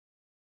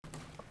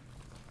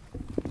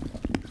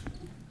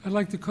I'd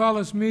like to call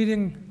this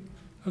meeting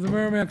of the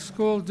Merrimack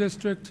School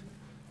District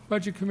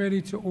Budget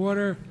Committee to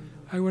order.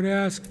 I would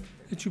ask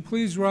that you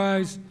please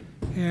rise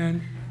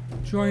and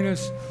join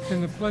us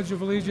in the Pledge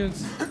of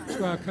Allegiance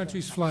to our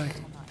country's flag.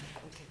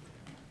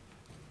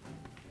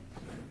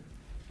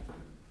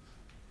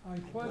 I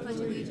pledge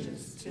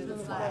allegiance to the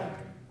flag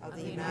of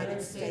the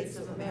United States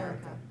of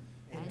America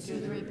and to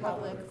the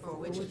republic for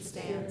which it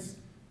stands,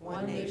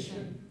 one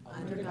nation,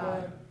 under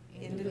God,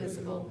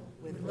 indivisible,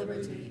 with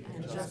liberty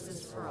and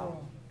justice for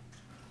all.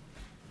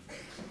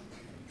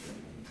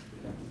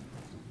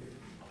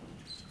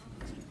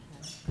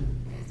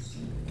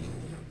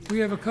 We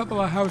have a couple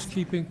of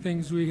housekeeping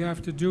things we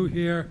have to do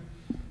here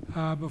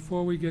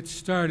before we get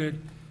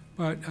started.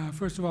 But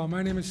first of all,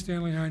 my name is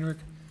Stanley Heinrich.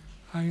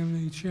 I am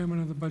the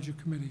chairman of the Budget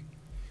Committee.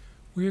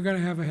 We are going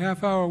to have a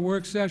half-hour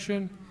work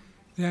session.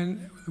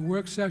 Then the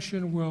work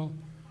session will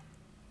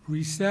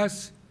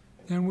recess.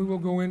 Then we will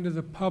go into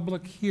the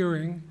public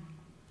hearing.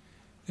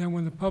 Then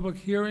when the public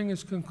hearing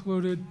is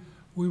concluded,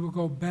 we will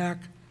go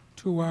back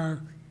to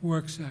our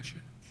work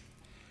session.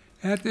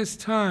 At this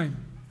time,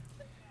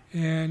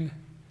 and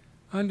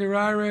under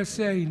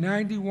RSA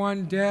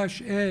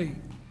 91-A,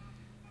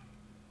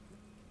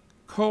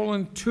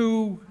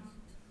 :2,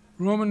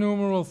 Roman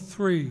numeral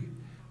 3,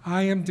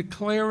 I am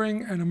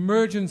declaring an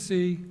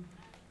emergency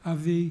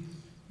of the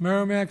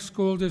Merrimack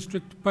School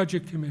District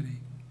Budget Committee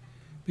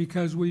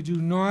because we do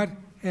not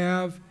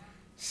have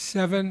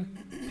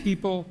 7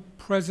 people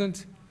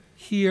present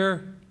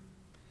here,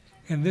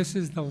 and this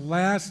is the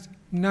last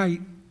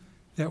night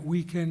that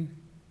we can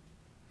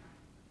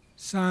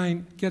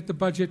get the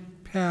budget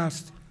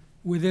passed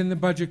within the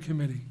Budget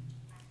Committee.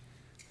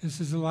 This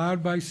is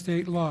allowed by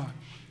state law.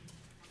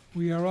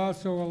 We are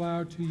also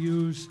allowed to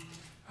use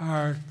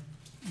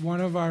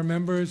one of our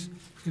members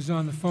is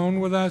on the phone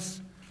with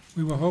us.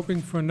 We were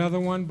hoping for another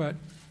one, but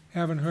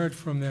haven't heard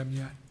from them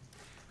yet.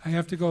 I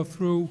have to go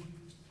through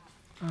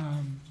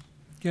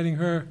getting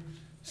her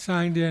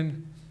signed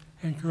in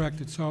and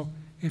corrected. So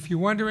if you're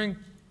wondering,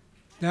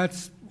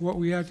 that's what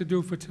we have to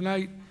do for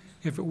tonight.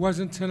 If it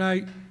wasn't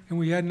tonight and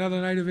we had another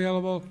night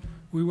available,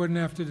 we wouldn't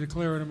have to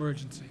declare an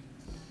emergency.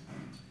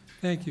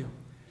 Thank you.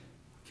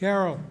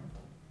 Carol?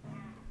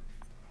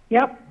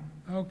 Yep.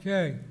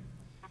 Okay.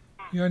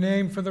 Your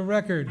name for the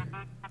record.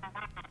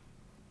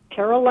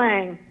 Carol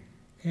Lang,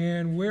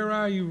 And where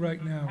are you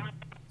right now?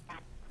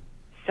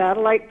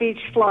 Satellite Beach,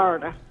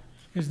 Florida.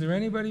 Is there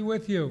anybody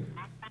with you?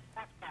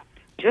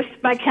 Just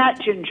my cat,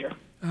 Ginger.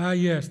 Ah,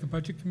 yes, the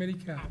Budget Committee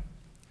cat.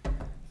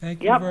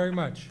 Thank you Yep. very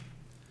much.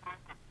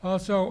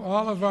 Also,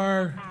 all of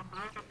our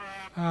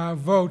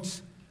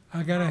votes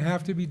are going to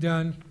have to be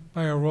done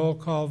by a roll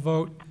call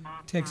vote.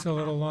 Takes a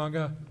little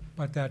longer,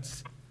 but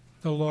that's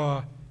the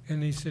law in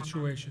these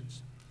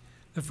situations.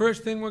 The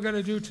first thing we're going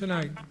to do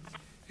tonight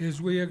is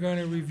we are going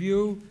to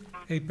review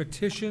a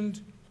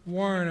petitioned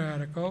warrant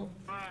article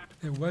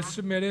that was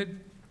submitted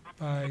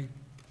by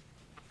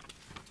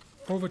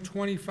over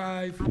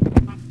 25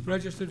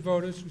 registered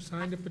voters who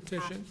signed a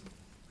petition.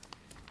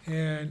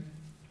 And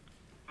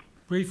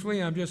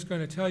briefly, I'm just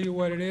going to tell you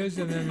what it is,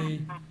 and then the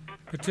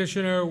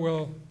petitioner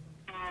will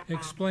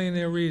explain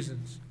their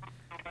reasons.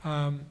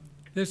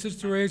 This is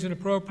to raise and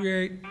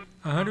appropriate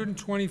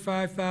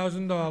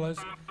 $125,000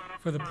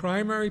 for the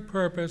primary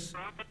purpose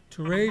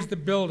to raise the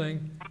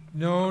building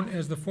known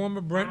as the former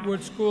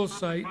Brentwood School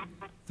site,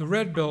 the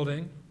Red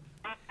Building,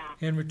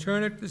 and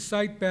return it the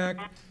site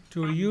back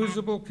to a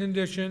usable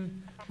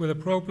condition with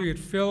appropriate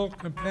fill,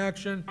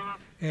 compaction,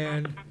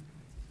 and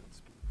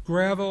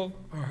gravel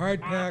or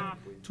hard pack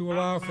to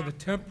allow for the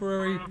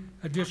temporary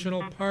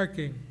additional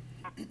parking.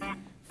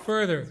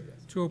 Further,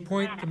 to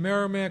appoint the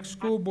Merrimack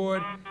School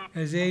Board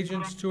as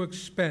agents to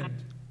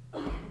expend.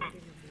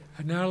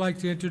 I'd now like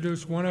to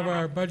introduce one of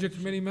our Budget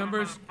Committee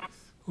members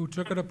who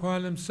took it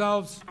upon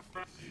themselves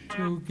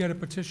to get a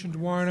petitioned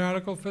warrant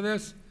article for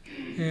this,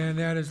 and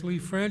that is Lee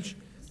French.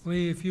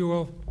 Lee, if you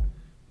will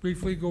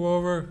briefly go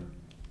over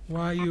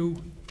why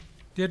you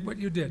did what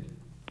you did.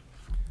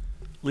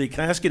 Lee,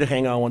 can I ask you to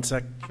hang on one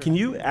sec? Sure. Can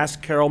you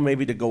ask Carol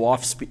maybe to go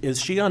off? Is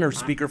she on her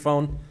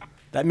speakerphone?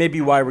 That may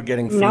be why we're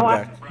getting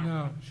feedback.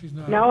 No, she's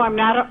not. No, I'm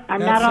not. I'm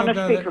not on a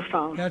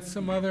speakerphone. That's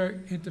some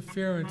other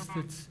interference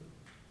that's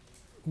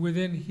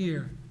within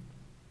here.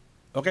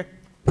 Okay.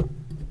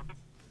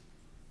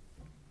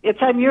 It's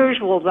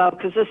unusual, though,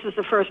 because this is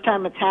the first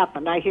time it's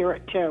happened. I hear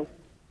it, too.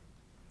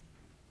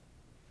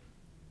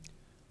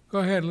 Go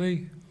ahead,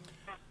 Lee.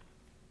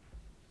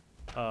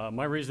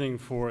 My reasoning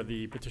for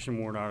the petition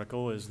warrant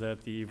article is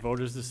that the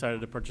voters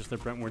decided to purchase the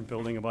Brentwood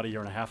building about 1.5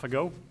 years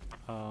ago.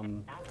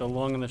 The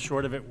long and the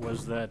short of it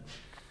was that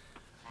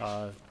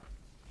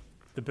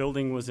the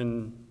building was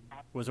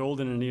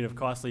old and in need of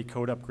costly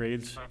code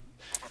upgrades.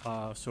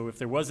 So if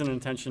there was an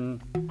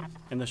intention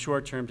in the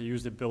short term to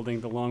use the building,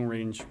 the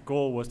long-range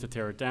goal was to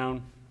tear it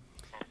down.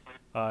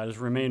 It has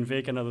remained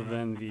vacant other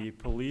than the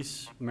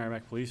police,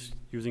 Merrimack Police,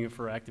 using it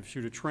for active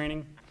shooter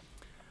training.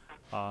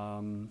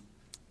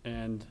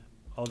 And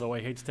although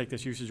I hate to take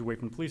this usage away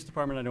from the police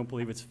department, I don't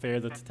believe it's fair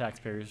that the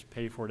taxpayers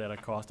pay for it at a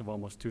cost of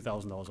almost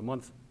 $2,000 a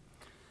month.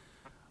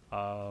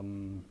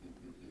 There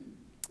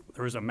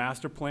is a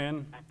master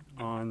plan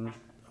on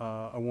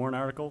a warrant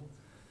article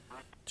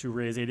to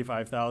raise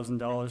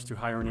 $85,000 to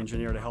hire an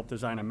engineer to help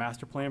design a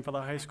master plan for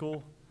the high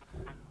school.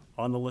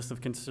 On the list of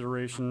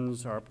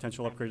considerations are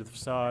potential upgrade of the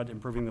facade,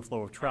 improving the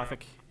flow of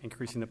traffic,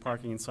 increasing the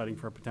parking and siting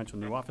for a potential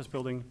new office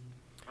building.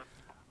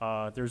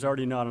 There's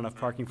already not enough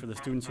parking for the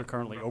students who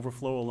currently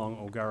overflow along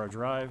O'Gara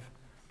Drive.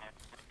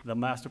 The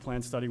master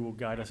plan study will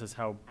guide us as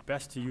how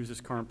best to use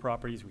this current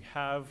properties we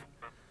have.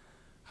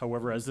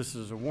 However, as this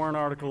is a warrant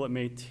article, it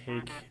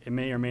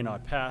may or may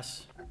not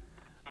pass,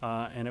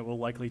 and it will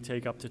likely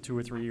take up to 2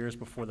 or 3 years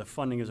before the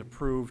funding is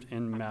approved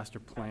and master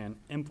plan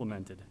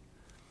implemented.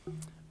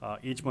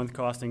 Each month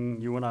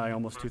costing you and I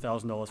almost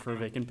 $2,000 for a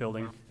vacant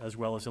building, as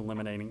well as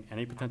eliminating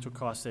any potential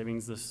cost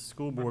savings the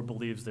school board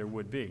believes there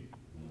would be.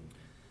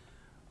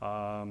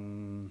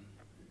 Kind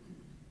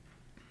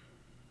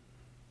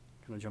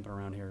of jumping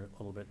around here a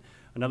little bit.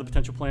 Another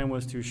potential plan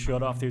was to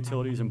shut off the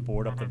utilities and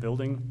board up the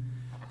building.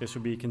 This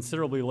would be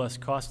considerably less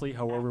costly,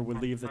 however,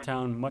 would leave the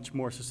town much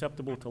more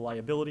susceptible to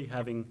liability,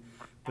 having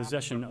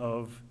possession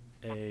of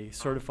a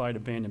certified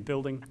abandoned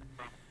building.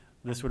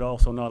 This would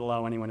also not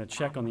allow anyone to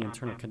check on the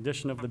internal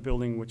condition of the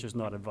building, which is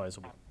not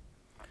advisable.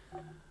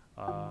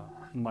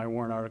 My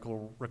warrant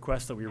article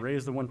requests that we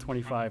raise the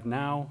 125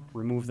 now,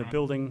 remove the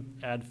building,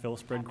 add fill,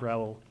 spread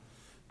gravel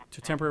to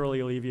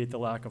temporarily alleviate the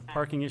lack of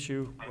parking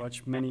issue,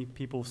 which many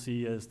people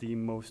see as the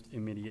most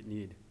immediate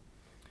need.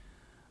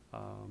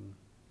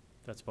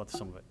 That's about the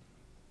sum of it.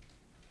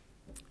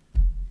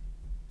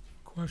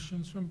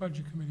 Questions from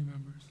Budget Committee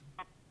members?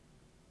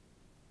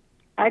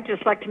 I'd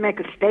just like to make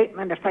a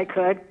statement if I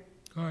could.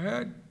 Go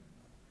ahead.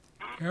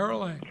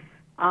 Caroline.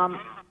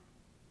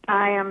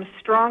 I am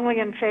strongly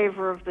in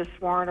favor of this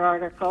warrant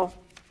article.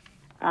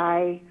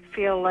 I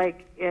feel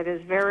like it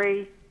is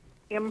very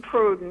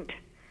imprudent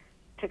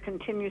to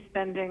continue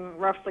spending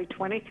roughly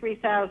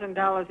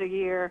 $23,000 a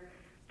year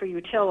for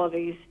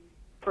utilities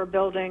for a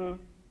building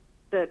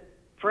that,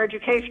 for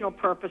educational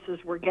purposes,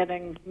 we're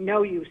getting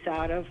no use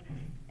out of,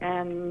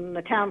 and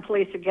the town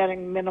police are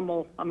getting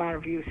minimal amount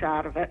of use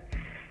out of it.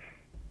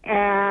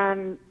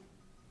 And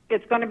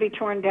it's going to be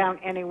torn down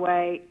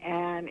anyway,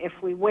 and if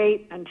we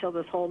wait until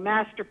this whole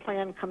master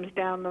plan comes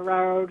down the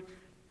road,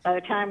 by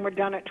the time we're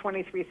done at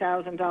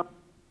 $23,000,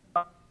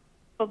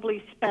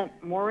 probably spent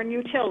more in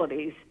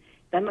utilities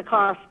than the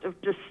cost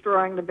of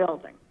destroying the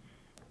building.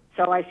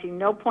 So I see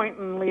no point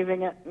in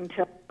leaving it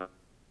until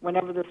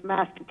whenever this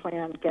master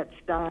plan gets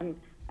done.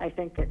 I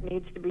think it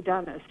needs to be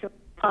done as soon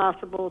as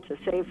possible to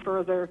save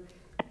further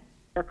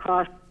their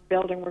cost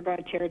building we're going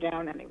to tear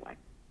down anyway.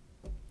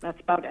 That's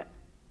about it.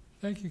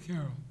 Thank you,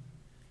 Carol.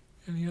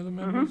 Any other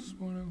members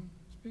want to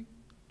speak?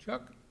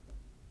 Chuck?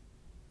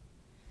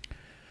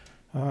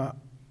 I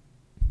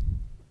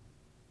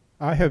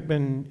have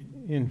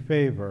been in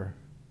favor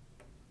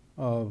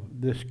of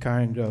this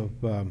kind of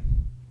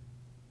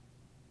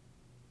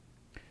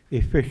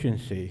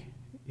efficiency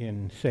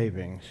in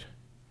savings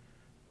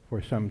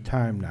for some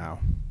time now.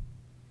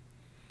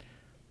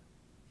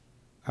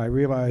 I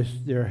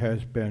realize there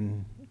has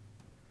been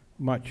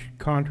much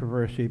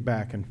controversy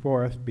back and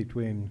forth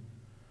between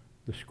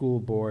the school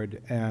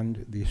board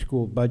and the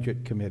school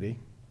budget committee,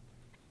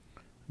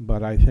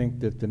 but I think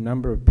that the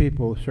number of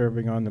people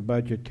serving on the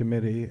budget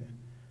committee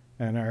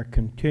and our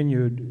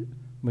continued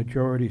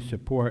majority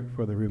support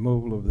for the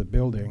removal of the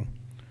building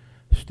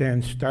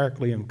stands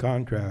starkly in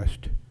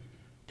contrast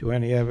to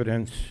any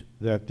evidence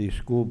that the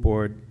school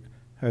board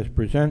has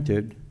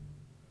presented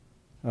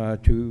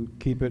to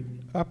keep it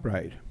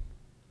upright.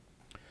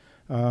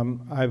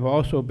 I've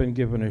also been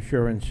given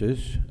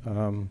assurances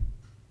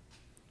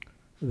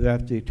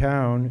that the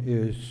town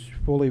is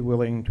fully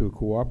willing to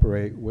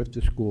cooperate with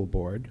the school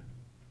board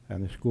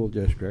and the school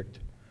district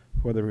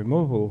for the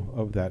removal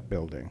of that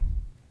building.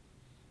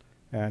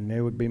 And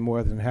they would be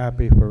more than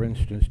happy, for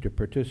instance, to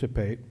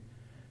participate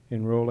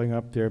in rolling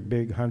up their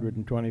big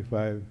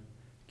 125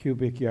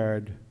 cubic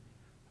yard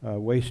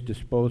waste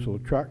disposal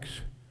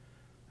trucks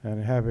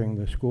and having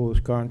the school's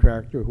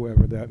contractor,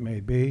 whoever that may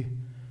be,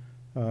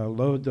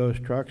 load those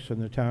trucks, and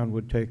the town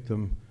would take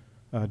them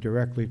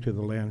directly to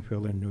the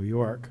landfill in New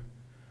York,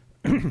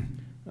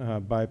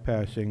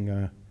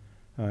 bypassing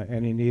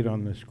any need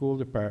on the school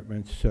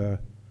department's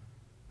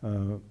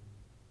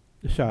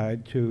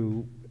side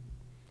to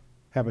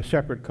have a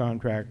separate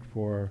contract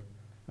for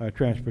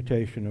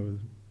transportation of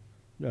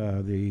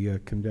the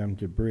condemned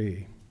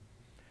debris.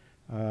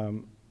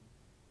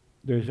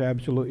 There's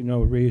absolutely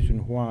no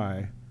reason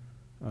why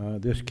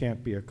this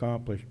can't be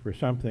accomplished for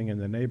something in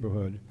the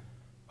neighborhood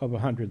of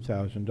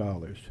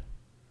 $100,000.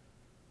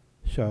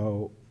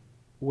 So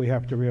we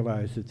have to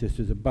realize that this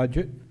is a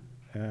budget,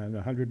 and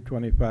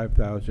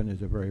 $125,000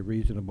 is a very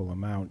reasonable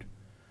amount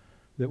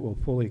that will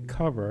fully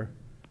cover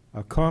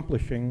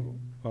accomplishing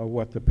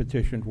what the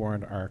petitioned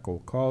warrant article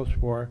calls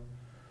for,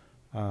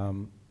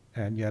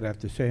 and yet at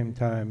the same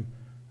time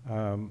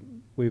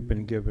we've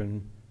been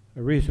given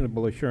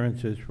reasonable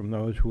assurances from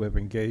those who have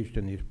engaged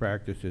in these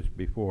practices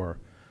before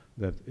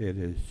that it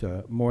is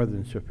more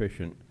than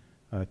sufficient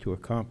to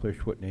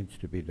accomplish what needs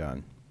to be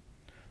done.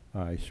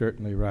 I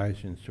certainly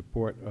rise in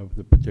support of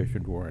the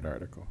petitioned warrant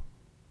article.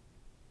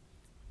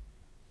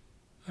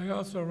 I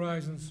also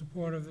rise in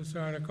support of this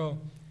article.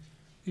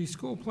 The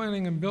School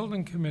Planning and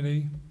Building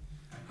Committee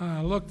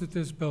looked at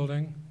this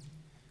building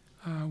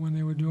when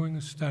they were doing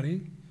a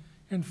study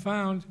and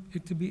found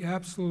it to be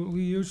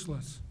absolutely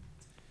useless.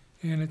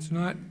 And it's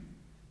not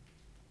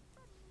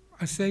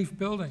a safe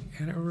building,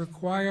 and it will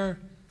require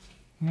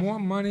more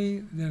money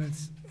than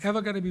it's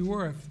ever going to be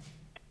worth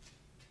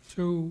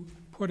to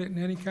put it in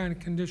any kind of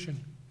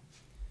condition.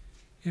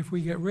 If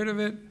we get rid of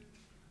it,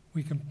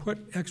 we can put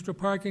extra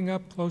parking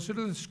up closer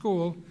to the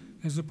school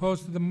as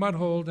opposed to the mud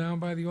hole down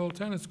by the old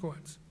tennis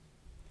courts,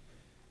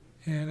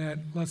 and at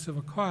less of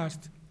a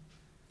cost.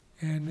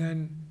 And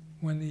then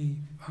when the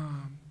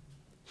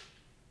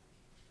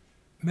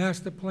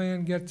master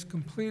plan gets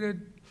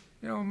completed,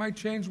 you know, it might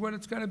change what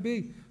it's going to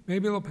be.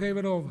 Maybe they'll pave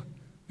it over.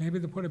 Maybe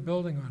they'll put a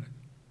building on it.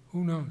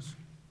 Who knows?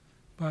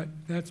 But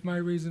that's my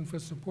reason for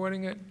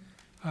supporting it.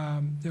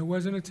 There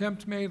was an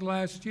attempt made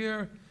last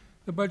year.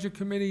 The Budget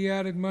Committee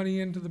added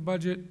money into the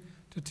budget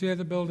to tear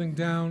the building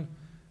down.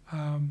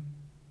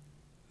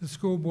 The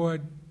school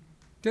board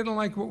didn't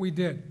like what we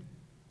did,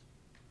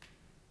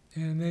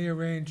 and they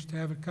arranged to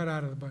have it cut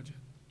out of the budget.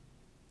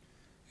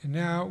 And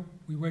now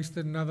we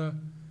wasted another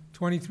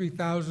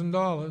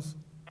 $23,000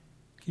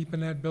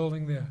 keeping that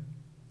building there.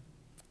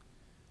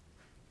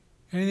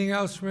 Anything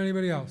else from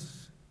anybody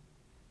else?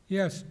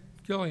 Yes,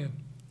 Gillian.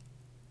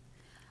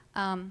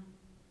 I'm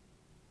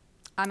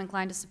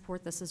inclined to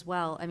support this as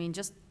well. I mean,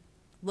 just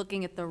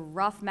looking at the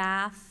rough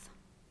math,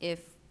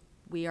 if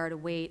we are to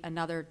wait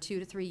another 2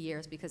 to 3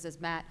 years, because as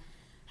Matt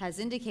has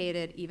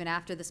indicated, even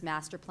after this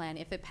master plan,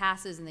 if it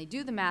passes and they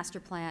do the master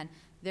plan,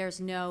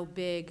 there's no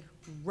big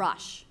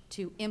rush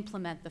to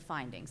implement the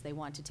findings. They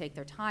want to take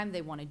their time,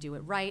 they want to do it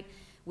right,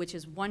 which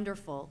is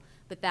wonderful,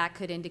 but that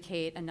could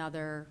indicate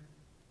another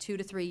 2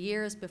 to 3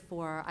 years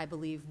before, I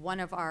believe, one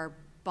of our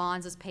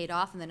bonds is paid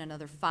off, and then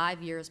another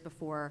 5 years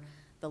before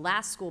the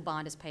last school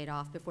bond is paid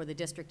off, before the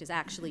district is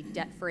actually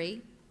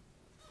debt-free.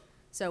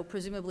 So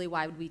presumably,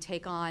 why would we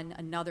take on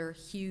another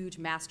huge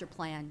master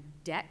plan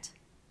debt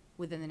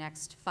within the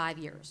next 5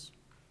 years?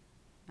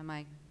 Am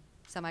I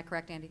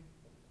semi-correct, Andy?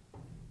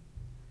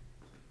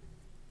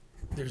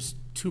 There's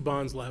 2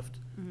 bonds left.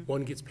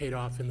 One gets paid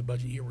off in the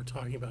budget year we're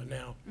talking about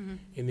now,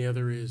 and the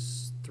other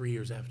is 3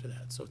 years after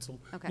that. So it's a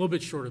little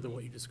bit shorter than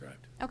what you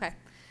described. Okay.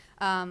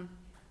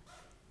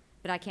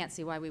 But I can't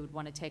see why we would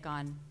want to take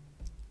on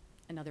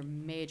another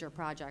major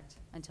project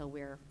until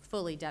we're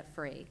fully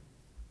debt-free.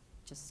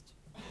 Just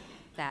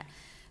that.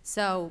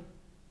 So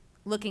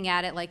looking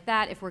at it like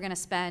that, if we're going to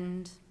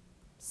spend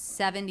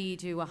 $70,000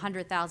 to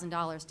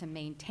 $100,000 to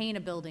maintain a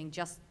building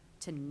just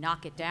to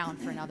knock it down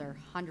for another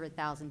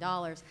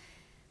 $100,000,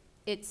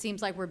 it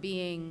seems like we're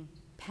being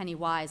penny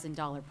wise and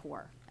dollar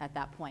poor at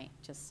that point.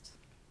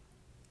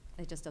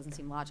 It just doesn't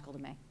seem logical to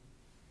me.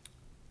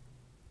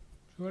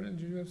 Jordan,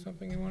 did you have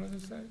something you wanted to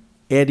say?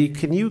 Andy,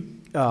 can you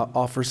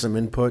offer some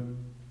input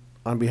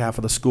on behalf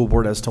of the school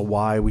board as to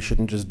why we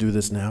shouldn't just do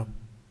this now?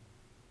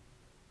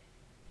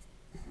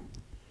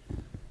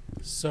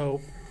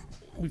 So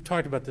we've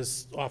talked about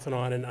this off and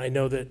on, and I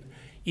know that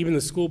even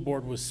the school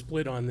board was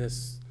split on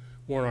this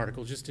warrant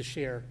article. Just to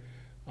share,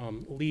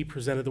 Lee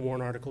presented the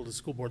warrant article to the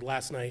school board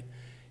last night,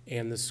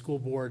 and the school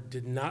board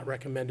did not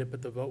recommend it,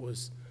 but the vote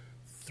was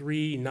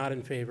 3 not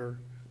in favor,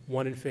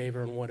 1 in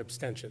favor, and 1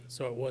 abstention.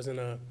 So it wasn't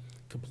a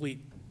complete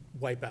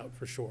wipeout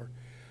for sure.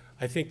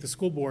 I think the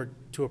school board,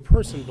 to a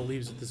person,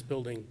 believes that this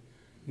building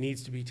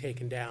needs to be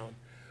taken down.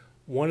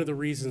 One of the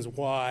reasons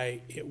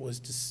why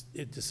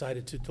it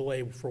decided to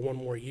delay for 1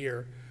 more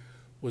year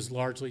was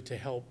largely to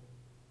help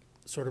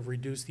sort of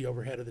reduce the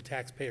overhead of the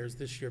taxpayers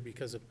this year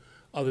because of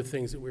other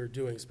things that we were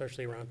doing,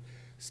 especially around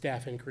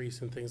staff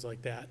increase and things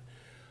like that.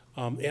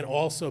 And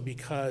also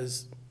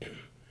because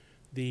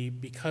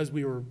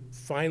we were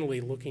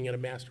finally looking at a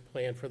master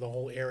plan for the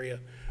whole area,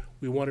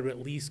 we wanted to at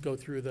least go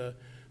through the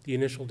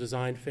initial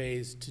design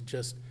phase to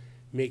just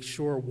make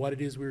sure what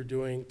it is we were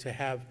doing, to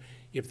have,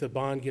 if the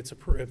bond gets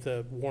approved, if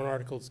the warrant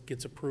articles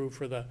gets approved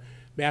for the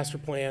master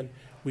plan,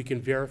 we can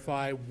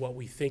verify what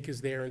we think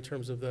is there in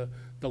terms of the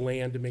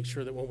land to make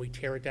sure that when we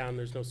tear it down,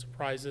 there's no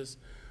surprises,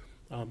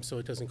 so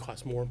it doesn't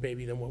cost more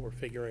maybe than what we're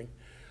figuring.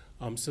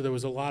 So there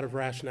was a lot of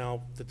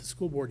rationale that the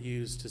school board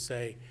used to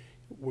say,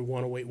 we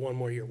want to wait 1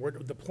 more year.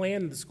 The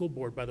plan of the school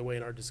board, by the way,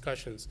 in our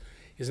discussions,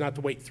 is not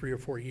to wait 3 or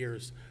 4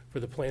 years for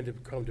the plan to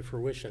come to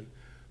fruition,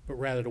 but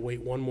rather to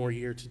wait 1 more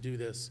year to do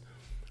this.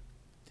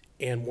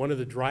 And one of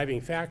the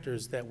driving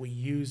factors that we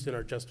used in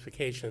our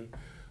justification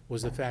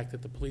was the fact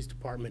that the police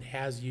department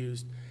has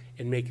used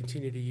and may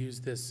continue to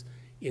use this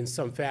in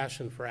some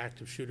fashion for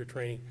active shooter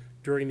training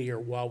during the year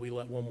while we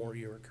let 1 more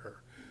year occur.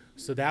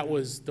 So that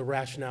was the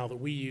rationale that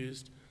we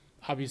used.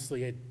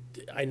 Obviously,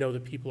 I know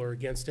that people are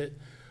against it.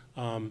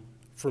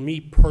 For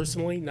me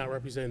personally, not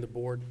representing the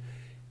board,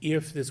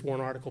 if this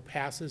warrant article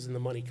passes and the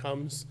money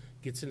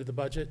gets into the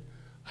budget,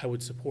 I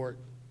would support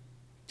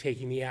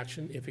taking the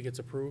action if it gets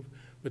approved,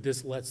 but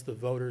this lets the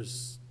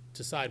voters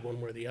decide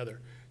one way or the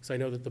other. Because I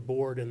know that the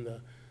board and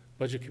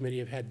Budget Committee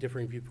have had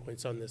differing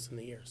viewpoints on this in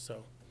the years,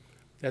 so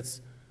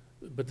that's,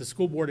 but the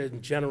school board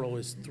in general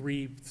is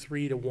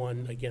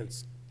 3-1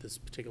 against this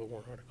particular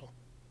warrant article.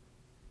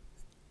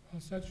 All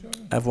set, Sean?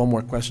 I have one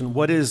more question.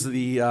 What is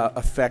the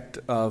effect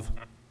of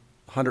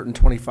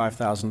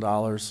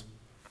 $125,000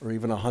 or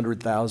even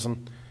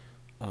 $100,000?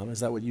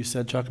 Is that what you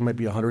said, Chuck? It might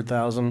be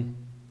 $100,000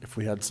 if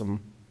we had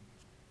some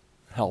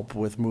help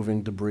with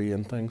moving debris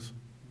and things.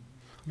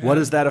 What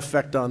is that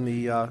effect on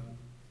the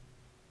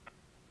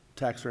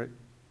tax rate?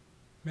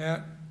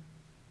 Matt?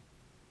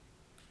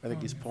 I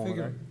think he's pulling it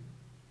Figure up. it.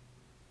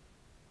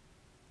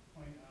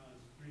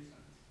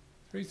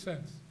 3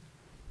 cents.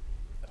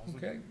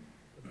 Okay.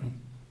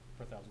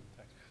 Per thousand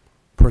tax.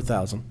 Per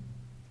thousand.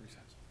 3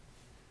 cents.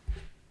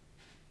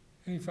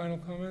 Any final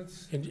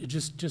comments? And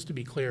just to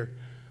be clear,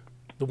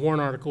 the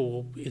warrant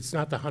article, it's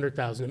not the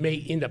 100,000. It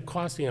may end up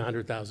costing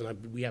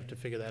 100,000. We have to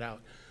figure that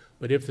out.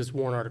 But if this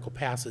warrant article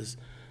passes,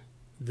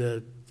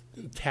 the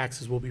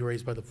taxes will be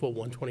raised by the full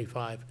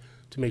 125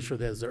 to make sure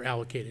that they're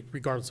allocated,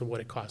 regardless of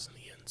what it costs in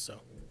the end, so.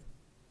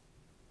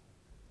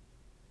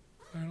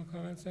 Final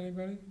comments,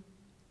 anybody?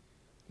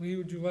 Lee,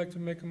 would you like to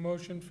make a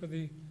motion for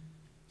the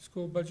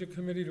school budget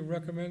committee to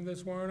recommend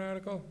this warrant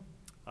article?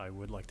 I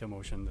would like to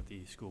motion that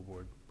the school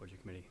board budget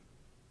committee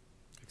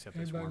accept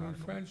this Anybody warrant in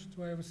article. French?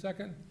 Do I have a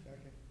second?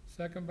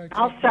 Second by Chuck.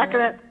 I'll second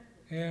Noll, it.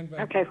 And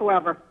by Okay,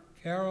 whoever.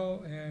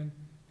 Carol and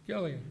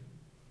Gillian.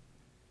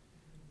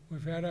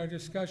 We've had our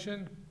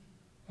discussion.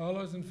 All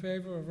those in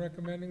favor of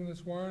recommending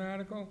this warrant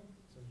article?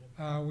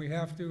 We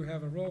have to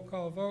have a roll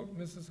call vote.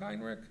 Mrs.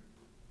 Heinrich?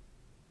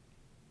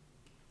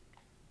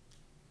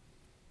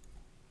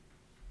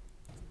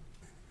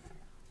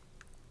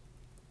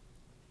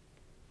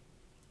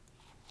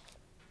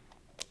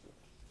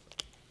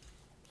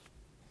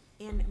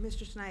 And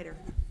Mr. Snyder?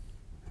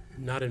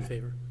 Not in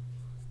favor.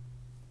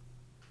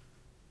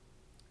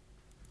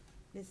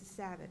 Mrs.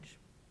 Savage?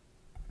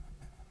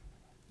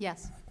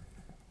 Yes.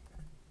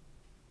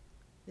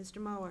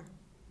 Mr. Mower?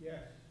 Yes.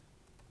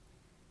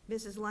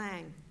 Mrs.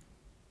 Lang?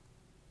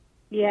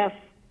 Yes.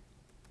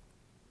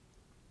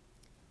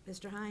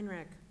 Mr.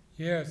 Heinrich?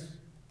 Yes.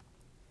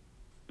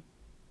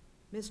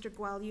 Mr.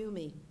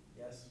 Gualiumi?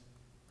 Yes.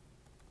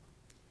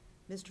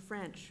 Mr.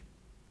 French?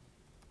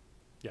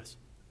 Yes.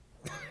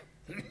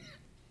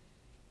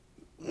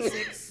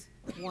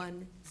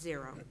 6-1-0.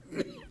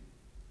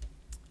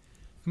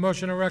 The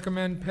motion to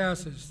recommend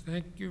passes.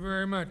 Thank you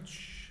very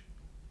much.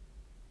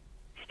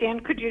 Stan,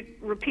 could you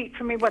repeat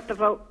for me what the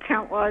vote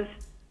count was?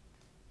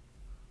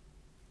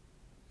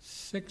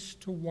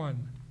 6-1.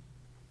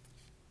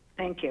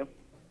 Thank you. Is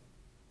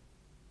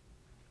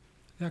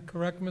that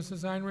correct,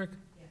 Mrs. Heinrich?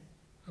 Yes.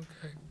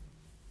 Okay.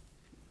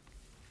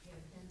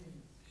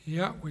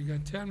 Yeah, we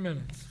got 10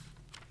 minutes.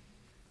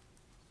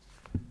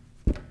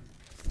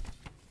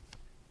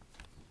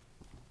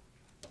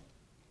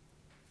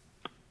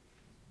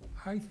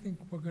 I think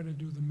we're going to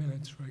do the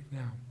minutes right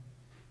now.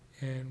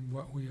 And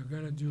what we are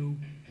going to do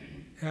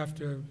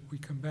after we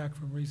come back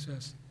from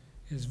recess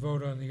is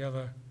vote on the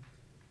other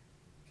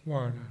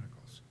warrant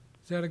articles.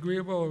 Is that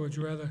agreeable, or would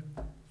you rather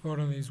vote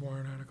on these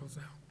warrant articles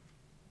now?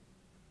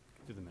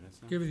 Do the minutes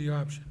now. Give you the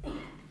option.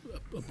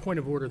 A point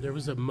of order, there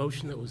was a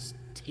motion that was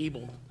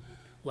tabled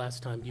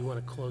last time. Do you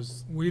want to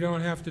close? We don't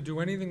have to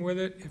do anything with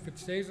it. If it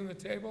stays on the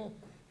table,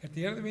 at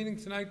the end of the meeting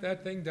tonight,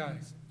 that thing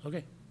dies.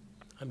 Okay.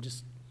 I'm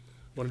just,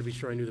 wanted to be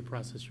sure I knew the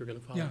process you were going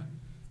to follow. Yeah.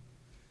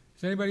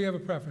 Does anybody have a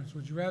preference?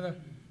 Would you rather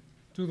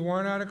do the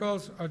warrant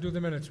articles or do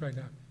the minutes right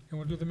now? And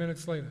we'll do the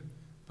minutes later,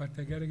 but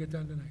they gotta get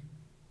done tonight.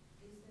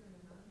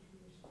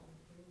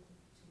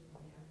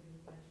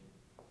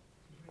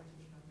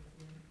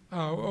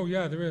 Oh,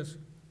 yeah, there is.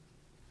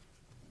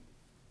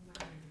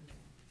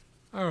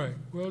 All right,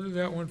 we'll do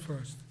that one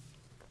first.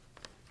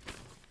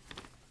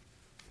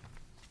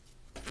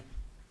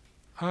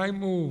 I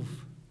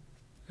move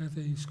that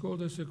the School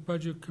District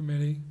Budget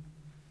Committee,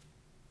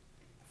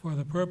 for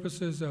the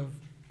purposes of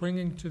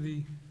bringing to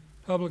the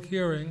public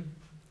hearing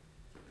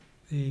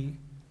the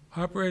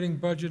operating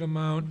budget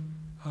amount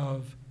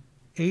of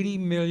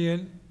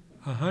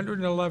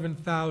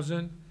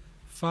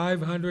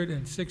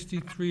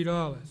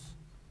 $80,111,563.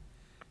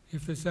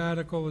 If this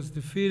article is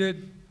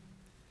defeated,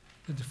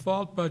 the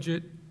default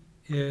budget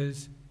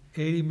is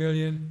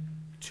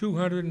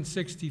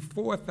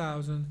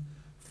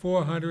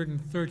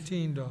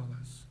 $80,264,413.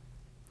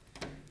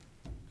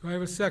 Do I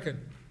have a second?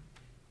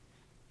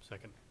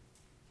 Second.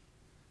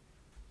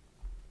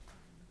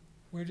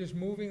 We're just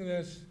moving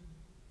this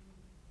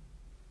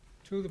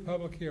to the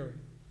public hearing.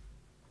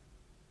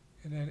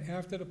 And then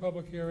after the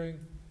public hearing,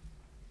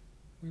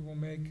 we will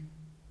make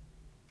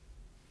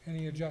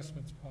any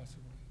adjustments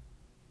possibly.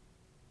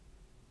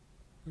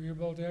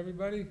 Agreeable to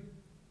everybody?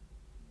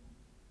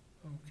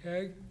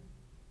 Okay.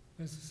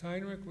 Mrs.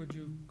 Heinrich, would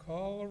you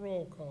call a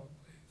roll call,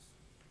 please?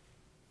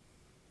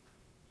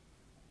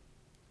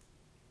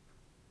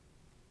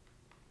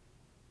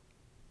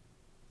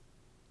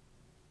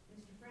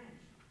 Mr. French?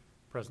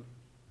 Present.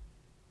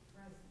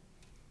 Present.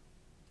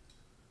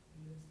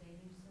 Are you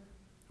abstaining, sir?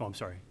 Oh, I'm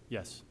sorry.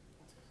 Yes.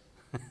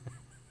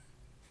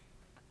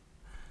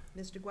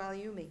 Mr.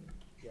 Gualiumi?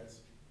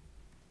 Yes.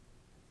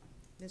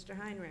 Mr.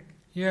 Heinrich?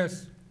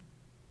 Yes.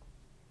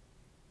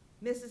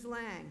 Mrs.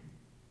 Lang?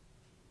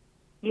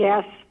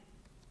 Yes.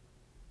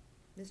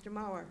 Mr.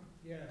 Mower?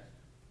 Yes.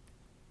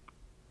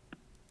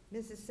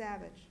 Mrs.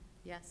 Savage?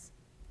 Yes.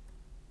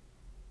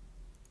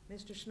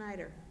 Mr.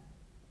 Schneider?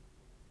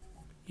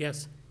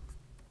 Yes.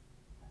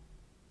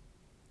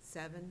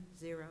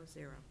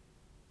 7-0-0.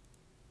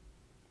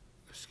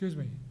 Excuse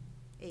me.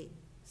 8, Did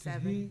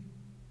 7.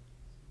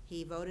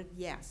 He voted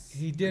yes.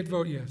 He did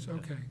vote yes,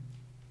 okay.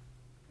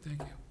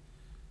 Thank you.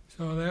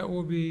 So that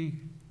will be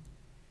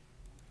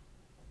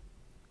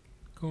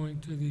going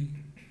to the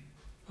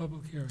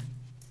public hearing.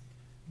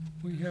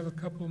 We have a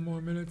couple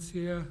more minutes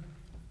here.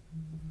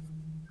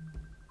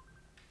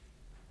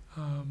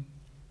 And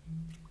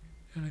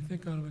I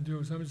think what I'm gonna do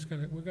is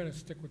we're gonna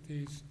stick with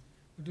these.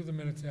 We'll do the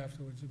minutes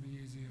afterwards, it'll be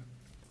easier.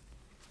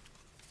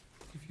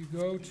 If you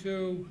go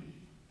to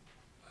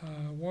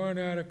warrant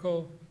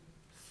article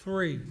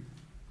 3,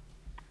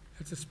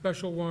 it's a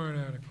special warrant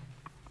article.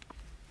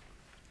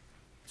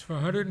 It's for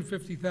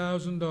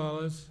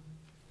 $150,000,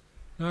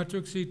 not to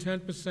exceed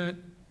 10%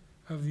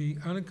 of the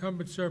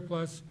unencumbered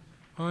surplus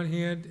on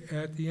hand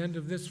at the end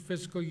of this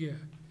fiscal year,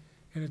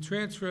 and to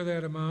transfer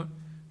that amount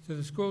to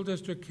the school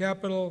district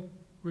capital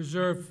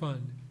reserve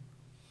fund,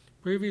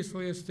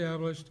 previously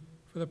established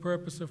for the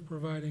purpose of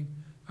providing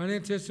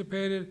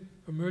unanticipated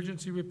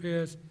emergency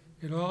repairs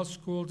at all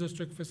school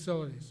district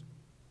facilities.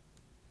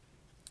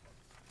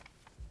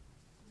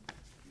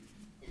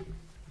 Would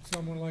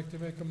someone like to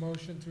make a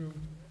motion to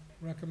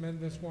recommend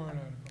this warrant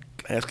article?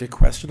 Can I ask a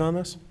question on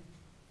this?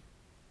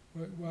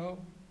 Well,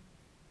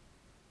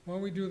 why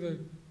don't we do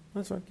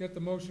That's fine. get the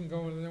motion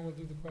going, and then we'll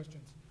do the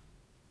questions.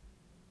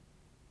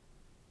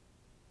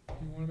 You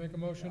want to make a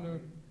motion to,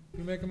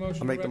 you make a motion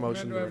to I'll make the recommend,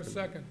 motion do to I have a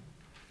recommend. second?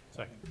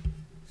 Second.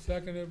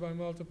 Seconded by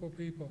multiple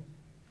people.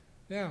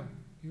 Now,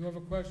 you have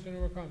a question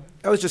or a comment?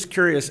 I was just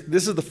curious,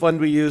 this is the fund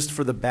we used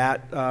for the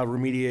bat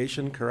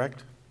remediation,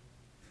 correct?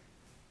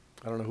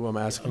 I don't know who I'm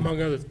asking.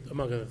 Among other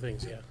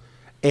things, yeah.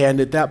 And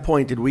at that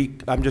point,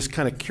 I'm just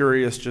kind of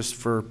curious,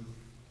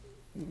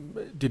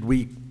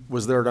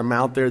 was there an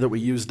amount there that we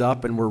used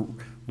up and we're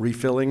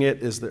refilling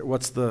it?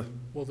 What's the,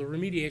 Well, the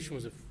remediation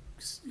was a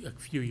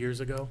few years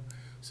ago.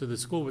 So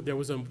there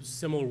was a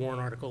similar warrant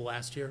article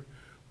last year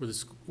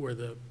where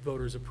the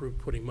voters approved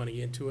putting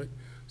money into it.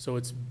 So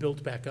it's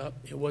built back up.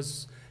 It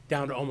was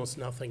down to almost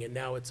nothing, and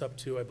now it's up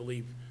to, I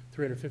believe,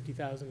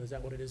 350,000. Is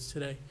that what it is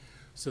today?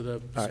 So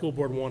the right. school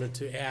board wanted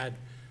to add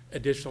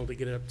additional to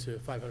get it up to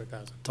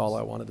 500,000. that's all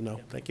I wanted to know.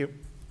 Yeah. Thank you.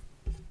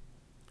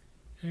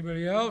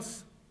 Anybody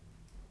else?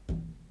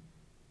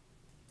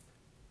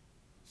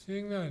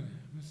 Seeing none.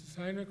 Mrs.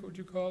 Heinrich, would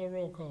you call a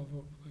roll call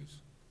vote, please?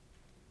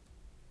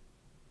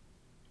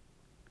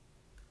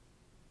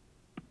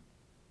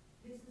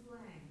 Mrs.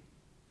 Lang?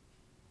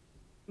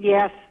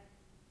 Yes.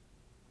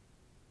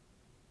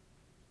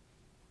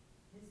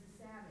 Mrs.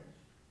 Savage?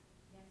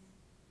 Yes.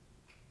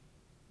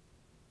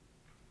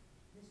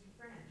 Mr.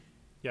 French?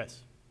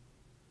 Yes.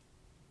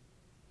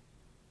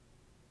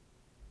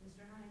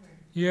 Mr. Heinrich?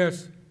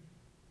 Yes.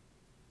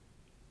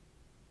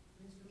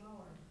 Mr.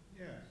 Mower?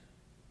 Yes.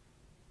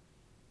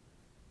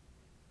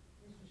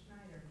 Mr.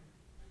 Schneider?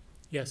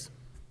 Yes.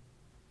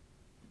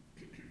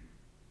 Mr.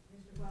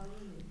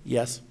 Gualiumi?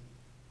 Yes.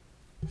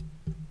 7-0-0.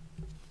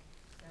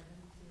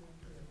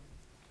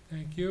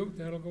 Thank you.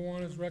 That'll go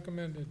on as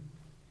recommended.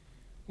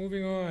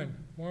 Moving on,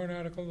 warrant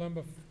article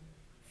number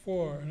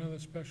 4, another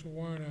special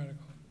warrant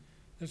article.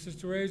 This is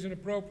to raise and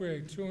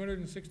appropriate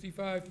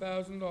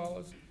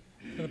 $265,000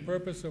 for the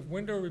purpose of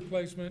window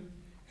replacement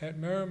at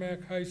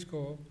Merrimack High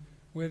School,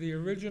 where the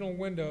original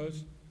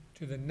windows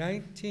to the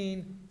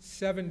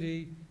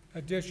 1970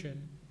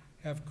 addition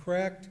have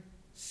cracked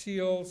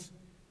seals,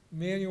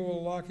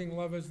 manual locking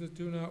levers that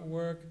do not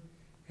work,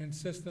 and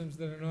systems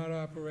that are not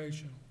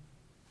operational.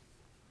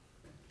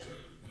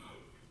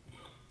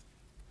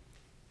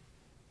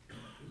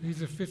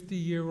 These are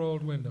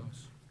 50-year-old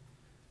windows.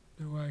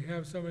 Do I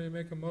have somebody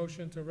make a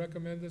motion to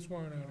recommend this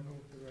warrant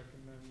article?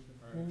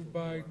 Moved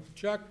by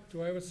Chuck,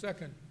 do I have a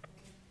second?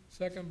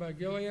 Second by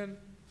Gillian.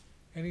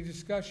 Any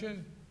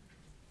discussion?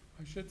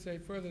 I should say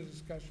further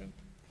discussion.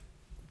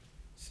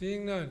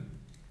 Seeing none.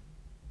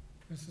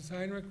 Mrs.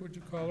 Heinrich, would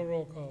you call a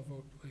roll call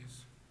vote,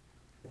 please?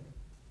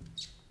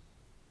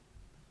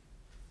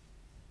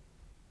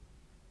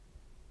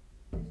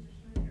 Mr.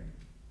 Schneider?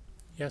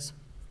 Yes.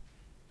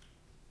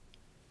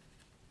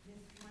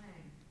 Mrs.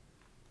 Lang?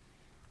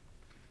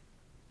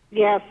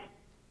 Yes.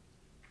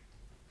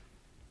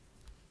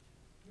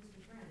 Mr.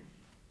 French?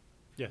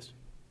 Yes.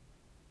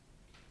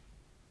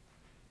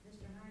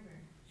 Mr.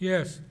 Heinrich?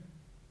 Yes.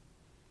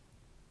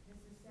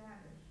 Mrs.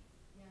 Savage?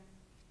 Yes.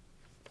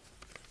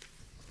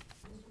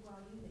 Mr.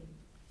 Gualiumi?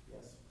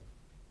 Yes.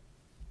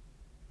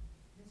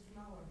 Mr.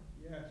 Mower?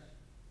 Yes.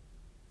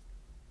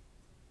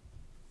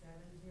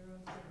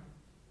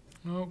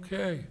 7-0-0.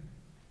 Okay.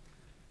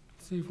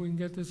 Let's see if we can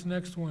get this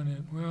next one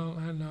in. Well,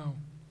 no.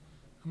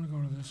 I'm gonna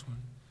go to this one.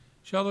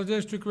 Shall the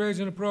district raise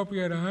and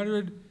appropriate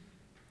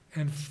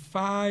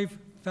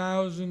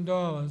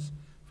 $100,000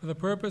 for the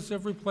purpose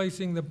of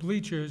replacing the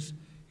bleachers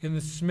in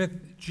the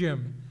Smith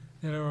Gym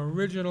that are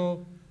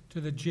original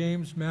to the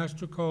James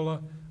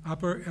Mastrocola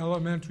Upper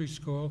Elementary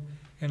School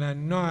and are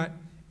not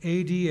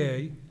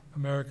ADA,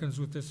 Americans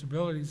with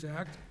Disabilities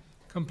Act,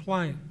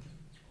 compliant.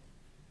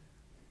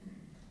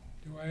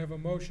 Do I have a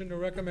motion to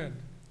recommend?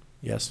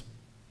 Yes.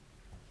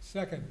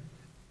 Second.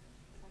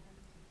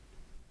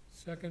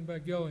 Second by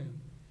Gillian.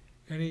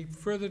 Any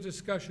further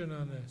discussion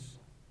on this?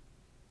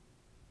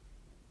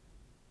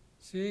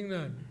 Seeing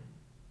none.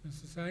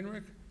 Mrs.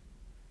 Heinrich?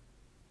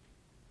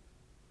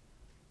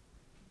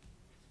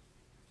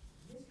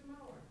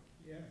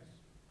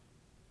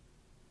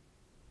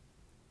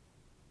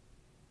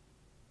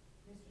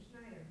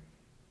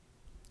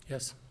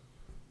 Yes.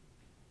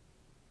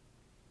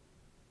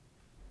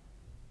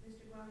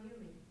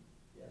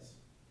 Yes.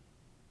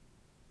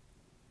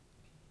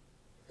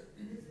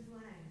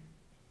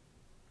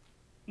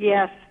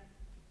 Yes.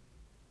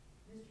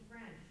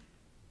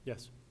 Yes.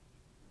 Yes.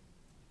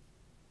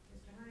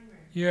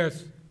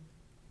 Yes.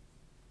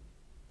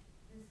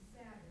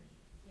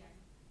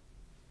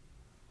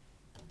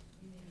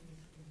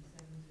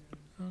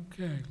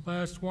 Okay,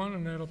 last one,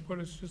 and that'll put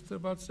us just at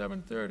about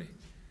 7:30.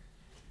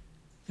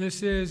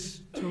 This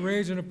is to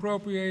raise and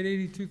appropriate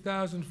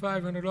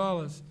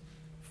 $82,500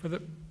 for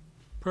the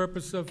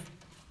purpose of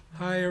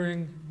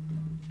hiring,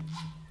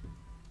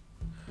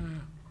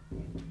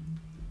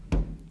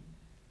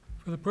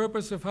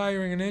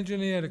 an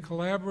engineer to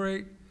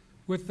collaborate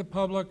with the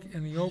public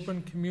in the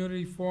open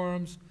community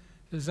forums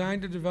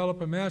designed to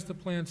develop a master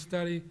plan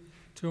study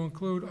to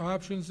include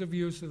options of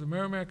use of the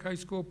Merrimack High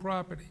School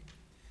property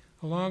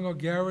along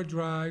O'Gara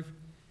Drive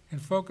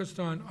and focused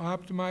on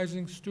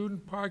optimizing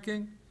student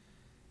parking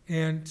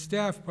and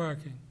staff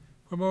parking,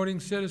 promoting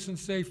citizen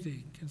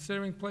safety,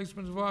 considering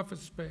placement of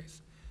office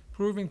space,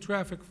 improving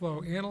traffic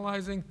flow,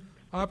 analyzing,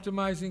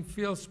 optimizing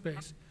field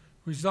space,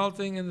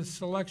 resulting in the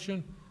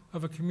selection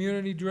of a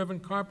community-driven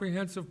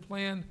comprehensive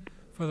plan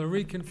for the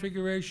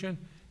reconfiguration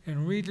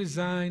and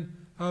redesign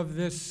of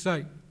this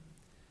site.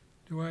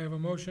 Do I have a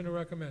motion to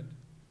recommend?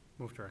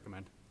 Move to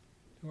recommend.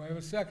 Do I have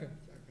a second?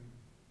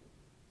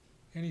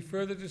 Any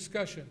further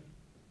discussion?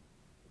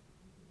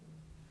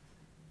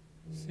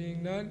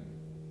 Seeing none?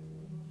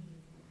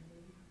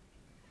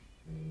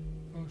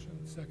 Motion,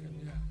 second,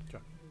 yeah.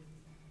 Chuck.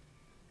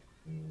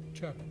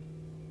 Chuck.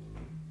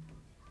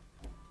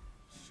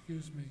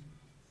 Excuse me.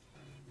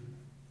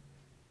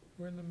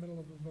 We're in the middle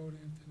of a vote,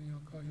 Anthony.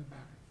 I'll call you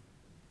back.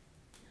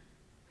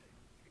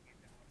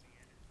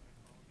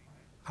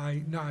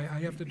 I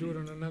have to do it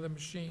on another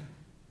machine.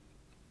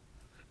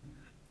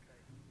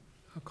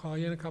 I'll call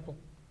you in a couple.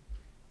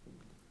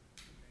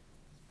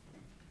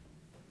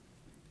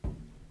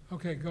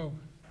 Okay, go.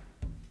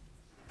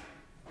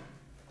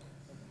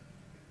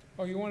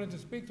 Oh, you wanted to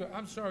speak to it?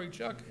 I'm sorry,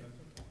 Chuck.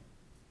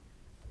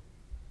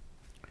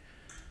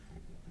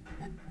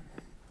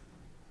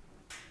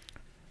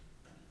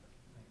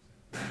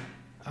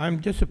 I'm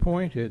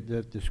disappointed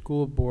that the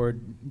school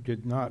board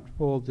did not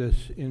fold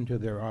this into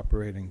their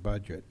operating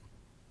budget.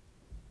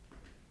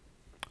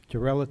 It's a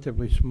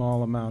relatively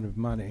small amount of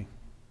money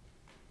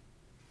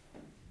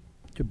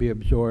to be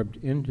absorbed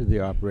into the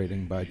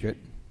operating budget,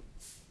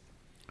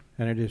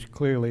 and it is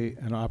clearly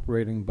an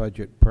operating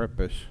budget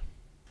purpose.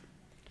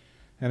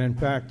 And in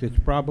fact, it's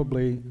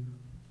probably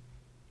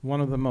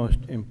one of the most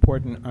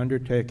important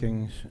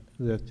undertakings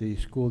that the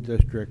school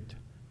district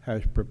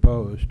has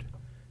proposed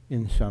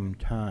in some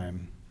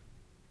time.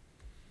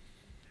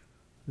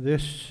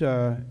 This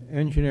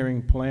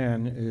engineering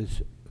plan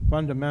is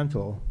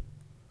fundamental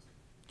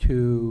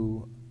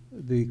to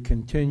the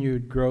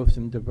continued growth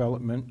and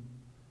development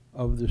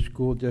of the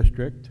school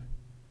district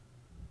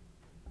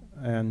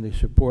and the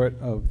support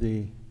of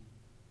the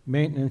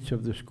maintenance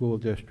of the school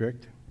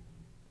district,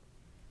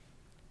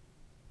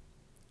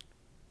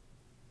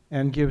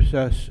 and gives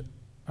us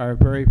our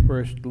very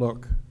first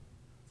look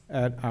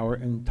at our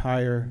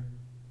entire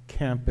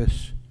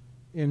campus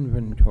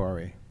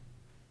inventory.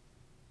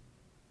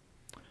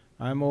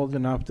 I'm old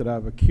enough that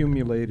I've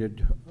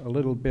accumulated a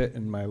little bit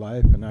in my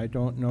life, and I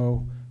don't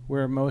know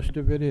where most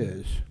of it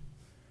is.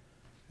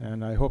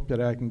 And I hope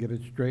that I can get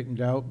it straightened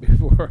out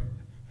before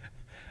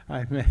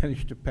I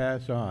manage to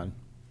pass on.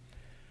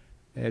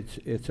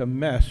 It's a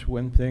mess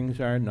when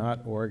things are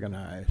not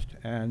organized,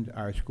 and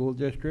our school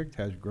district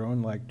has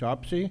grown like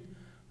Topsy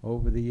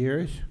over the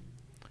years,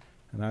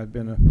 and I've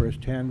been a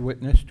first-hand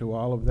witness to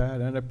all of that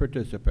and a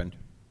participant.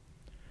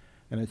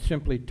 And it's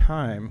simply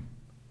time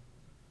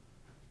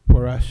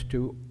for us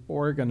to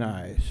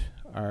organize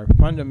our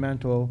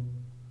fundamental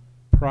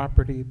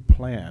property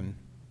plan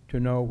to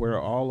know where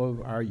all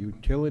of our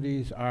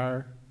utilities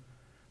are,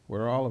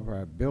 where all of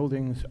our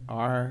buildings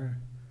are,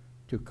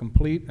 to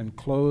complete and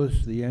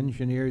close the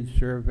engineered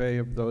survey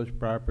of those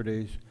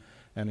properties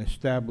and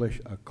establish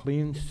a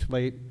clean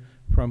slate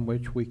from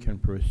which we can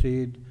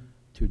proceed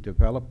to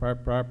develop our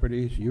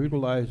properties,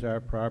 utilize our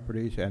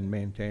properties, and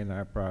maintain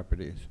our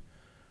properties.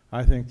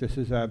 I think this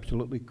is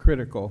absolutely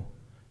critical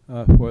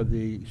for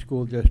the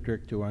school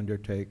district to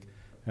undertake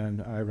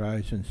and I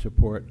rise in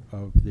support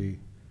of the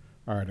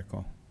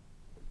article.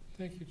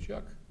 Thank you,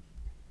 Chuck.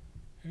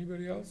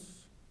 Anybody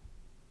else?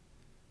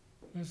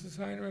 Mrs.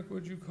 Heinrich,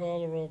 would you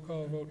call a roll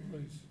call vote,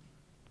 please?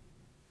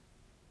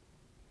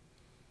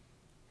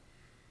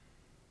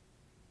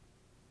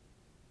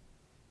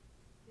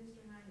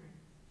 Mr. Heinrich.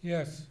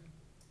 Yes.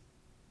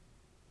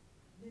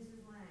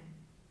 Mrs. Lang.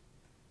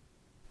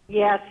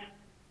 Yes.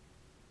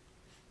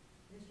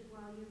 Mr.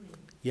 Guglielmi.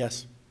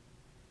 Yes.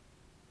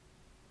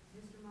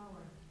 Mr.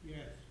 Mueller.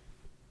 Yes.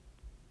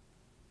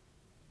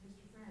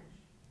 Mr. French.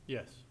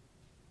 Yes.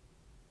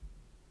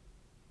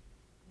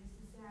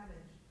 Mrs.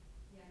 Savage.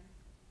 Yes.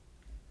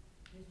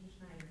 Mr.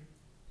 Schneider.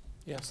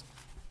 Yes.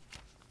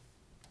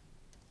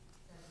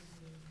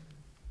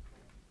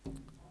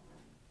 17.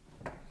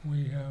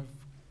 We have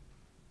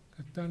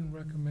got done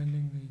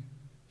recommending the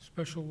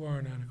special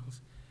warrant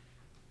articles.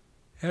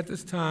 At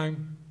this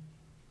time,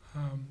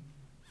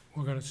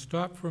 we're going to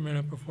stop for a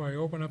minute before I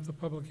open up the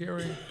public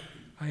hearing.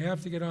 I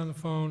have to get on the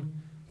phone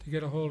to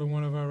get a hold of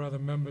one of our other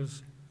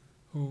members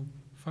who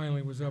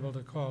finally was able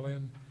to call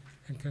in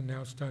and can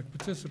now start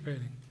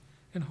participating.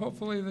 And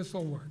hopefully this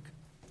will work.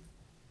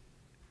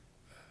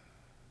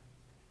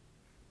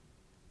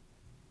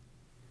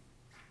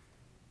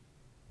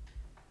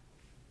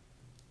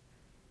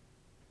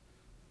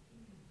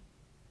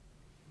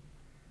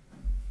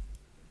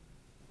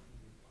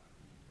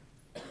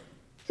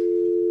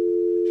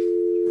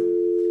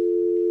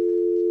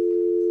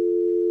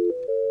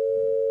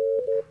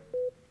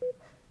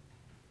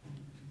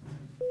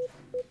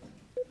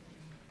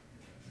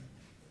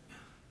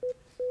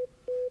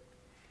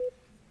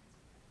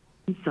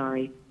 I'm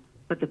sorry,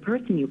 but the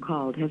person you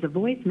called has a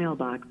voicemail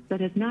box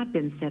that has not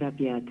been set up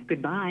yet.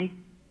 Goodbye.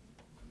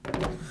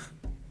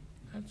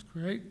 That's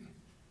great.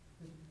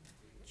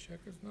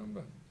 Check his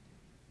number.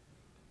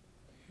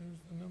 Here's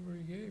the number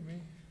he gave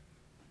me.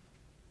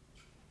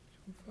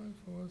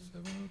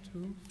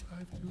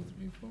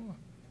 254-702-5234.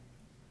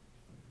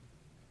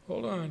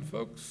 Hold on,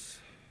 folks.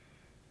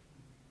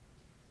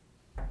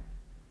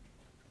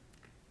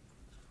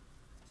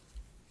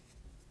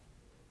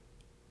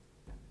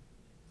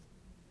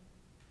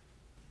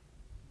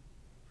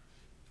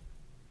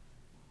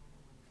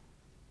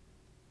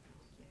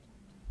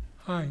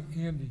 Hi,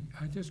 Andy.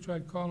 I just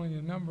tried calling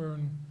your number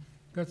and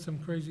got some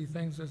crazy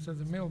things that said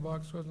the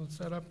mailbox wasn't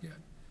set up yet.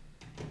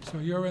 So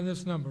you're in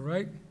this number,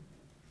 right?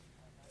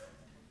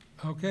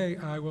 Okay,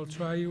 I will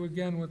try you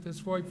again with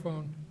this VoIP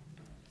phone.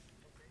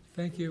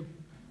 Thank you.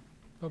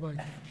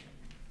 Bye-bye.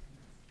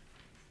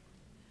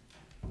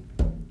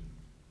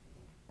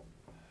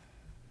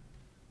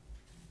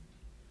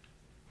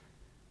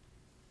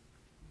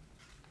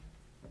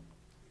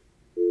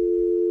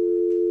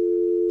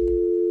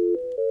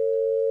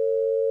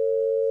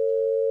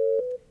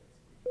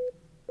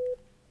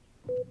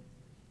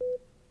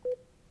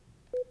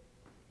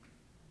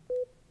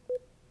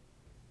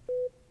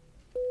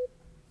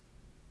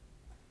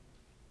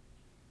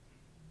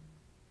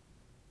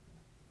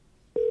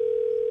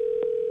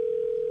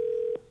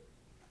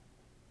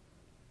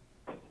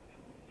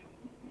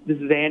 This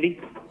is Andy.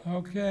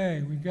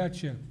 Okay, we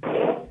got you.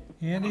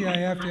 Andy, I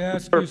have to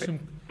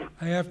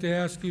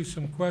ask you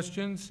some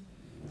questions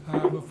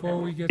before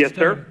we get Yes,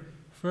 started. sir.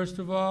 First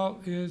of all,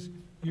 is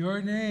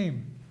your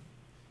name,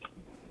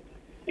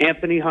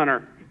 Anthony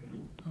Hunter.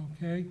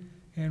 okay?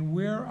 And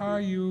where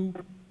are you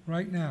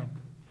right now?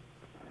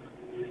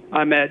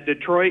 I'm at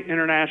Detroit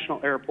International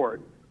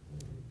Airport.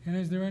 And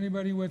is there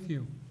anybody with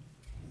you?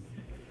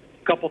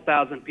 A couple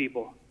thousand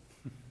people.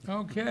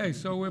 Okay,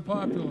 so we're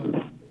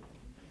popular.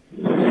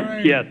 All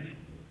right. Yes.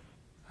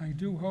 I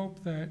do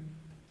hope that,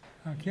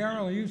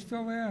 Carol, are you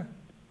still there?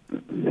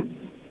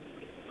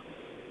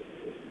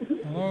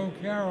 Hello,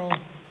 Carol?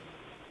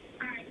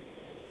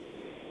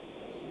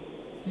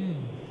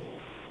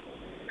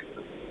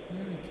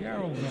 Where did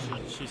Carol go?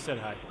 She said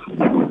hi.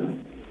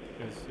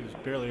 It was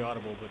barely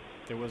audible, but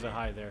there was a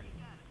hi there.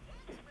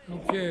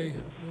 Okay,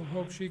 we'll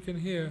hope she can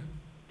hear.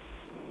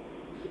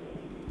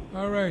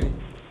 All righty.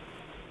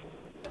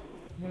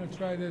 I'm gonna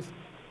try this.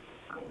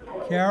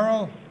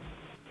 Carol?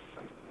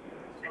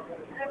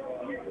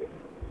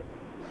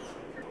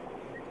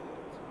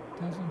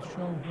 Doesn't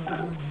show her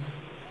on here.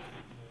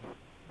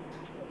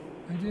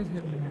 I did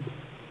hit one.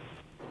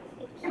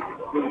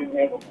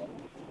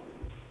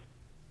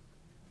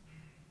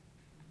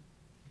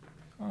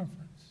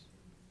 Conference.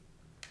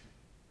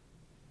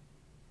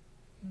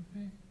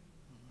 Okay.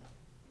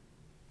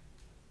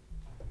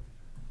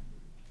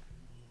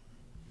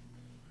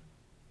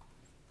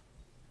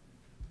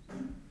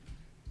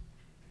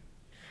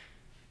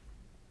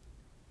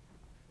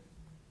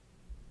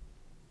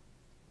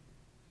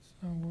 It's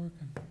not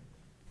working.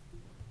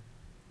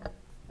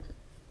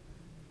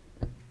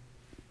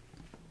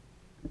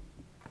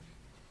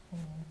 Oh.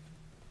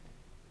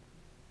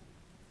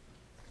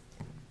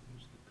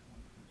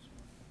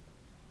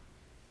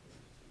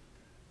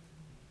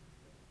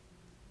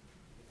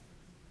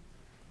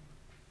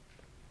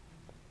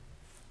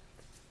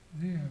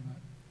 There,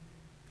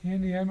 but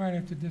Andy, I might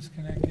have to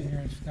disconnect you here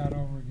and start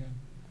over again.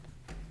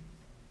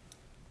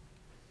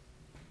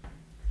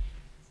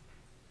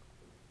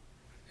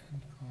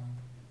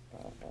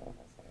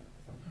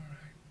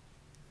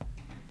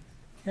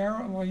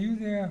 Carol, are you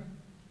there?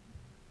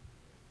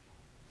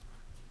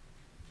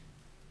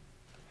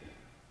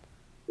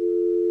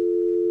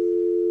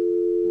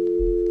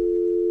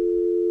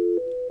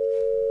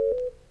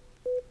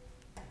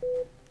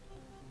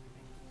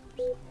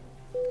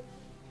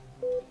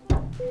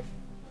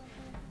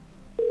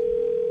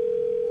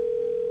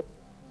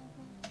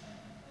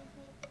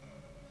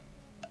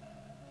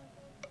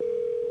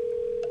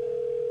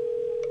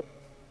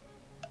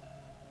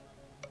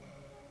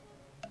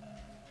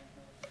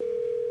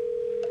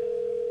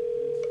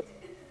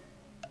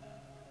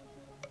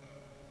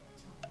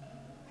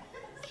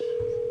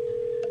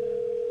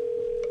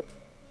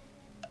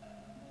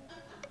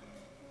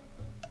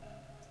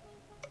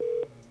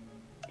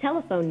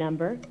 Telephone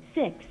number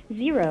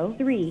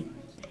 603-670.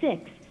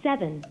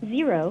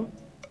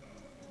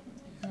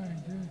 Yeah, I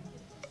did.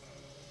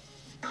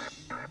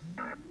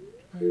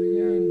 Try it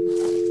again.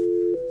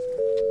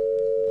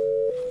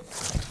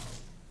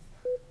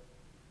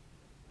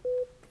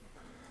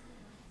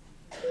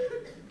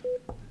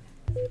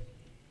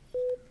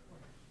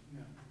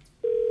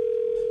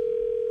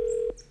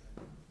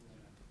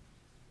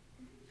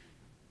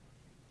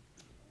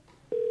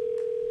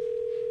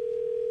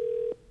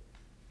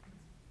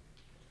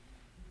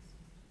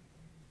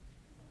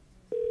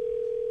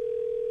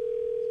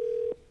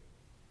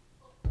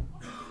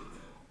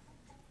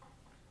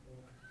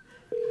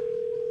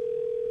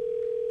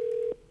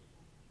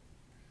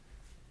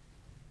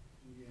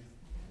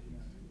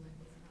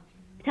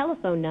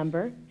 Telephone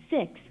number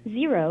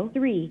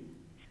 603.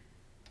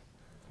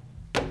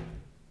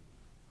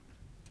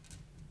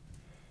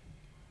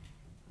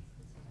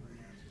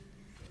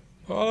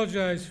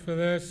 Apologize for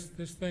this.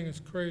 This thing is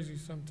crazy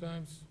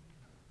sometimes.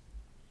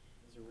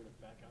 Is there a way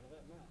to back out of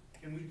that now?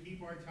 Can we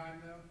keep our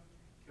time, though?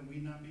 Can we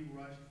not be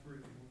rushed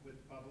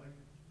with public?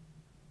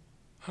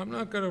 I'm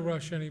not gonna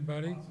rush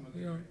anybody. Awesome, okay,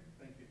 You know, great.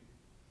 Thank you.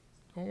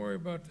 don't worry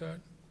about that.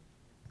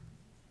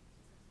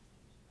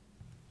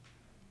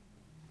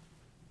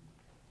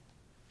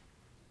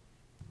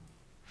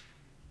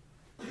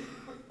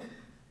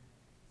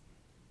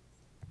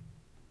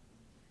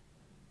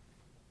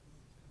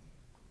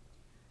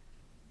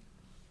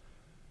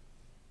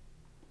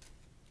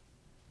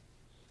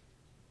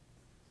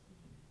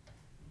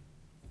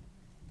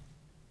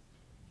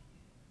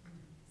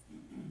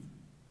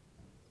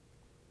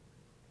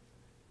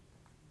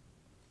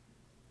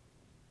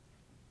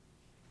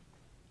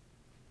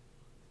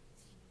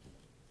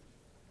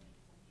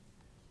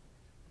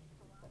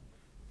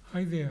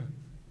 Hi there.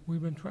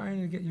 We've been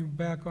trying to get you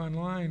back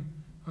online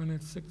on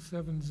that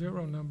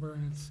 670 number,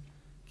 and it's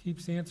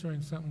keeps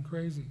answering something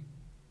crazy.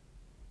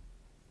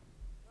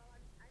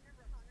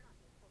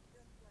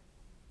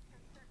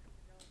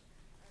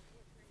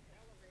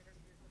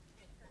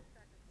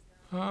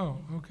 Oh,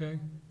 okay.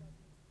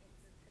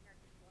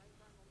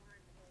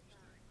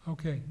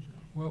 Okay,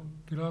 well,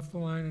 get off the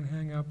line and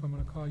hang up. I'm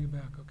gonna call you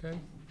back, okay?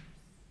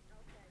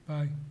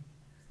 Bye.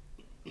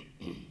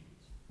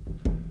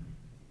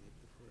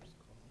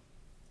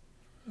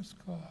 First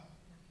call.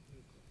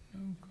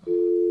 No call.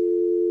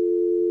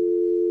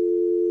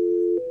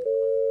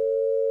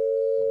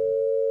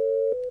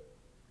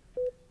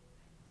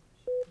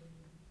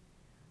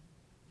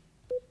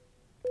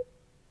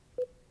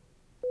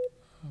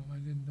 Oh, I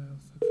didn't dial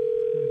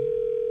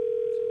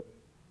 603.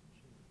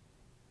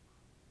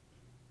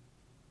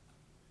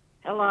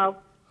 Hello?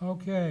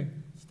 Okay,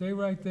 stay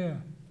right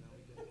there.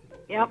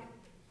 Yep.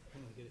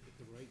 I'm gonna hit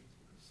the right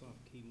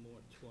soft key more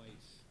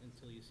twice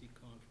until you see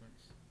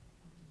conference.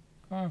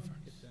 Conference.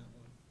 Hit that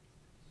one.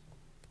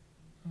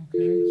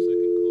 Okay,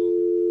 Second call.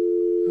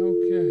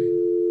 okay.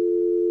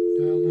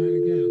 Dial 9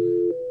 again.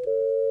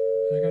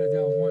 And I gotta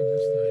dial 1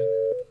 this time.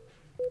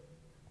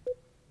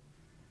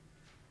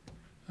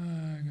 I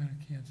gotta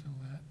cancel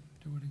that.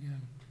 Do it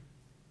again.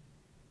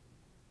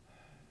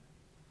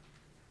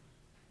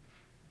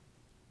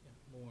 Yeah,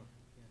 more.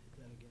 Yeah, hit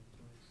that again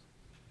twice.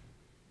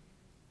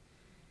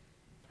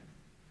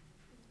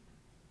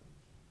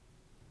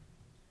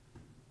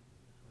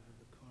 How did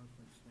the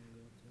conference thing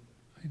go to?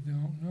 I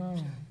don't know.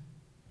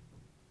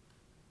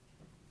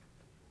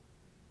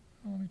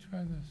 Oh, let me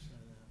try this. Try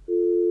that.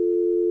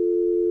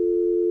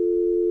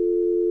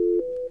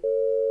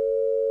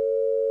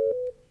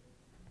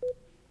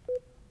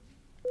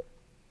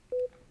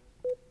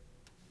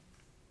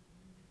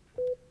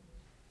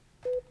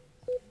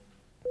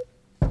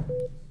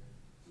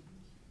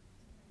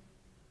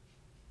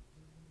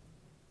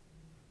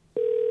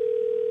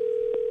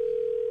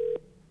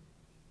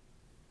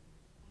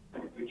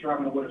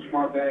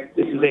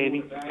 This is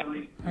Andy.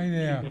 Hi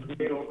there.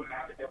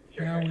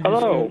 Now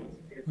Hello.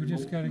 we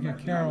just gotta get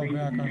Carol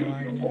back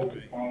online here.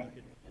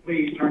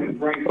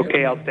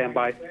 Okay, I'll stand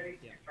by. Hit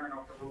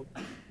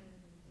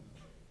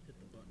the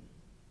button.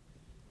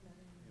 There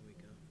we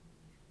go.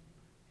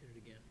 Hit it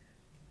again.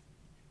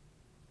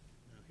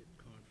 Now hit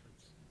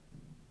conference.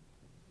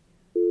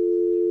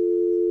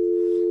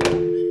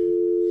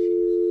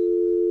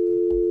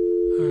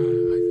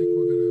 I think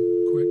we're gonna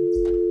quit.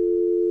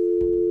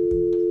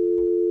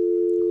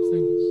 Calls.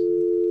 Thing-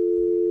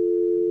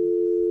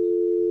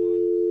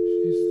 1.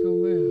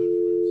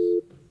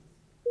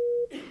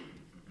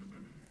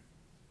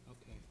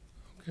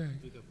 Okay,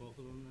 We got both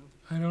of them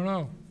now? I don't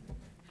know.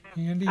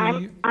 Andy,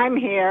 I'm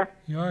here.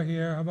 you're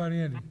here, how about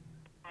Andy?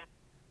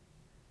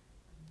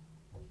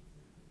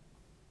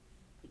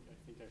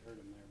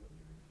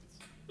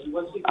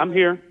 I'm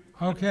here.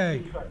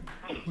 Okay,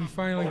 we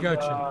finally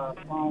got you.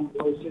 All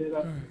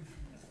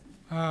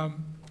right.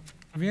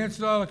 We've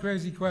answered all the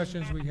crazy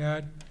questions we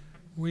had.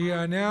 We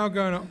are now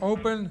going to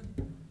open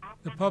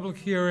the public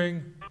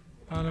hearing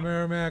on the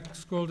Merrimack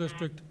School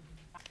District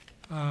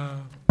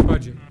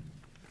budget.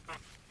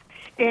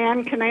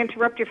 Ann, can I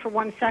interrupt you for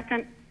 1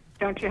 second?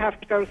 Don't you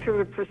have to go through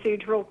the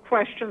procedural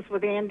questions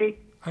with Andy?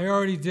 I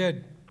already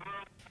did.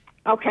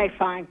 Okay,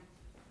 fine.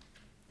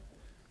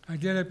 I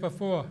did it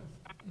before.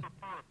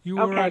 You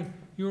Okay.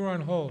 were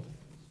on hold.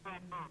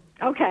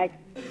 Okay.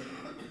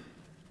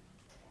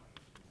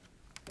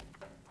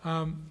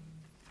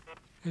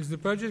 Is the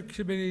Budget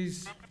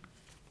Committee's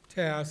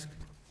task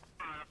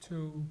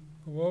to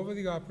go over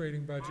the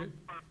operating budget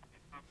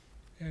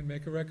and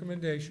make a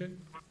recommendation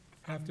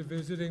after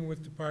visiting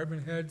with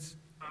department heads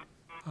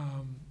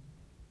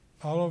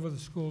all over the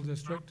school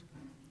district.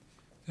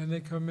 Then they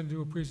come and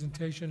do a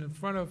presentation in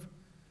front of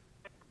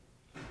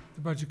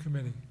the Budget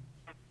Committee.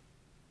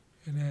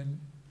 And then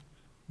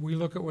we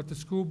look at what the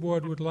school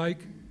board would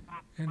like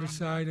and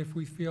decide if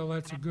we feel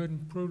that's a good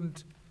and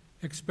prudent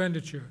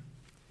expenditure.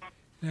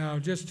 Now,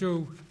 just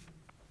to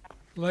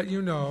let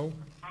you know,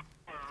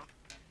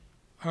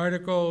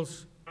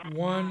 Articles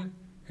 1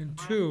 and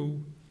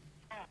 2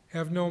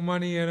 have no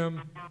money in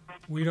them.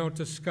 We don't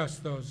discuss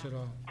those at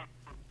all.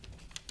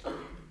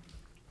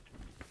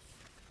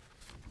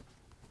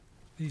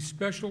 These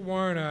special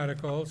warrant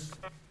articles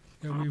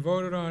that we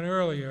voted on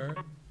earlier,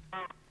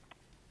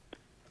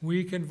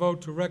 we can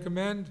vote to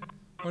recommend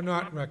or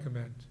not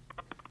recommend.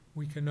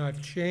 We cannot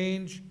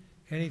change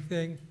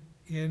anything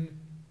in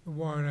the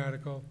warrant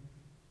article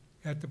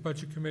at the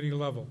Budget Committee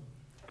level.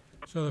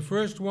 So the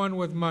first one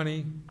with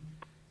money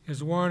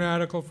is a warrant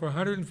article for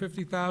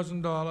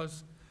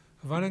 $150,000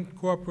 of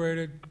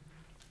unincorporated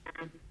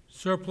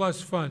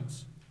surplus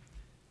funds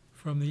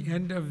from the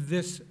end of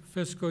this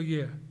fiscal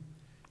year,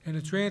 and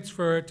to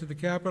transfer it to the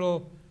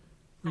capital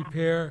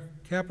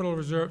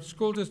reserve,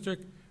 school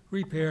district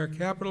repair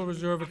capital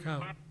reserve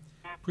account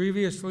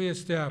previously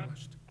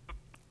established.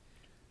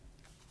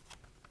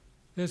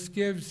 This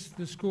gives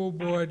the school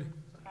board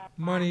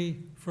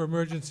money for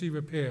emergency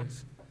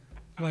repairs,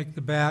 like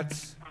the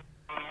bats,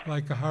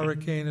 like a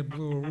hurricane that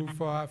blew a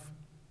roof off,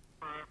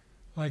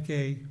 like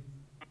a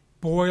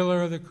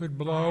boiler that could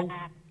blow,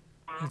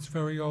 it's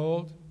very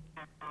old,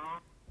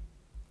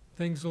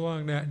 things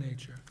along that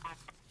nature.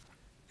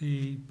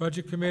 The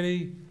Budget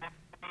Committee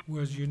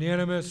was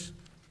unanimous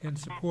in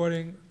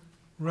supporting,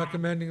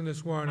 recommending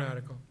this warrant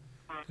article.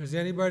 Does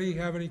anybody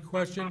have any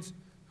questions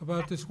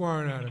about this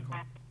warrant article?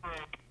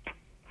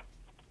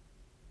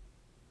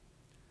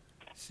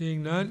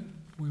 Seeing none,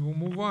 we will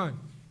move on.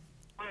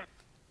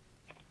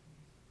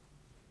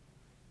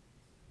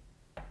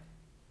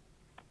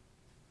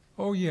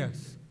 Oh,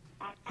 yes.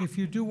 If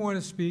you do want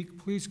to speak,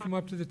 please come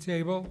up to the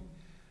table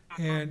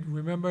and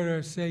remember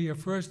to say your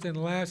first and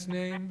last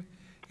name,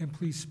 and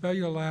please spell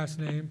your last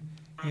name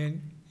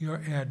and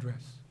your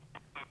address.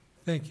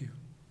 Thank you.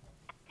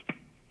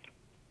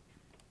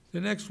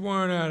 The next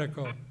warrant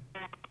article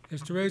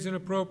is to raise and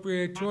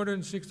appropriate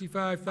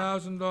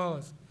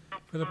 $265,000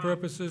 for the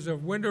purposes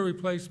of window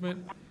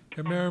replacement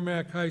at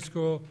Merrimack High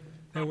School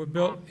that were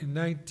built in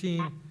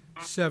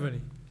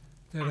 1970,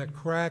 that are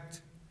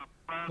cracked,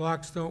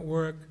 locks don't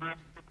work,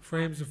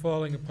 frames are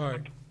falling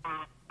apart.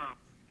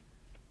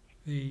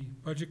 The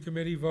Budget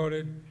Committee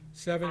voted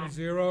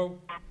 7-0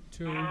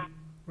 to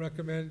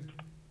recommend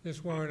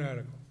this warrant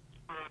article.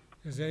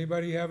 Does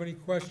anybody have any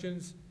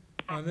questions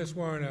on this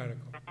warrant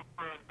article?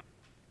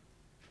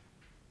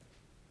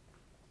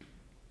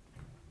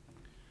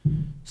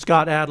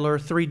 Scott Adler,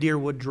 3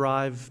 Deerwood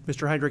Drive.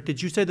 Mr. Heydrich,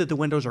 did you say that the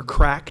windows are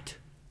cracked?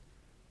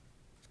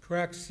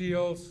 Cracked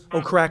seals.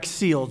 Oh, cracked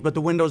seals, but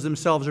the windows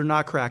themselves are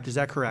not cracked, is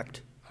that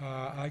correct?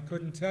 I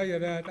couldn't tell you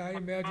that. I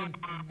imagine,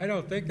 I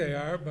don't think they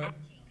are, but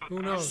who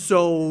knows?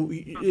 So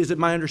is it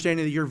my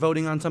understanding that you're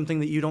voting on something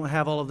that you don't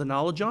have all of the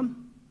knowledge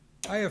on?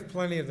 I have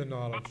plenty of the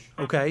knowledge.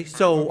 Okay,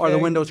 so are the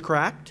Okay. windows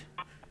cracked?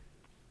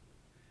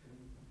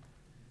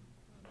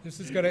 This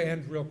is gonna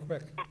end real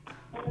quick.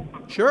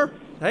 Sure.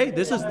 Hey,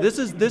 this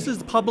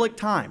is public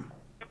time.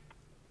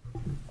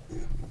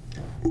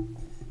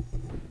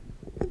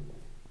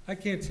 I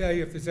can't tell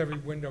you if there's every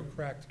window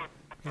cracked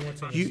and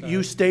what's on the side.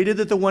 You stated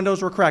that the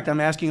windows were cracked. I'm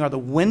asking, are the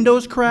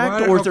windows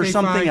cracked, or is there Okay,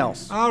 something fine.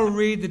 else? I'll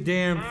read the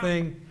damn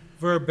thing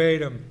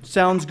verbatim.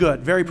 Sounds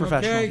good. Very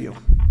professional Okay. of you.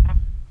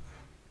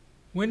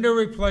 Window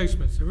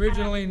replacements,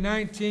 originally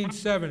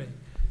 1970,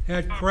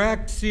 had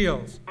cracked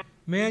seals,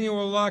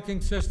 manual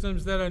locking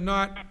systems that are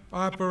not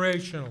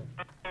operational.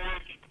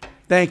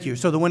 Thank you.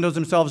 So the windows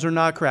themselves are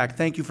not cracked.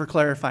 Thank you for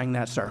clarifying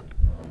that, sir.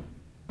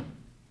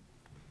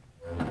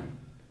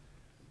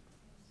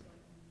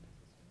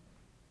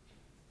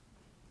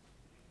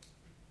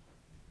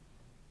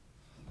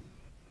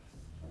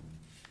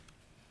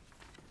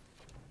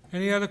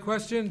 Any other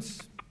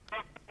questions?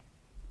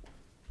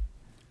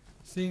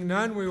 Seeing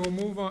none, we will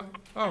move on.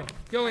 Oh,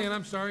 Gillian,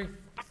 I'm sorry.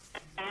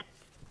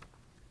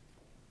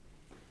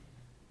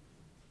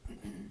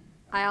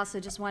 I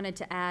also just wanted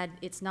to add,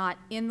 it's not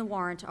in the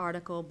warrant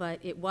article, but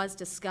it was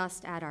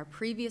discussed at our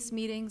previous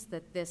meetings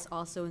that this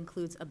also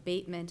includes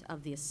abatement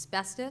of the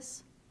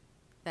asbestos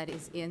that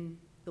is in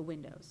the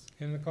windows,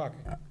 In the caulking.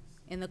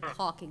 in the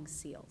caulking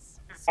seals.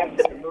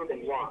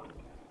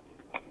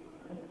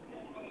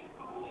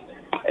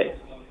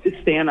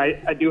 Stan,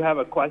 I do have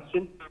a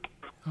question.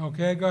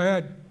 Okay, go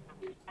ahead.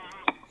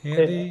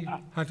 Andy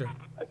Hunter.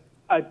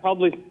 I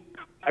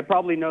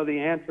probably know the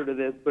answer to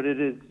this, but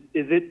is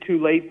it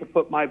too late to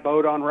put my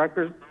vote on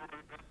record?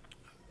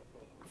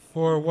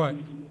 For what?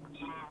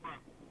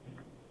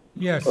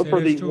 Yes, Or it for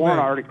is these too warrant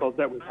late. articles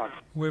that we're talking?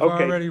 We've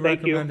Okay, already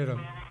thank you. recommended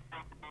them.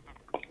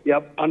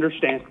 Yep,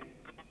 understand.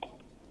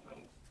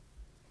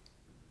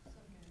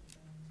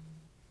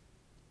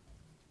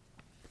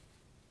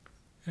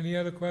 Any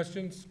other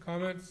questions,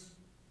 comments?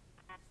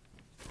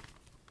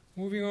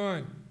 Moving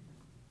on.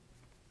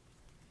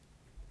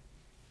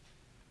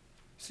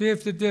 See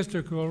if the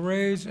district will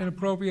raise and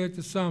appropriate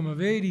the sum of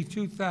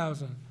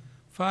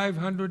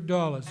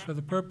 $82,500 for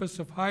the purpose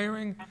of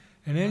hiring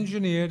an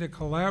engineer to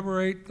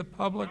collaborate the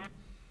public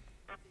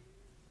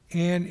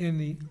and in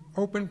the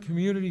open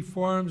community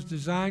forums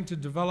designed to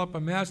develop a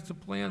master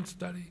plan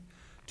study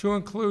to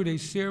include a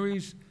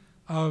series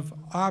of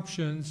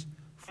options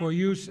for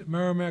use at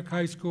Merrimack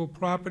High School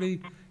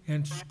property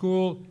and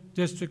school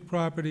district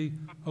property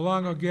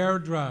along O'Gara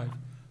Drive,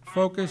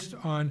 focused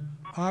on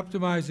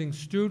optimizing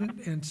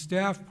student and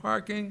staff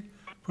parking,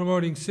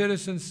 promoting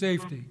citizen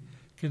safety,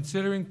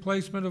 considering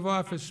placement of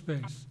office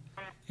space,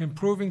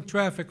 improving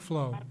traffic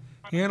flow,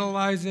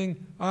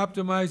 analyzing,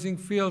 optimizing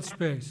field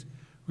space,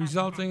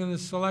 resulting in the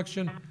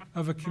selection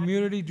of a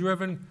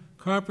community-driven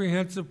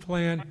comprehensive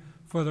plan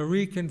for the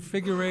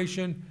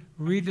reconfiguration,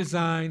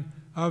 redesign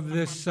of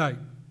this site.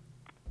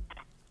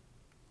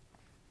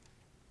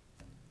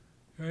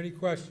 Are there any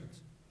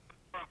questions?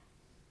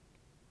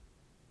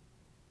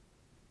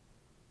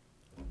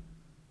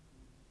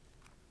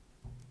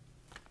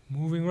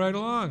 Moving right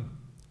along.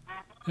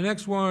 The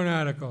next warrant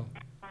article.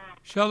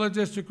 Shall the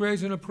district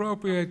raise and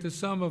appropriate the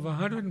sum of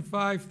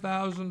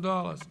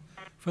 $105,000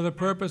 for the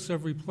purpose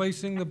of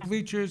replacing the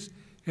bleachers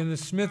in the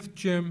Smith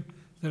Gym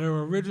that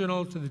are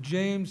original to the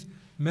James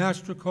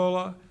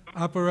Mastrocola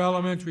Upper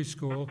Elementary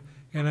School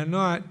and are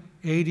not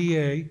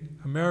ADA,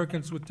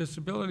 Americans with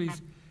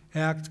Disabilities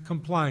Act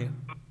compliant?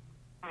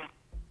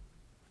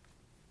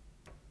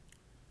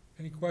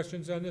 Any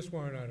questions on this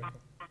warrant article?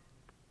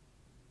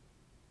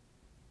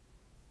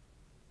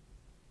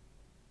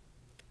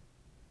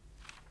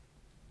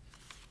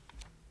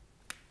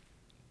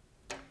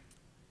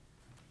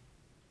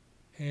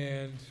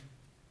 And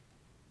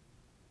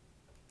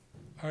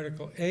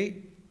Article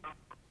 8,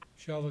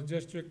 shall the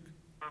district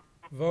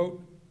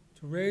vote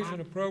to raise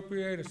and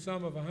appropriate a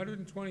sum of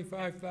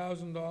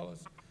 $125,000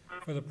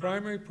 for the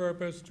primary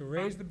purpose to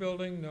raise the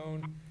building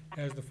known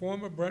as the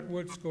former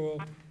Brentwood School,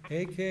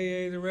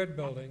 AKA the Red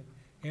Building,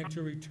 and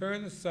to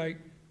return the site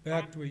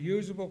back to a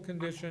usable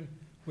condition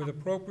with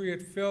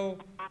appropriate fill,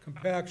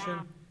 compaction,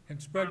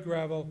 and spread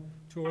gravel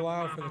to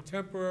allow for the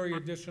temporary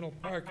additional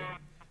parking.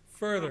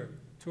 Further,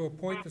 to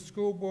appoint the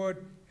school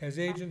board as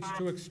agents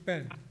to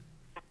expend.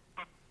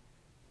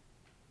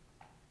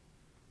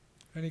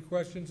 Any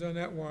questions on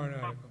that warrant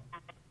article?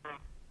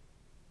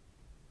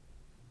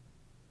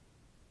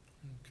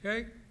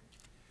 Okay.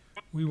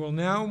 We will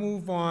now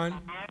move on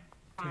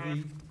to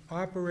the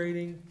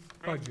operating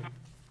budget.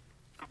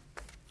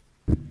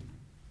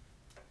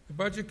 The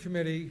Budget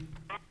Committee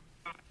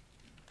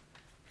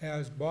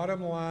has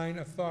bottom line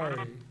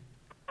authority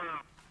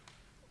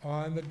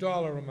on the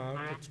dollar amount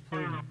that's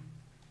prudent.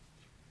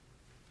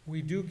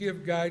 We do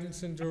give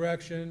guidance and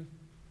direction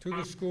to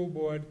the school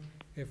board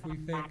if we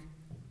think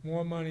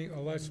more money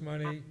or less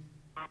money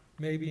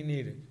may be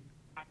needed.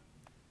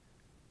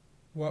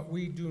 What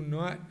we do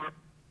not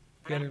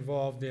get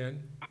involved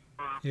in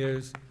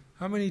is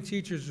how many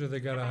teachers are they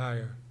gonna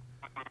hire?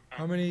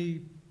 How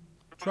many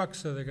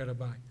trucks are they gonna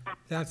buy?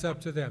 That's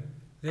up to them.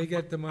 They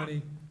get the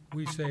money,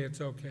 we say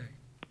it's okay.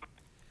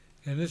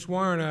 And this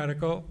warrant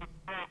article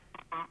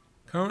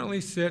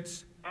currently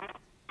sits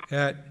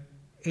at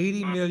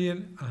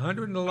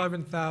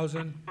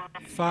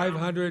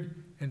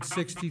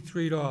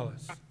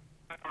 $80,111,563.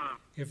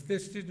 If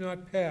this did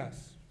not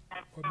pass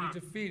or be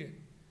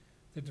defeated,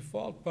 the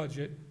default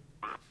budget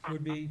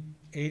would be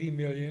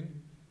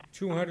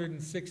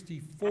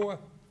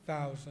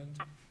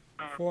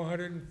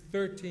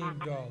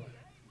 $80,264,413.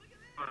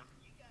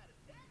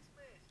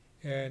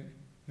 And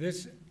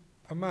this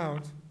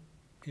amount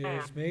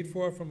is made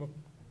for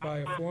by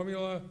a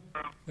formula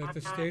that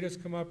the state has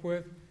come up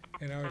with,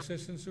 and our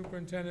Assistant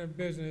Superintendent of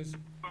Business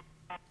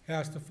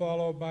has to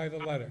follow by the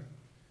letter.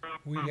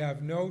 We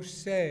have no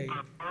say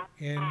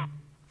in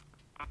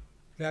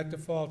that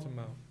default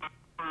amount.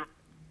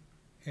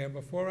 And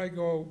before I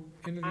go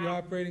into the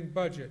operating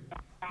budget,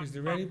 is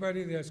there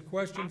anybody that has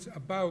questions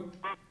about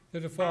the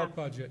default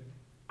budget?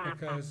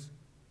 Because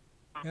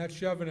Matt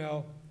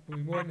Chevanel will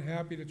be more than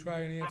happy to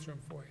try and answer them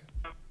for you.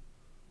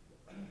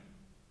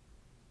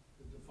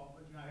 The default,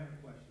 I have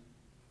a question.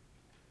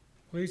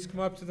 Please come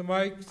up to the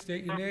mic,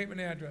 state your name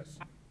and address.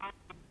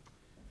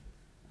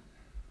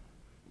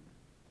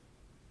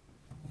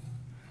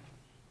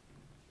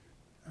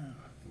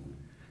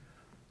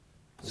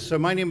 So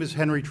my name is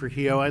Henry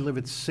Trujillo. I live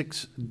at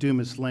 6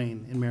 Dumas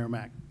Lane in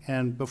Merrimack.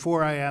 And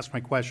before I ask my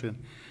question,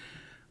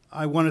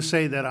 I want to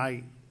say that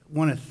I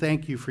want to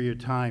thank you for your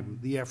time,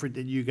 the effort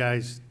that you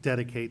guys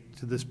dedicate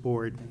to this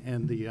board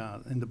and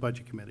the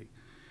budget committee.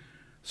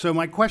 So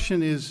my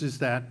question is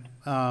that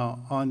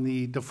on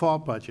the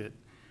default budget,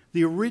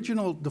 the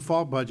original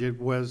default budget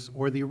was,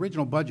 or the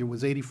original budget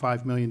was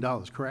 $85 million,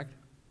 correct?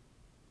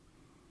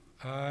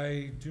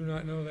 I do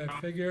not know that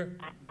figure.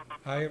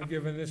 I am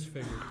given this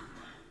figure.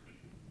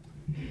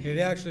 It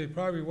actually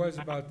probably was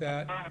about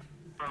that.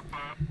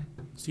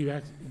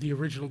 Steve, the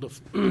original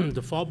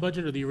default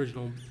budget or the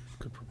original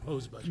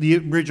proposed budget? The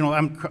original,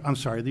 I'm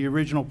sorry, the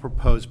original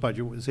proposed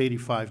budget was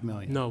 $85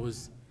 million. No, it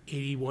was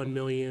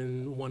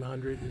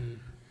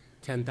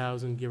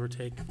 81,110,000, give or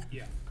take.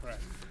 Yeah,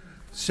 correct.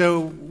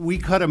 So we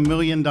cut $1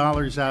 million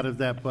out of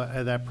that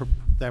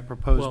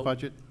proposed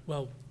budget?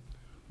 Well,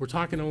 we're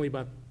talking only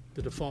about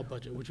the default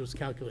budget, which was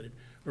calculated.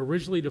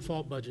 Originally,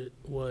 default budget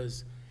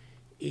was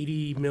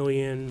 80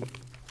 million,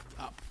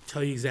 I'll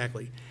tell you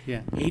exactly.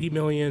 Yeah.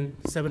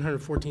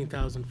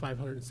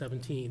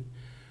 80,714,517.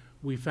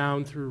 We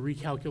found through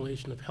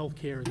recalculation of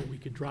healthcare that we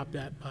could drop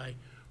that by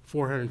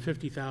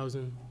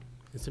 450,000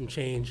 and some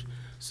change.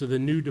 So the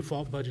new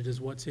default budget is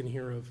what's in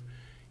here of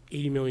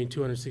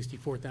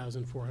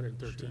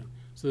 80,264,413. Sure.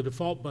 So the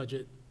default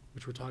budget,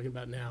 which we're talking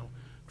about now,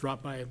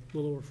 dropped by a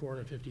little over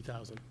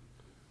 450,000.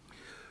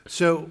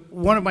 So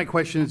one of my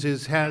questions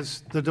is,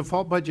 has the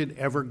default budget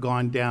ever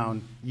gone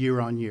down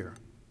year on year?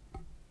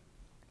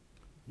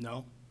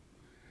 No.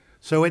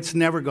 So it's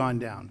never gone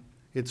down.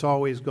 It's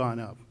always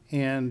gone up.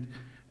 And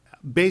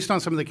based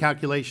on some of the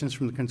calculations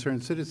from the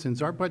concerned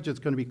citizens, our budget's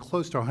going to be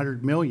close to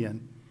 $100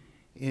 million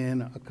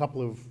in a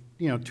couple of,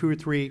 2 or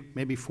 3,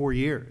 maybe 4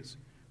 years,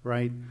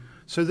 right?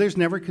 So there's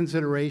never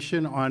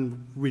consideration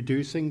on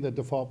reducing the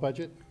default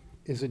budget?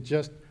 Is it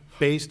just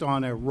based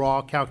on a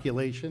raw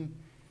calculation?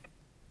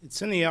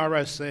 It's in the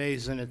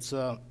RSAs, and it's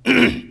a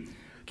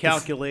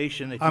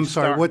calculation. I'm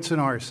sorry, what's an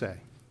RSA?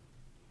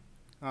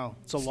 Oh,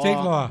 it's a law. State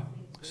law.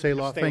 State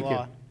law, State thank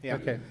law, you. yeah.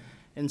 Okay.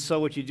 And so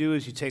what you do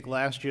is you take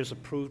last year's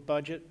approved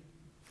budget,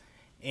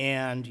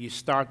 and you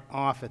start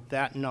off at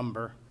that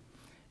number,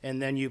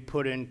 and then you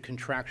put in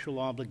contractual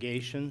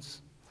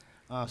obligations,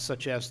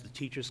 such as the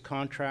teacher's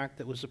contract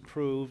that was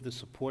approved, the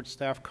support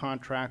staff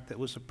contract that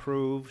was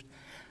approved,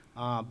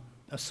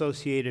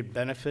 associated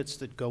benefits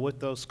that go with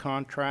those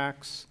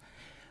contracts.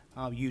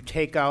 You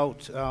take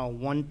out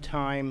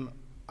one-time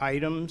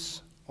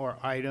items or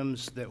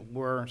items that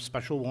were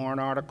special warrant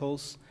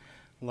articles,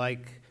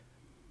 like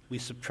we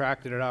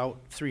subtracted it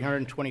out,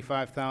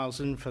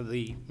 $325,000 for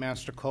the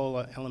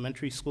Mastercola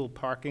Elementary School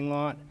parking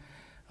lot.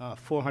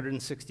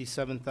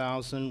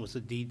 $467,000 was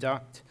a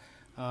deduct.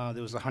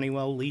 There was a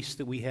Honeywell lease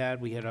that we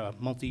had. We had a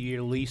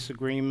multi-year lease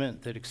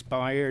agreement that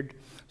expired,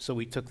 so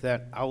we took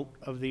that out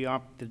of the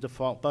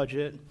default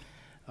budget.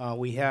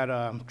 We had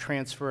a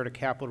transfer to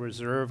capital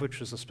reserve,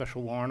 which was a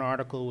special warrant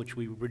article, which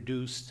we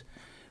reduced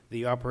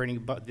the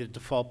the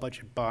default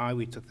budget by.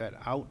 We took that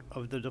out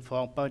of the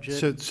default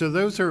budget. So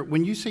those are,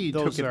 when you say you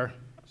Those took it, are-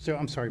 so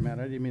I'm sorry,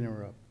 Matt, I didn't mean to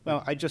interrupt.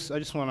 Well, I just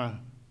want to,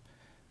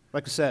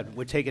 like I said,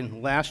 we're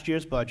taking last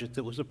year's budget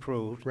that was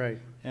approved. Right.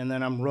 And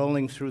then I'm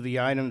rolling through the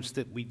items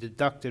that we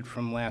deducted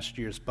from last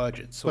year's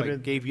budget. So But I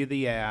it- gave you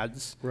the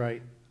adds.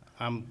 Right,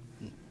 I'm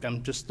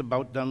just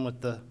about done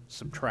with the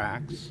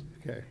subtracts,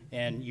 okay.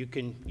 and you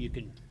can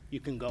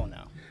go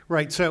now.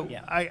 Right, so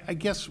Yeah. I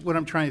guess what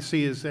I'm trying to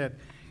see is that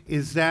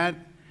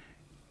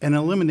an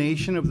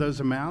elimination of those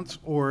amounts,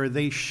 or are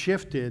they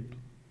shifted,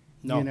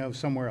 No.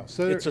 somewhere else?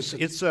 So It's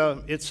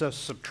a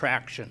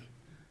subtraction.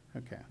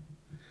 Okay.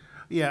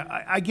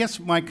 Yeah, I guess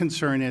my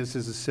concern is,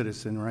 as a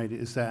citizen, right,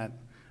 is that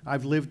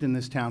I've lived in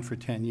this town for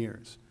 10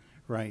 years,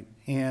 right?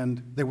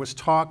 And there was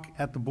talk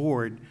at the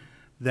board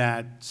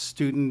that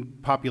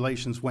student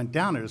populations went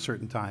down at a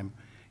certain time.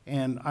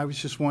 And I was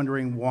just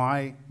wondering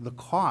why the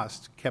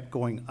cost kept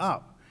going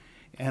up.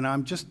 And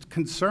I'm just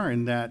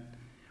concerned that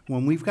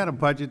when we've got a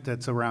budget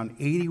that's around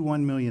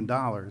 $81 million,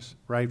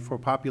 right, for a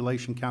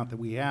population count that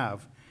we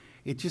have,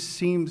 it just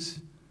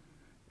seems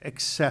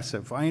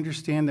excessive. I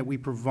understand that we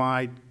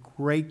provide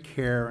great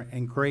care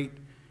and great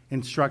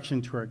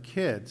instruction to our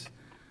kids,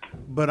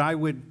 but I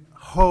would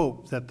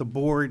hope that the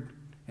board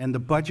and the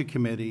budget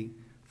committee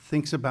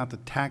thinks about the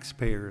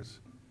taxpayers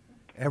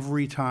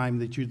every time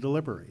that you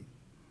deliberate.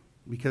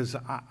 Because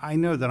I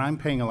know that I'm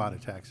paying a lot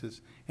of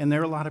taxes, and there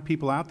are a lot of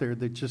people out there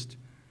that just,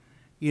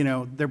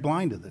 they're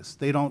blind to this.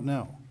 They don't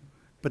know,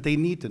 but they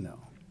need to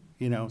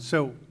know,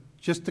 So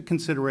just the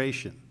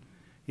consideration,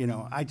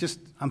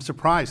 I'm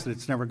surprised that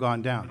it's never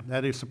gone down.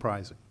 That is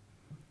surprising.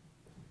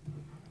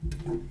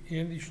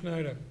 Andy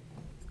Schneider.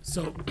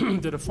 So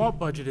the default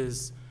budget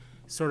is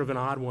sort of an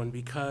odd one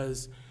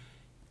because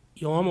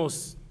you'll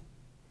almost,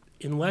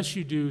 unless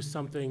you do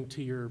something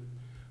to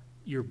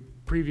your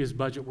previous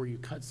budget where you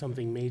cut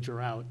something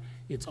major out,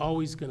 it's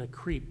always going to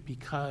creep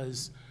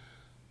because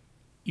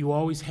you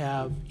always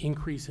have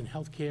increase in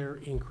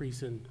healthcare,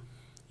 increase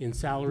in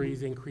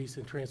salaries, increase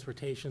in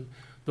transportation.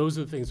 Those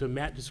are the things that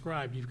Matt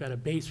described. You've got a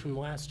base from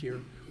last year,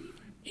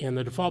 and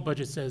the default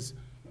budget says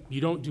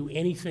you don't do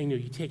anything new.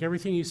 You take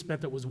everything you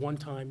spent that was one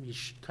time, you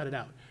cut it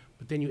out.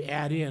 But then you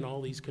add in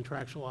all these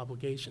contractual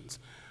obligations.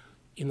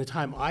 In the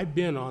time I've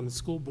been on the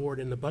school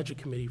board and the budget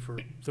committee for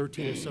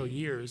 13 or so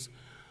years,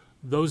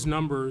 those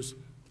numbers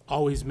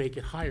always make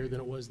it higher than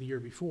it was the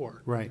year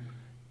before. Right.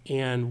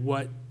 And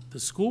what the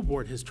school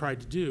board has tried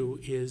to do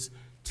is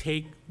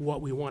take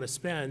what we want to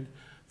spend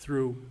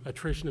through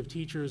attrition of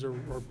teachers or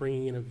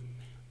bringing in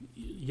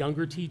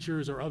younger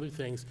teachers or other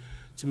things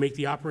to make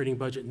the operating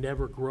budget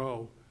never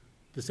grow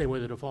the same way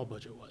the default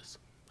budget was.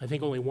 I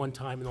think only one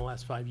time in the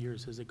last 5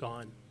 years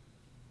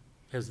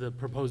has the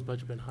proposed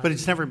budget been higher. But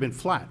it's never been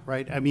flat,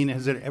 right? I mean,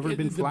 has it ever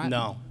been flat?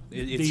 No.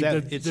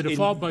 The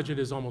default budget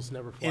is almost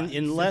never flat,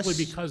 unless,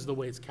 simply because of the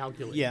way it's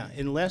calculated. Yeah,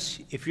 unless,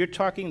 if you're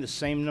talking the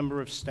same number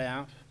of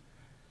staff,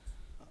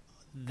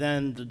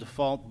 then the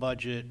default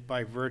budget,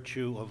 by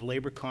virtue of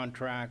labor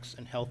contracts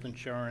and health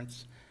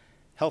insurance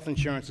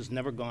has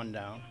never gone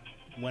down.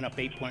 Went up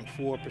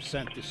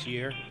 8.4% this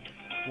year.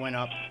 Went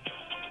up,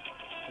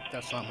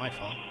 that's not my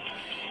phone.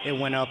 It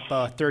went up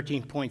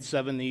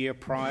 13.7 the year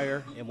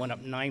prior. It went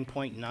up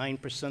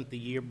 9.9% the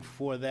year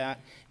before that.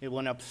 It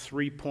went up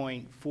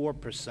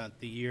 3.4%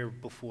 the year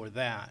before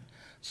that.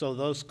 So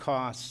those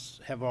costs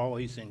have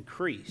always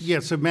increased. Yeah,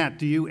 so Matt,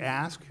 do you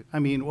ask? I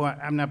mean, well,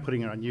 I'm not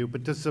putting it on you,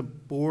 but does the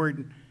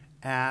board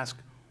ask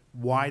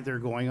why they're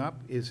going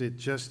up? Is it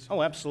just?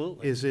 Oh,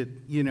 absolutely. Is it,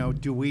 you know,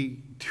 do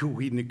we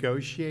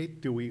negotiate?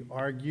 Do we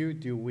argue?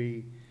 Do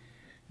we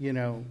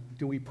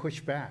push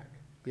back,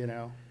 you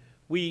know?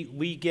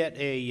 We get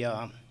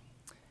a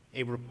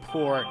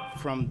report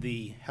from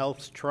the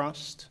Health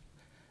Trust.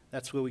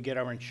 That's where we get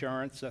our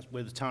insurance. That's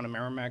where the town of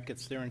Merrimack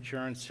gets their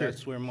insurance. Sure.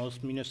 That's where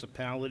most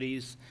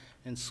municipalities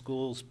and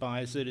schools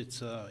buys it.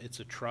 It's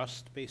a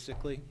trust,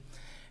 basically.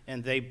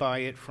 And they buy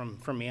it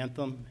from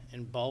Anthem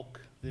in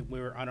bulk.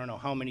 We're, I don't know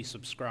how many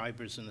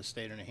subscribers in the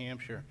state of New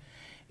Hampshire.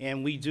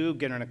 And we do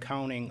get an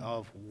accounting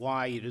of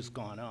why it has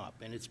gone up,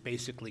 and it's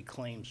basically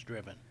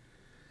claims-driven.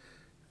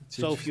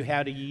 So if you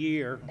had a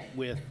year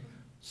with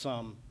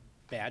some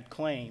bad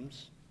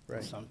claims,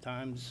 right.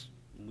 Sometimes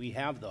we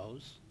have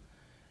those,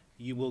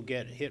 you will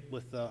get hit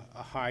with a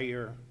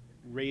higher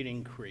rate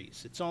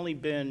increase. It's only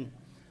been,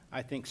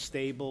 I think,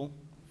 stable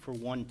for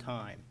one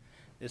time.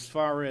 As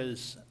far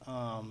as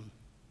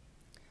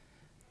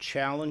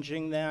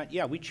challenging that,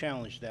 yeah, we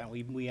challenged that.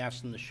 We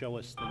asked them to show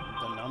us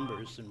the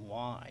numbers and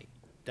why,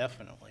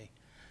 definitely.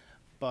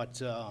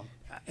 But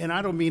and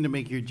I don't mean to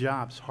make your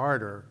jobs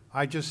harder.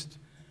 I just,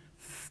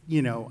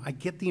 you know, I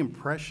get the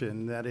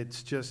impression that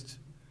it's just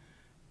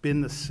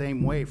been the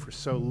same way for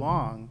so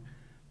long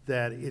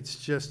that it's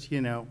just,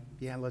 you know,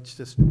 yeah, let's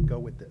just go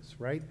with this,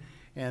 right?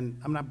 And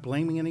I'm not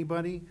blaming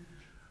anybody.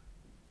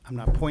 I'm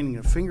not pointing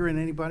a finger at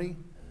anybody.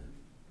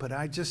 But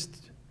I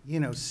just, you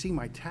know, see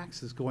my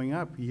taxes going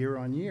up year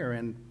on year,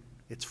 and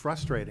it's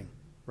frustrating,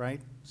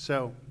 right?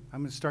 So I'm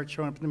going to start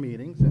showing up in the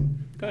meetings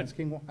and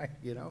asking why,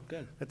 you know?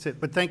 Good. That's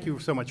it. But thank you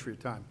so much for your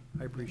time.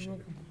 I appreciate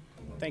it.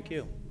 thank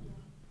you.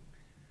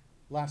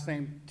 Last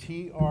name,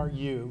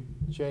 Trujillo.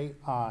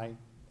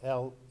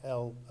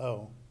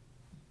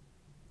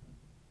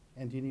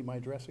 And do you need my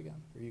address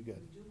again? Are you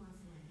good?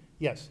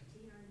 Yes.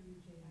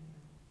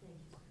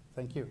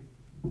 Thank you.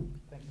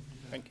 Thank you.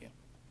 Thank you.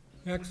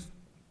 Next.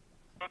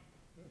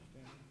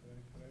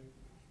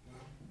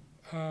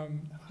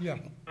 Yeah,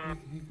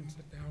 he can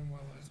sit down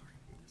while I.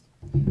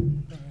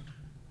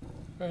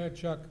 Go ahead,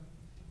 Chuck.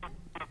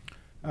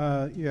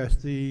 Yes,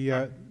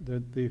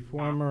 the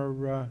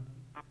former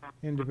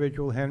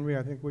individual, Henry,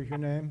 I think was your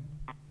name?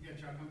 Yeah,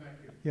 Chuck, come back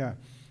here.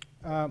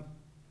 Yeah.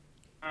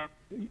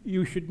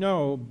 You should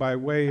know, by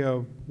way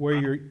of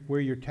where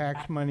your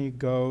tax money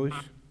goes,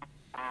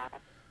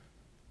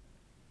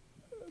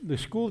 the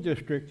school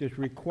district is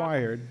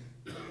required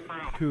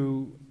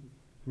to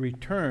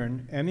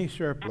return any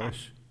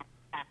surplus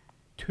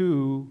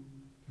to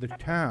the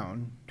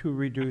town to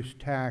reduce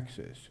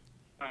taxes.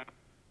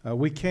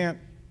 We can't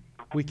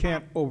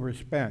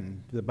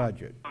overspend the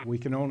budget. We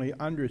can only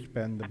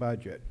underspend the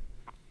budget.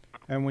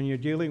 And when you're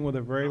dealing with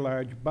a very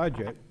large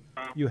budget,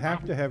 you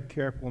have to have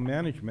careful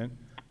management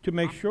to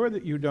make sure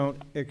that you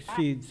don't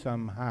exceed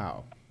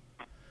somehow.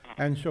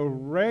 And so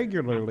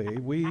regularly,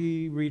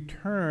 we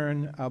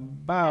return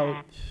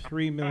about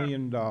 $3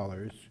 million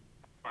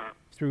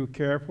through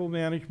careful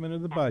management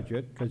of the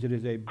budget, because it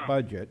is a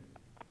budget,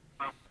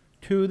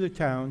 to the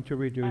town to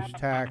reduce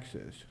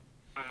taxes.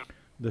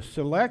 The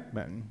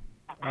selectmen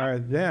are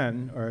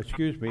then, or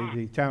excuse me,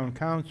 the town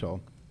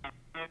council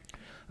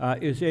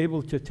is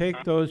able to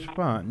take those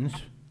funds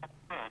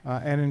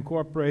and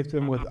incorporate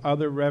them with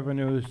other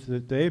revenues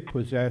that they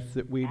possess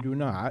that we do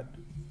not,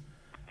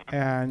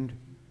 and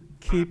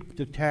keep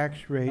the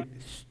tax rate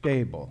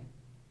stable.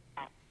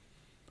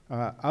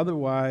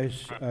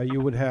 Otherwise,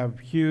 you would have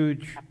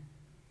huge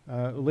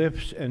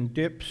lifts and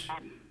dips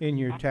in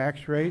your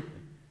tax rate,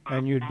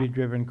 and you'd be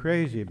driven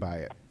crazy by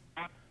it.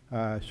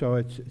 So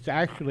it's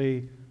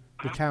actually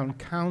the town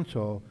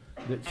council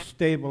that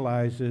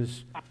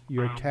stabilizes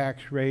your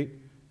tax rate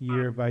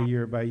year by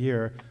year by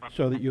year,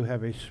 so that you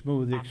have a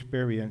smooth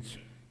experience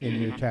in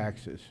your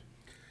taxes.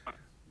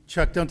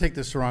 Chuck, don't take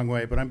this the wrong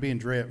way, but I'm being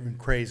driven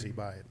crazy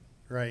by it,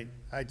 right?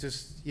 I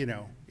just, you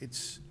know,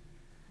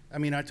 I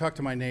mean, I talk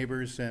to my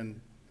neighbors and,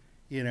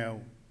 you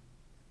know,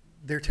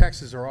 their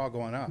taxes are all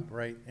going up,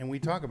 right? And we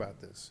talk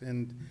about this,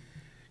 and,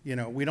 you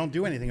know, we don't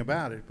do anything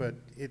about it, but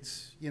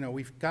it's, you know,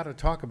 we've got to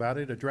talk about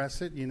it,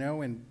 address it, you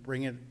know, and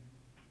bring it,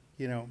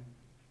 you know,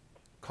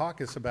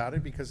 caucus about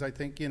it, because I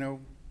think, you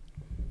know,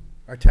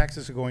 our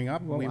taxes are going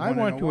up. Well, and we I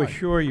want to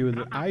assure you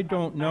that I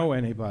don't know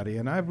anybody,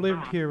 and I've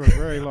lived here a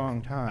very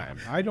long time.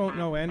 I don't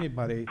know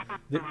anybody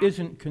that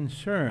isn't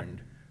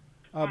concerned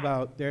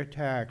about their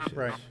taxes.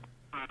 Right.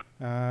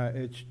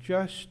 It's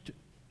just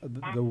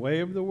the way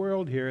of the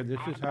world here.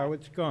 This is how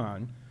it's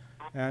gone.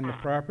 And the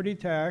property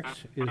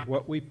tax is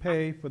what we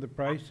pay for the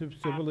price of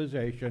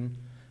civilization,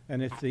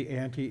 and it's the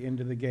ante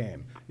into the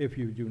game. If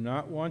you do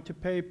not want to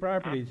pay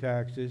property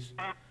taxes,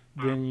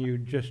 then you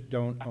just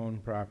don't own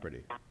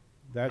property.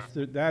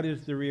 That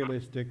is the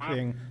realistic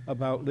thing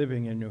about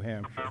living in New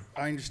Hampshire.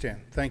 I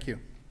understand. Thank you.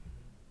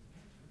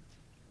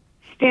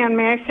 Stan,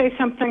 may I say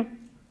something?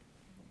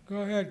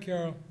 Go ahead,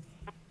 Carol.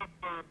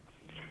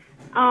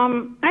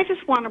 I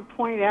just want to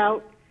point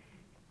out,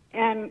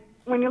 and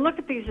when you look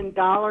at these in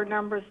dollar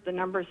numbers, the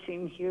numbers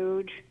seem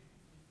huge,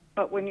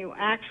 but when you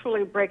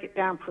actually break it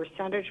down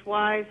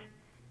percentage-wise,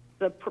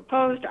 the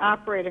proposed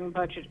operating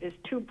budget is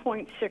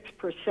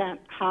 2.6%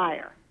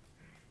 higher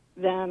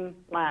than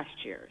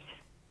last year's.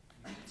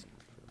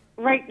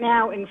 Right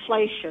now,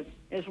 inflation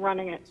is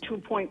running at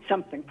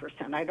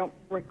 2-point-something%. I don't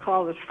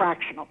recall this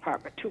fractional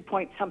part, but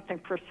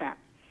 2-point-something%.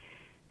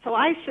 So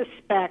I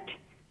suspect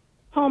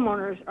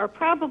homeowners are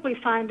probably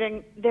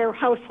finding their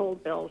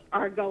household bills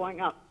are going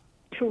up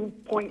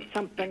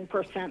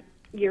 2-point-something%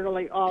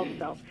 yearly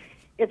also.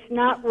 It's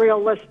not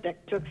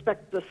realistic to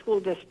expect the school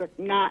district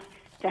not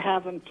to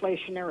have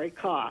inflationary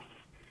costs.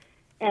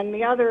 And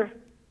the other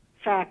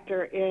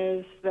factor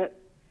is that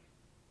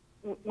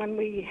when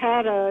we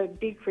had a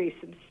decrease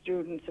in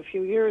students a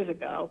few years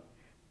ago,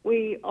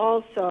 we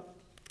also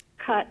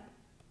cut,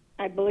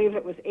 I believe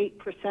it was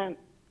 8%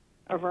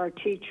 of our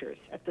teachers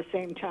at the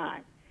same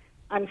time.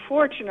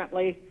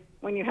 Unfortunately,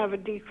 when you have a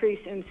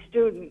decrease in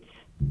students,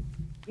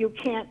 you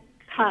can't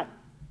cut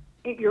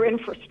your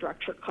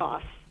infrastructure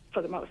costs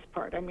for the most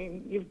part. I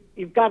mean,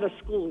 you've got a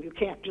school, you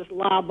can't just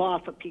lob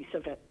off a piece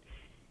of it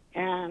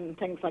and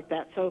things like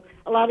that. So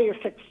a lot of your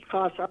fixed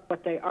costs are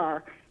what they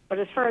are. But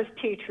as far as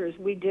teachers,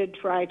 we did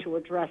try to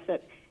address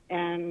it,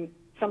 and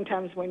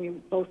sometimes when you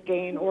both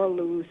gain or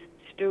lose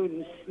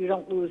students, you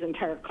don't lose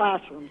entire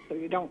classrooms, so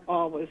you don't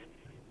always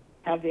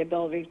have the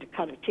ability to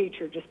cut a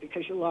teacher just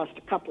because you lost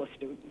a couple of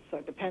students. So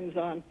it depends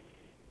on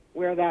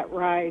where that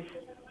rise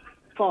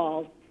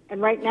falls.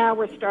 And right now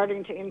we're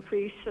starting to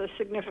increase a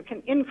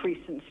significant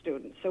increase in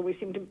students, so we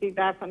seem to be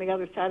back on the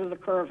other side of the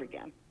curve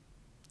again.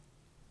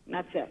 And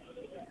that's it.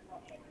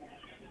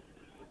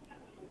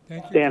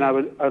 Thank you. Dan,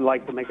 I'd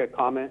like to make a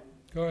comment.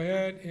 Go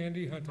ahead,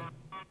 Andy Hunter.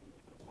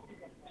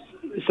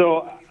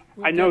 So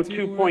We'll I know get to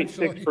you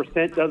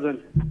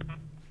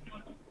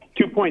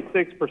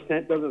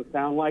 2.6% doesn't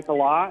sound like a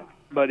lot,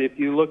 but if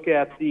you look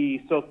at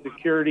the Social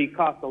Security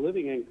cost of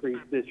living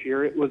increase this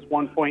year, it was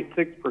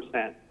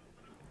 1.6%.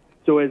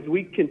 So as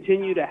we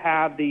continue to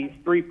have these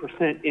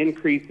 3%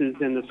 increases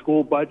in the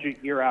school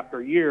budget year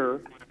after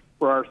year,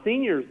 for our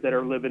seniors that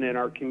are living in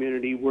our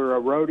community, we're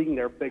eroding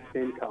their fixed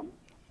income.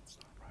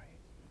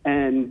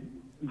 And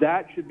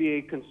that should be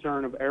a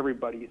concern of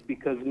everybody's,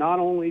 because not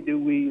only do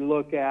we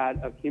look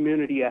at a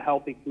community, a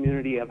healthy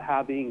community of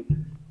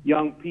having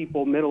young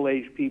people,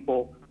 middle-aged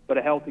people, but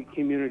a healthy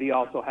community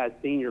also has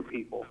senior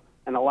people.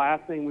 And the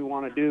last thing we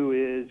want to do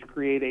is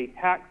create a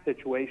tax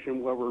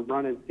situation where we're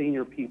running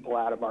senior people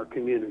out of our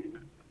community.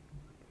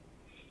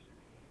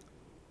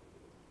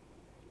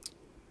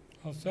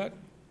 All set?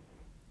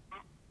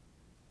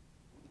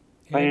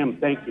 I am,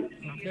 thank you.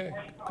 Okay.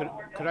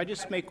 Could I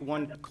just make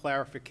one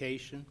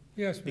clarification?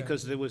 Yes, ma'am.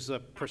 Because there was a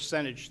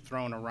percentage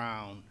thrown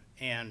around,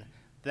 and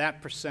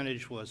that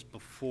percentage was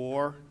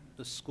before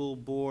the school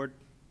board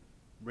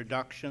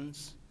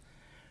reductions.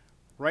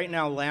 Right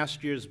now,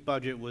 last year's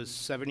budget was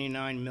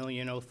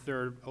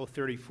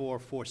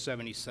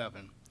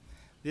 $79,034,477.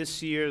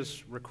 This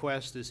year's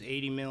request is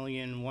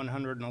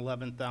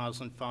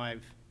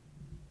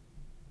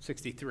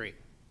 $80,111,563.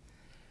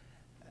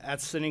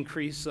 That's an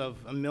increase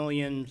of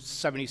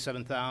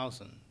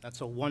 $1,077,000. That's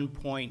a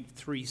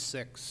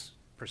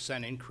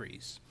 1.36%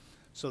 increase.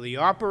 So the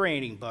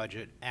operating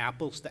budget,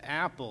 apples to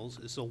apples,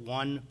 is a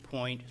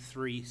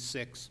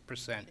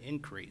 1.36%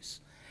 increase,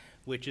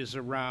 which is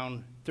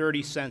around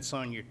 30 cents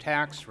on your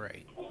tax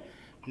rate.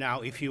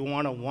 Now, if you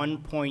want a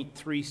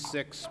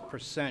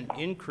 1.36%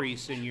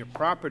 increase in your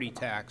property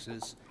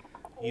taxes,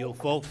 you'll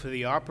vote for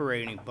the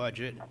operating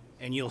budget,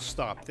 and you'll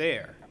stop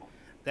there.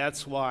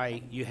 That's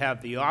why you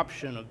have the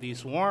option of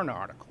these warrant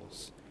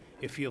articles.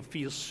 If you,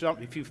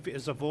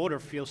 as a voter,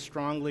 feel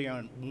strongly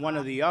on one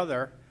or the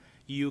other,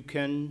 you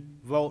can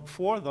vote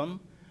for them,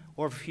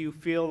 or if you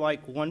feel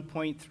like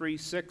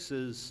 1.36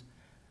 is,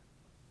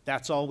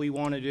 that's all we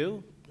want to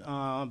do,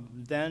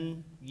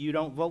 then you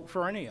don't vote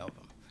for any of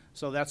them.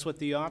 So that's what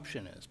the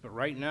option is. But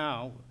right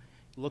now,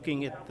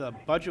 looking at the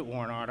budget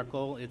warrant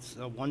article, it's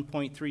a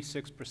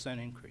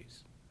 1.36%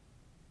 increase,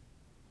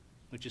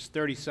 which is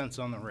 30 cents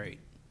on the rate.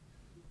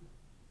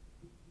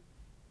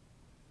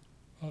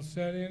 All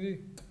set,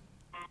 Andy?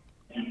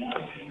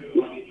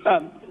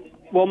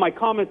 Well, my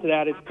comment to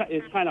that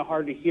is kind of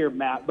hard to hear,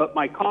 Matt, but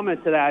my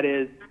comment to that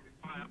is,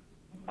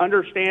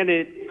 understand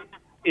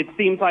it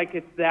seems like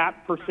it's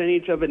that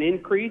percentage of an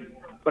increase,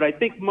 but I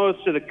think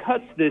most of the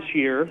cuts this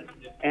year,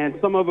 and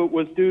some of it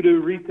was due to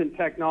recent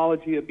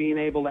technology of being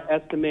able to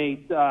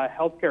estimate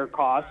healthcare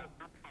costs,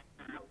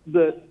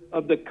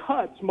 of the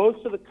cuts,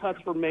 most of the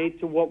cuts were made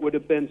to what would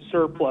have been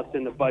surplus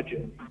in the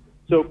budget.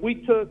 So if we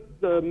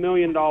took the $1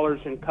 million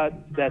in cuts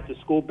that the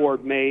school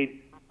board made,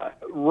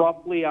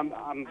 roughly, I'm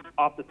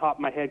off the top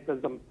of my head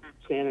because I'm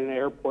standing in an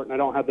airport and I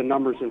don't have the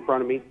numbers in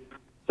front of me,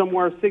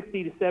 somewhere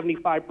 60 to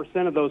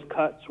 75% of those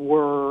cuts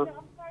were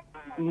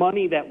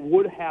money that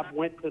would have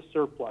went to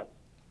surplus.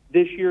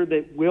 This year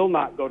that will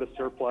not go to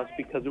surplus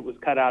because it was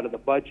cut out of the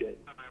budget.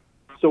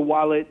 So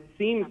while it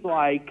seems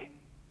like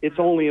it's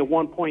only a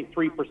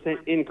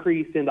 1.3%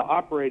 increase in the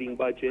operating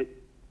budget,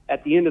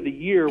 at the end of the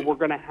year, we're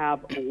going to have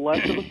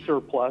less of a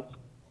surplus.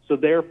 So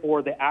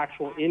therefore, the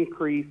actual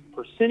increase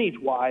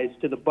percentage-wise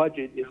to the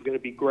budget is going to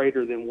be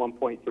greater than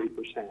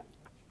 1.3%.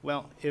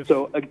 Well,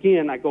 so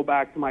again, I go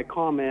back to my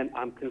comment.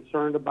 I'm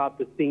concerned about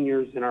the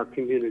seniors in our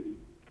community.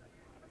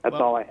 That's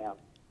all I have.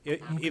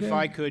 If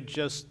I could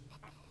just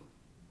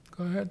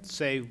go ahead,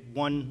 say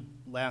one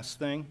last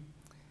thing.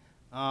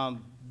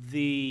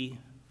 The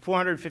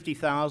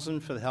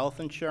 $450,000 for the health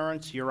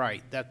insurance, you're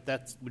right.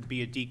 That would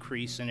be a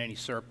decrease in any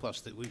surplus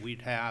that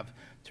we'd have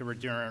to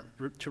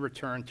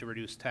return to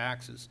reduce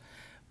taxes.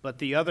 But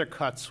the other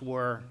cuts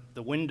were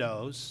the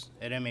windows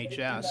at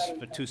MHS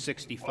for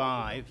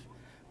 $265,000,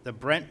 the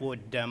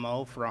Brentwood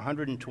demo for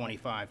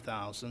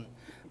 $125,000,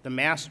 the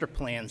master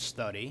plan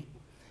study,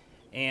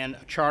 and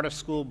a charter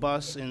school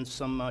bus and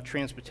some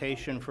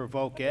transportation for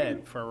Voc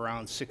Ed for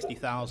around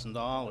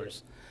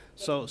 $60,000.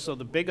 So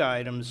the big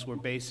items were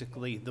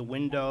basically the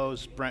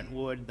windows,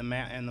 Brentwood,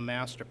 and the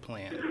master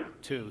plan,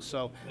 too.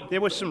 So there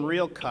were some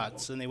real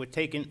cuts, and they were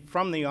taken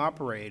from the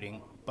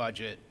operating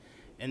budget,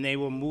 and they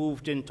were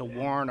moved into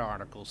warrant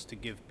articles to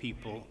give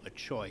people a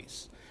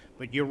choice.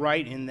 But you're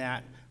right in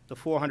that the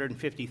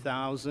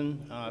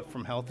 $450,000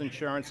 from health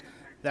insurance,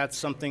 that's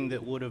something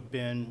that would have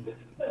been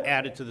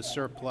added to the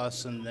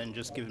surplus and then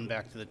just given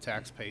back to the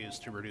taxpayers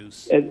to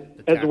reduce the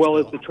tax as well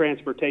bill. as the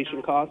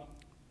transportation cost?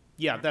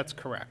 Yeah, that's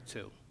correct,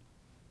 too.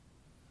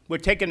 We're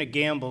taking a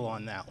gamble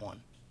on that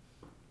one,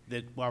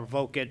 that our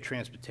Voc Ed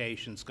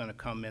transportation is going to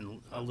come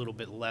in a little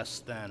bit less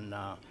than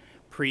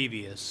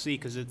previous. See,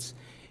 because it's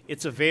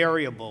a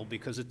variable,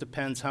 because it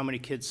depends how many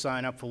kids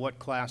sign up for what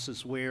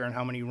classes where and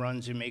how many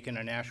runs you're making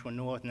in Nashua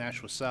North,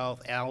 Nashua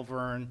South,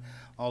 Alvern,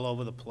 all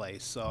over the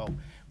place. So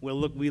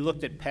we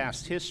looked at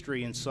past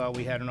history and saw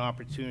we had an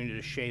opportunity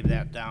to shave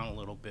that down a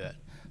little bit.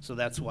 So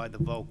that's why the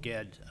Voc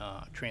Ed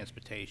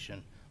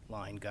transportation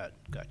line got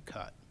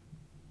cut.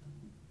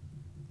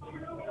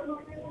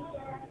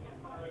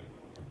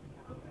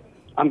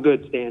 I'm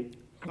good, Stan.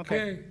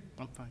 Okay.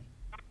 I'm fine.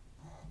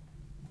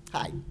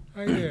 Hi.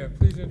 Hi there.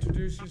 Please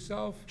introduce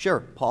yourself. Sure.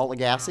 Paul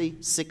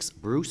Agassi, 6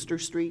 Brewster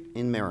Street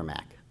in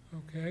Merrimack.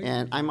 Okay.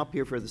 And I'm up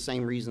here for the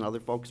same reason other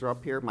folks are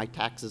up here. My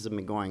taxes have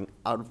been going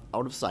out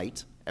of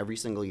sight every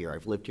single year.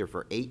 I've lived here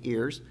for 8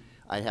 years.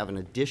 I have an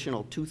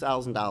additional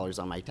 $2,000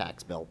 on my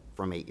tax bill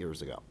from 8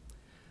 years ago.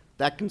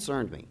 That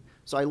concerned me.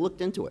 So I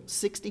looked into it.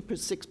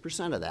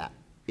 66% of that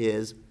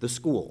is the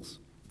schools.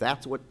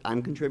 That's what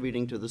I'm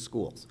contributing to the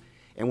schools.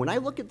 And when I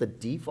look at the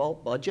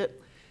default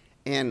budget,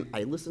 and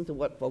I listen to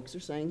what folks are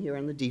saying here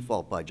on the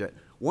default budget,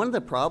 one of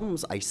the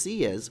problems I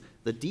see is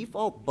the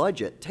default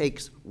budget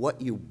takes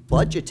what you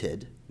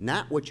budgeted,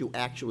 not what you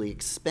actually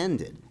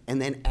expended,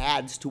 and then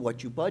adds to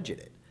what you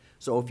budgeted.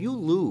 So if you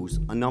lose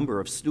a number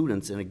of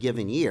students in a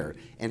given year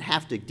and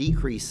have to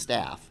decrease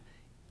staff,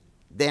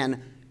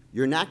 then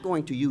you're not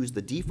going to use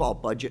the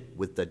default budget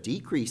with the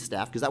decreased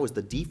staff, because that was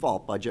the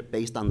default budget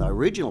based on the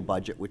original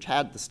budget, which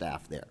had the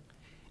staff there.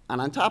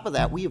 And on top of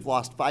that, we have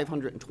lost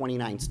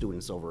 529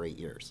 students over 8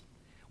 years.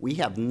 We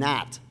have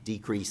not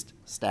decreased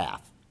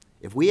staff.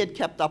 If we had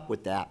kept up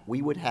with that,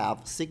 we would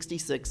have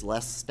 66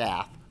 less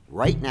staff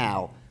right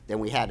now than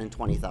we had in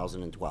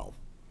 2012.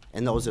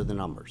 And those are the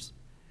numbers.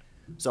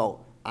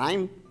 So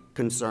I'm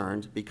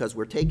concerned because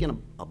we're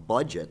taking a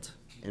budget,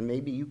 and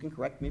maybe you can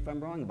correct me if I'm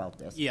wrong about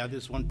this. Yeah,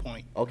 there's one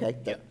point. Okay,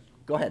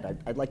 go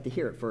ahead. I'd like to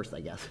hear it first,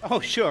 I guess. Oh,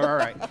 sure, all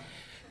right.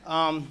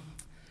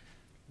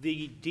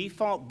 The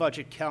default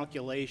budget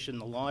calculation,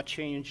 the law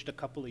changed a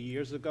couple of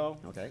years ago.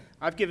 Okay.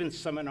 I've given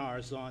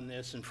seminars on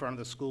this in front of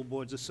the School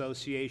Boards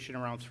Association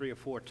around 3 or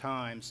 4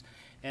 times.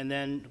 And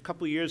then a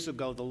couple of years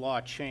ago, the law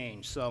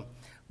changed. So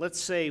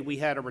let's say we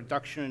had a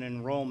reduction in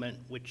enrollment,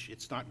 which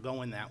it's not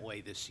going that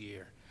way this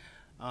year.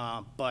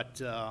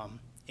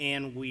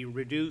 And we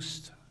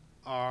reduced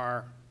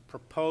our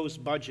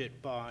proposed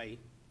budget by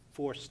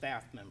 4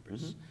 staff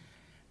members.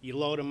 You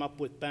load them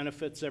up with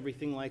benefits,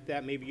 everything like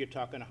that, maybe you're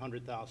talking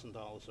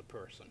 $100,000 a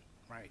person,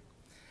 right?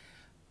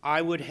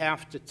 I would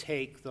have to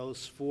take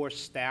those 4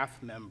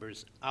 staff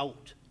members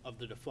out of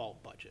the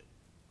default budget.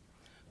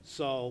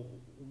 So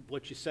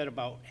what you said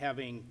about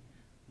having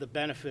the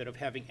benefit of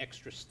having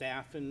extra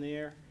staff in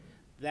there,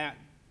 that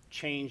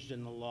changed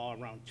in the law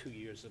around 2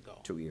 years ago.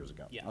 2 years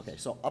ago? Yes. Okay,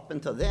 so up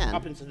until then,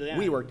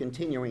 we were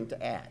continuing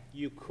to add.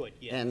 You could,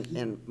 yes.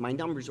 And my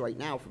numbers right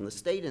now from the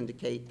state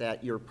indicate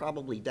that you're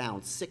probably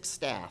down 6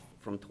 staff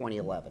from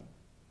 2011.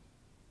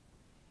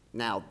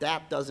 Now,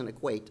 that doesn't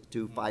equate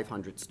to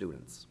 500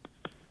 students.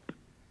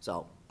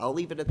 So I'll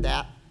leave it at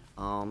that.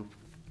 I'm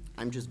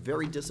just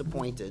very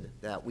disappointed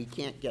that we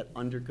can't get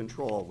under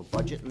control the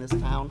budget in this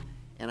town,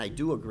 and I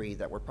do agree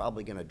that we're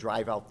probably going to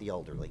drive out the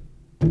elderly.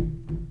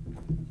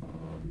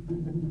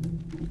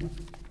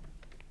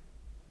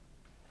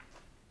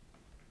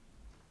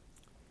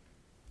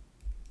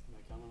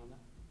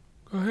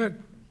 Go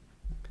ahead.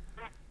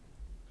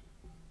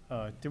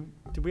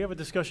 Did we have a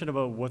discussion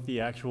about what the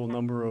actual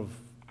number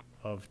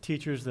of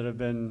teachers that have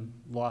been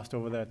lost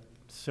over that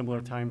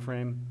similar time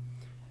frame?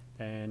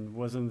 And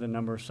wasn't the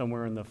number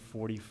somewhere in the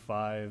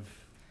 45?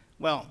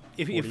 Well,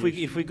 if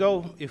we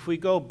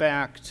go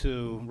back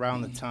to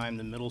around the time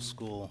the middle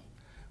school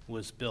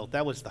was built,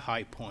 that was the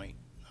high point.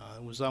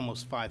 It was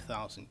almost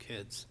 5,000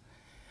 kids.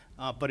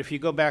 But if you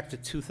go back to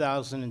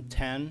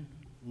 2010,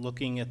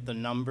 looking at the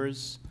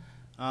numbers,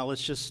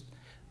 let's just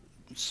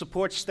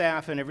support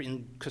staff and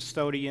everything,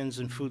 custodians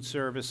and food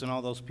service and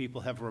all those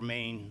people have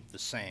remained the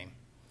same.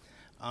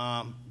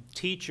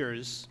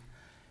 Teachers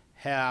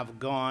have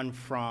gone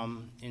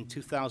from, in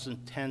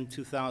 2010,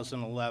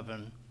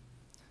 2011,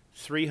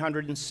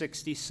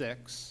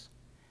 366,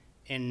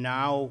 and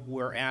now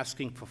we're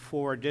asking for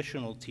 4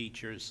 additional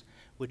teachers,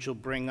 which will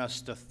bring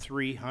us to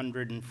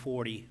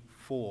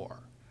 344.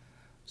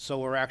 So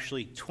we're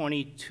actually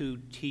 22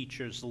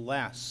 teachers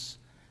less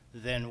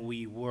than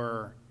we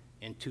were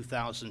in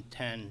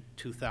 2010,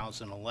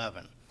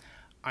 2011.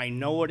 I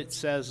know what it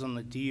says on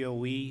the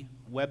DOE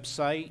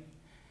website,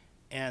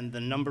 and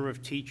the number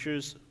of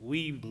teachers,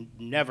 we've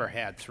never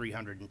had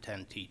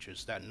 310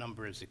 teachers. That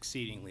number is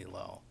exceedingly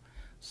low.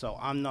 So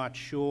I'm not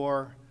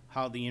sure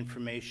how the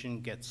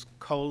information gets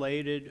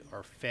collated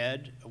or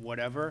fed or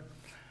whatever,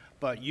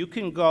 but you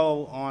can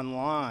go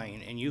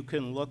online and you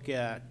can look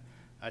at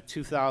a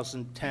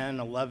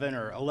 2010, 11,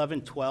 or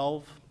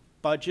 11-12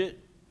 budget,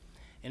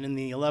 and in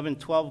the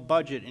 11-12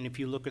 budget, and if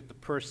you look at the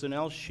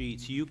personnel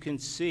sheets, you can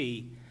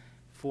see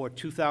for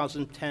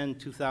 2010,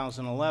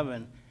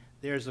 2011,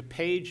 there's a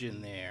page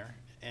in there,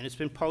 and it's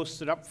been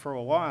posted up for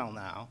a while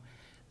now,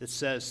 that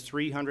says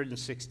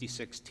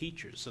 366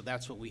 teachers. So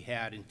that's what we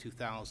had in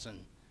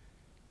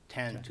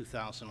 2010,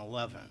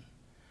 2011.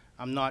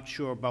 I'm not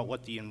sure about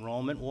what the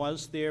enrollment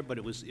was there, but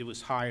it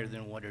was higher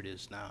than what it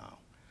is now.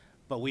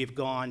 But we've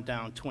gone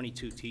down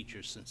 22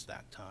 teachers since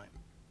that time.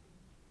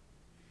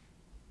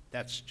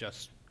 That's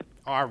just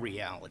our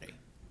reality.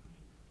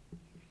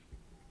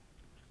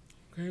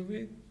 Okay,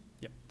 Lee?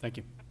 Yep, thank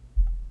you.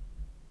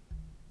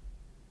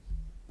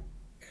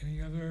 Any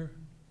other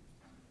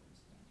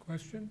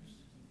questions,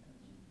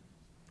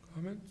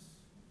 comments?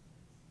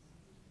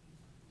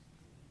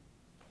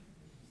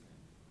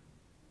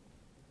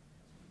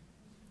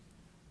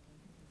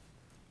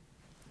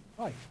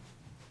 Hi,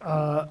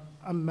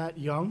 I'm Matt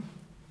Young.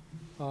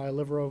 I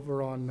live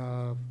over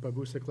on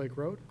Babusick Lake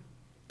Road.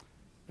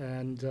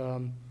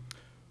 And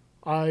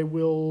I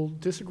will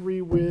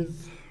disagree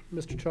with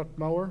Mr. Chuck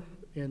Mower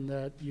in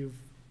that you've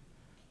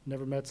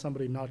never met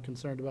somebody not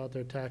concerned about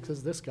their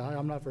taxes. This guy,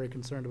 I'm not very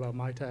concerned about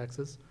my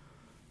taxes.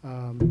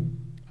 I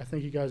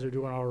think you guys are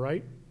doing all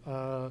right.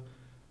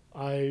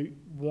 I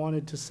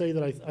wanted to say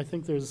that I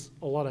think there's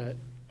a lot of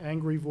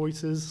angry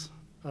voices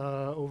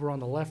over on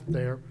the left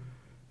there,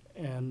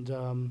 and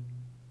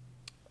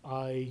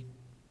I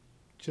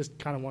just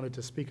kind of wanted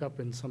to speak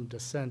up in some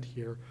dissent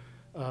here.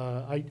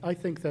 I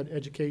think that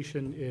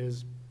education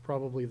is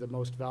probably the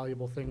most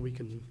valuable thing we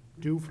can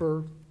do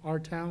for our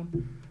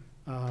town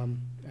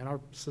and our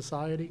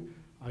society.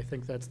 I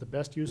think that's the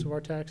best use of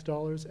our tax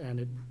dollars, and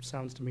it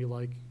sounds to me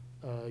like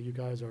you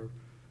guys are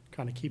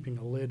kind of keeping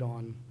a lid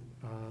on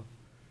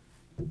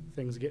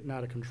things getting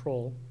out of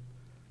control.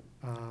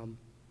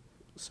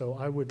 So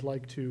I would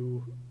like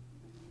to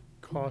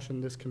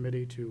caution this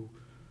committee to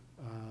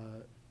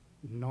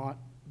not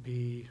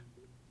be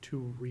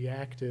too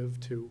reactive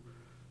to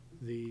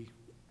the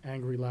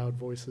angry, loud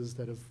voices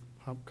that have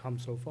come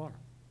so far.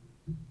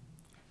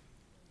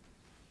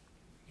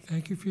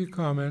 Thank you for your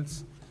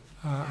comments.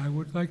 I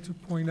would like to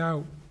point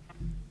out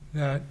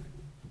that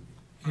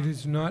It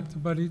is not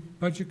the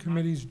Budget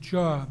Committee's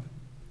job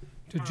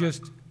to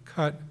just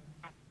cut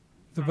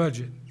the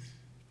budget.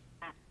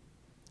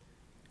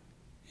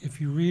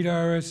 If you read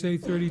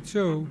RSA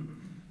 32,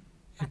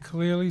 it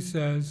clearly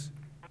says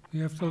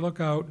you have to look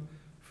out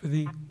for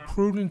the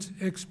prudent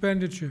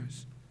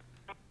expenditures.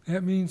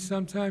 That means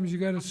sometimes you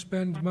got to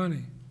spend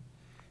money.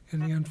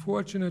 And the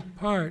unfortunate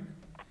part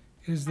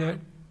is that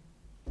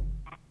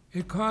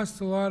it costs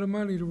a lot of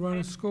money to run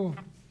a school.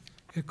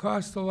 It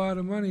costs a lot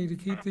of money to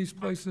keep these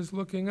places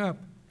looking up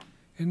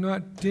and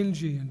not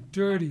dingy and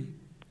dirty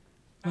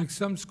like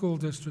some school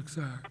districts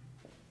are.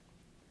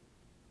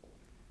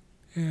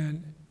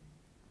 And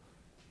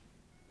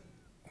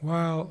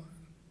while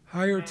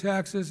higher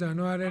taxes are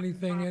not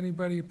anything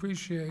anybody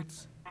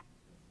appreciates,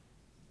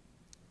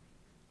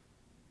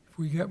 if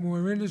we get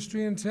more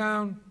industry in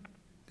town,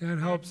 that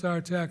helps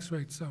our tax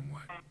rate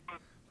somewhat.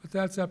 But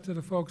that's up to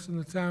the folks on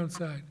the town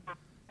side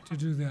to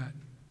do that.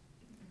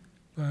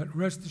 But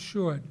rest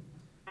assured,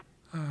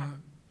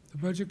 the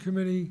Budget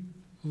Committee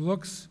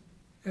looks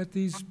at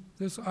this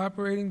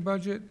operating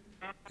budget.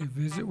 They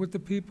visit with the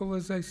people,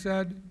 as I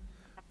said.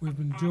 We've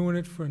been doing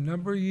it for a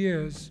number of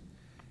years,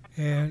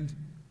 and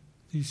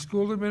the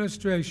school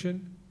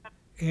administration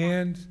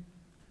and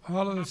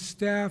all of the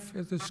staff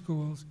at the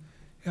schools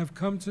have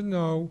come to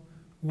know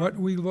what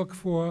we look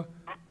for,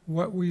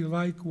 what we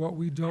like, what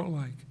we don't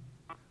like,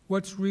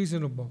 what's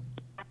reasonable.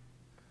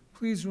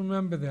 Please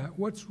remember that.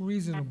 What's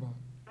reasonable?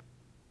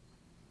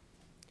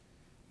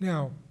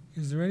 Now,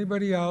 is there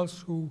anybody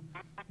else who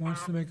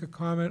wants to make a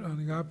comment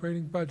on the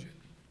operating budget?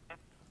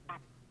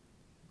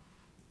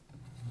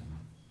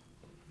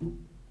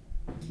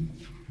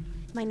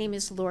 My name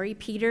is Lori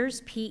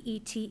Peters,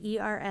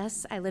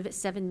 Peters. I live at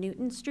 7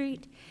 Newton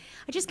Street.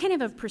 I just kind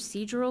of have a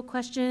procedural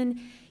question,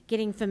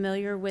 getting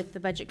familiar with the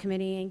Budget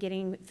Committee and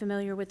getting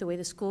familiar with the way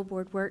the school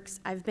board works.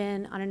 I've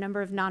been on a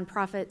number of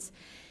nonprofits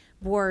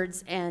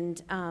boards,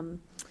 and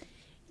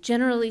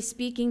generally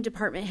speaking,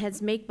 department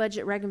heads make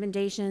budget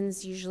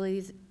recommendations.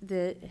 Usually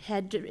the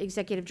head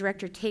executive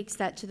director takes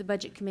that to the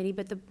Budget Committee,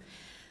 but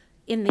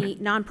in the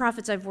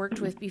nonprofits I've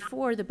worked with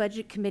before, the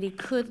Budget Committee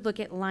could look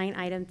at line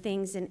item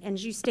things, and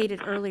as you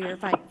stated earlier,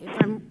 if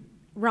I'm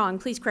wrong,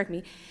 please correct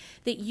me,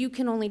 that you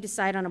can only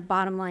decide on a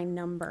bottom line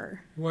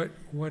number. What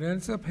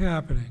ends up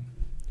happening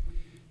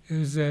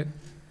is that,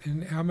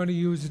 and I'm going to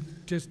use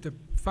just a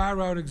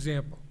far out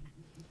example.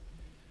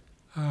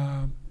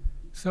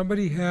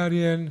 Somebody had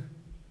in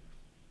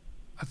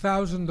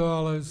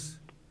 $1,000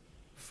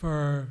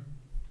 for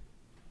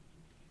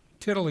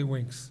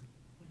tiddlywinks.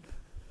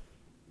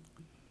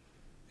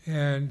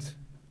 And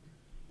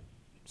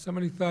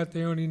somebody thought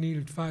they only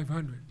needed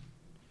 500.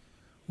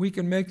 We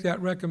can make that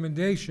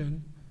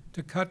recommendation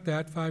to cut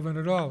that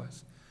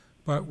 $500.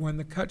 But when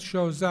the cut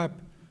shows up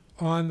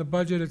on the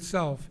budget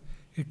itself,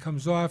 it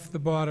comes off the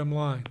bottom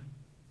line.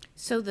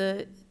 So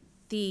the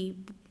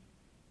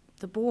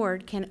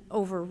board can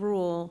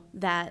overrule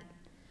that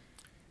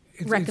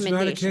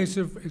recommendation.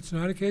 It's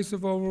not a case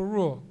of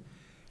overrule.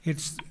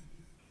 It's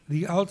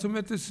the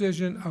ultimate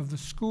decision of the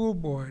school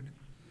board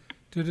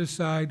to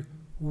decide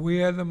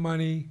where the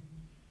money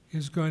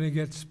is going to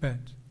get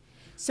spent.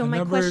 So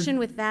my question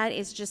with that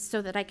is just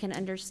so that I can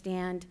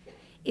understand,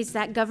 is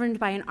that governed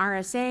by an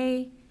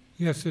RSA?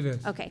 Yes, it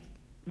is. Okay,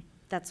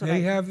 that's what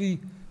They have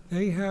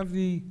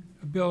the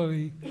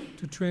ability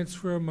to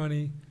transfer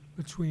money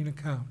between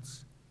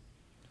accounts.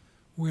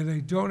 Where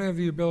they don't have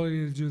the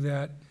ability to do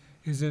that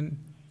is in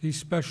these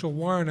special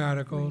warrant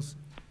articles.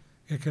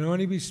 Right. It can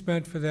only be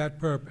spent for that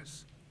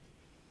purpose.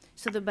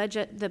 So the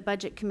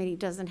budget committee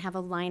doesn't have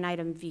a line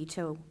item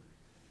veto?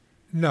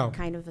 No.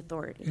 Kind of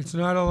authority? It's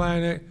not a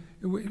line.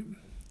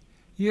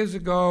 Years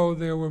ago,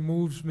 there were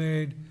moves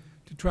made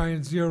to try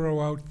and zero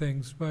out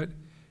things, but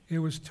it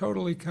was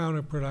totally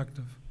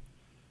counterproductive,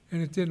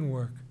 and it didn't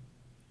work.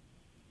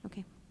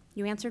 Okay.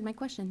 You answered my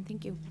question.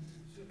 Thank you.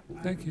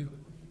 Thank you.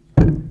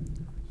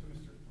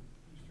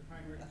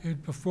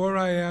 And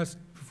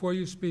before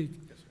you speak,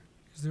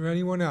 is there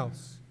anyone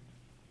else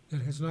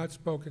that has not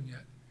spoken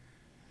yet?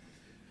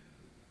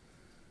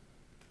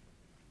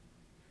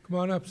 Come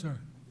on up, sir.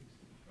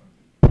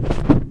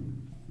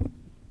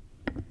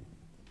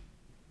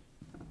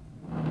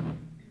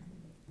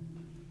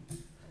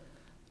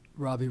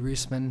 Robbie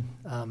Reisman,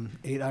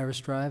 8 Iris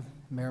Drive,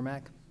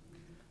 Merrimack.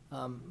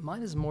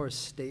 Mine is more a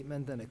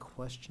statement than a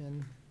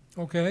question.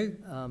 Okay.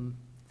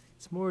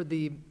 It's more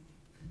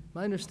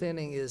my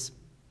understanding is,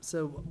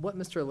 so what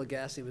Mr.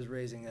 Legassi was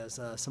raising is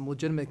some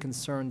legitimate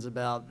concerns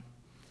about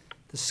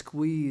the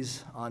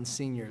squeeze on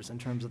seniors in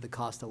terms of the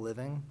cost of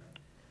living.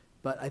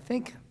 But I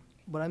think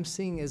what I'm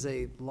seeing is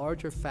a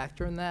larger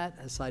factor in that,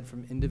 aside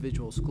from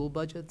individual school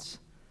budgets,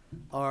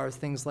 are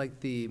things like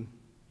the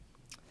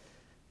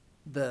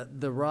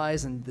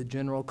rise in the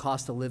general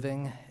cost of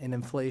living and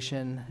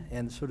inflation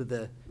and sort of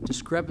the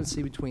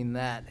discrepancy between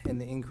that and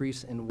the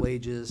increase in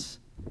wages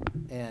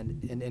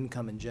and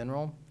income in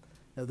general.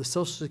 Now, the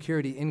Social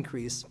Security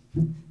increase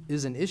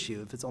is an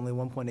issue if it's only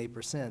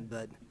 1.8%,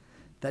 but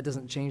that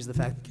doesn't change the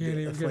fact that Can't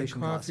the even inflation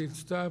get a costs. coffee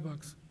at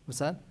Starbucks. What's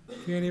that?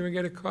 Can't even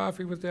get a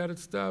coffee with that at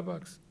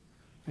Starbucks.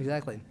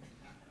 Exactly.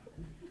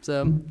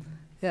 So,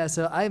 yeah,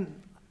 so I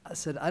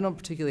said I don't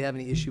particularly have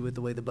any issue with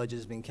the way the budget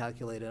is being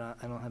calculated.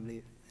 I don't have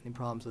any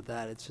problems with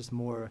that. It's just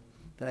more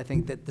that I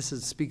think that this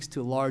speaks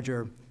to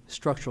larger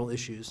structural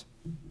issues.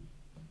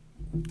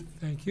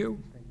 Thank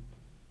you.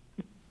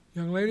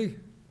 Young lady?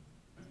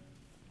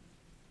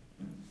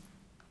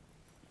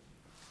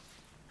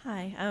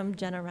 Hi, I'm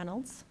Jenna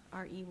Reynolds,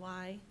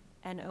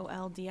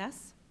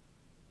 REYNOLDS.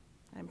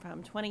 I'm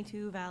from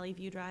 22 Valley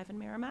View Drive in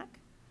Merrimack.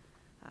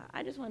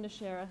 I just wanted to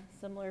share a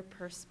similar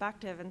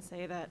perspective and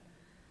say that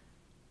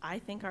I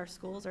think our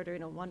schools are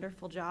doing a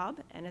wonderful job,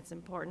 and it's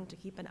important to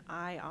keep an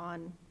eye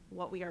on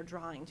what we are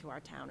drawing to our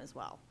town as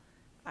well.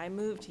 I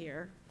moved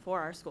here for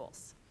our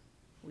schools.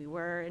 We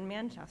were in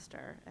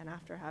Manchester, and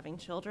after having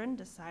children,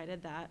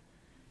 decided that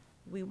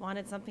we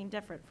wanted something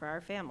different for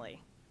our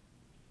family.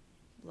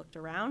 Looked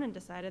around and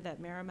decided that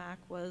Merrimack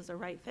was a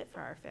right fit for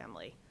our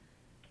family.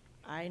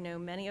 I know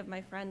many of my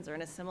friends are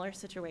in a similar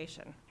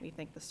situation. We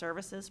think the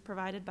services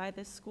provided by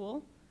this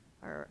school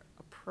are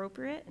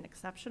appropriate and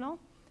exceptional,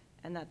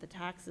 and that the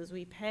taxes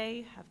we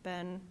pay have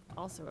been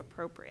also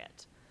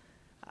appropriate.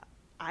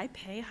 I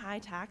pay high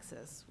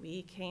taxes.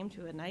 We came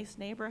to a nice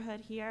neighborhood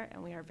here,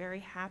 and we are very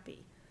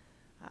happy.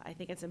 I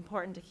think it's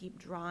important to keep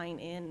drawing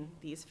in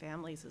these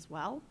families as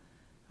well,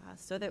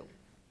 so that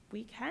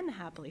we can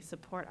happily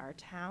support our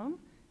town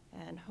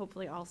and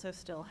hopefully also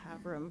still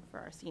have room for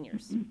our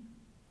seniors.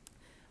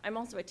 I'm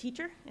also a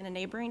teacher in a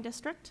neighboring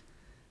district,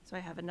 so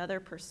I have another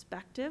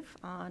perspective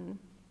on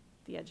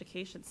the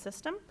education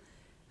system.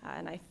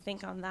 And I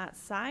think on that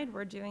side,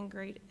 we're doing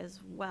great as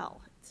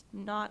well. It's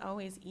not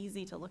always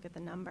easy to look at the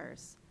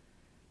numbers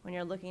when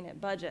you're looking at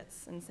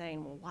budgets and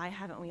saying, well, why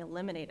haven't we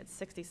eliminated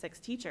 66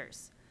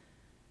 teachers?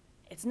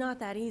 It's not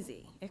that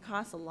easy. It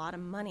costs a lot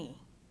of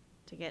money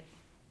to get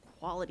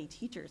quality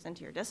teachers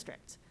into your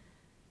district.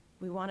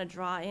 We want to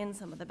draw in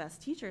some of the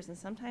best teachers, and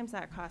sometimes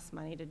that costs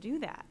money to do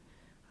that.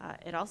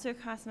 It also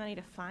costs money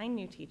to find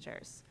new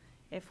teachers.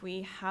 If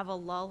we have a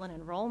lull in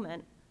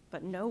enrollment,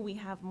 but know we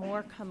have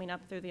more coming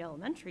up through the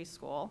elementary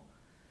school,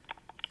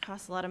 it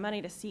costs a lot of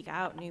money to seek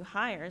out new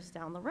hires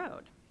down the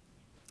road.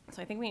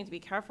 So I think we need to be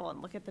careful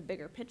and look at the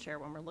bigger picture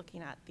when we're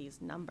looking at these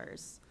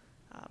numbers.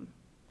 And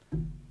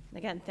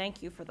again,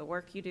 thank you for the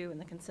work you do and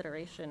the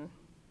consideration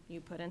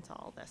you put into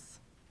all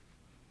this.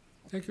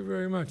 Thank you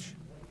very much.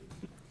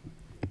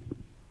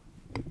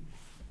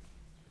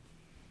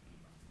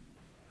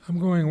 I'm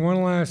going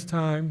one last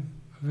time,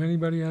 if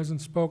anybody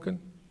hasn't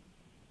spoken.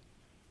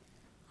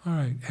 All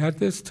right, at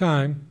this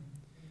time,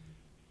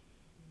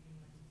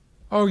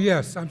 oh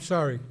yes, I'm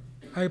sorry,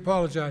 I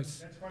apologize.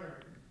 That's quite all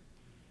right.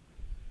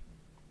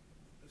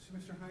 So,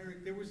 Mr.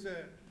 Heinrich, there was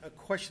a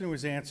question that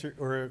was answered,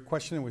 or a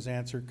question that was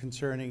answered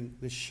concerning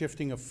the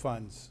shifting of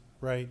funds,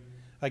 right?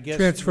 I guess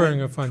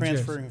Transferring of funds, yes.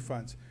 Transferring of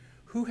funds.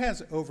 Who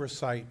has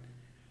oversight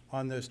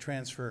on those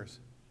transfers?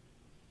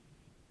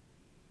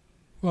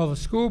 Well, the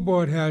school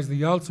board has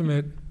the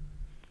ultimate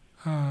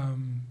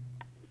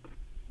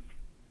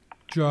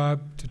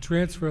job to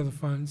transfer the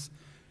funds,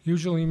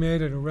 usually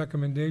made at a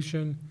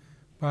recommendation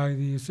by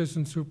the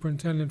assistant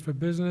superintendent for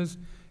business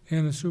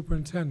and the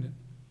superintendent.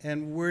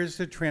 And where's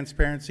the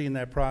transparency in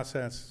that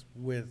process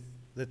with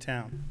the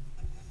town?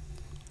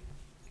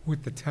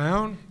 With the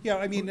town? Yeah,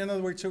 I mean, in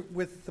other words, so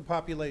with the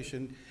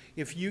population,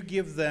 if you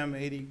give them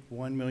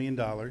 $81 million,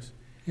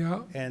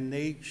 yeah, and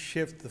they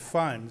shift the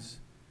funds,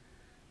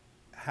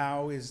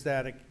 how is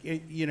that,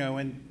 you know,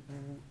 and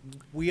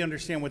we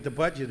understand what the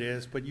budget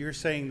is, but you're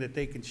saying that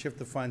they can shift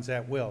the funds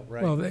at will,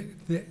 right? Well,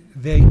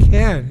 they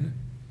can.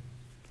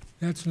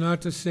 That's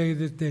not to say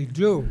that they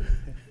do.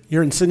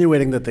 You're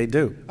insinuating that they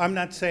do. I'm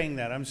not saying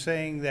that. I'm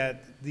saying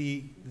that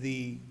the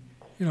You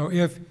know,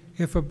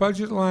 if a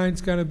budget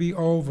line's going to be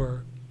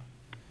over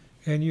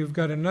and you've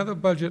got another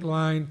budget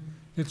line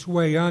that's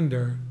way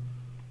under,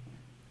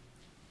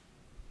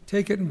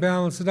 take it and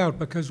balance it out,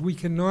 because we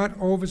cannot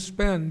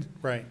overspend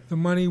right. the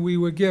money we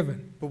were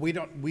given. But we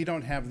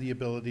don't have the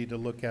ability to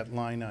look at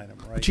line item,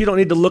 right? But you don't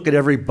need to look at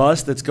every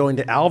bus that's going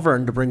to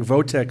Alvern to bring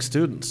VOTEC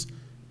students.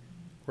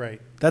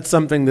 Right. That's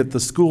something that the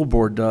school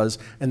board does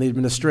and the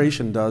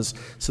administration does,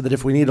 so that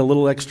if we need a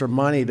little extra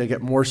money to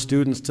get more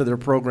students to their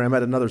program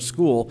at another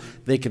school,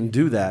 they can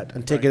do that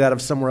and take it out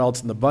of somewhere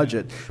else in the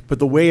budget. But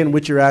the way in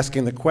which you're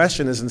asking the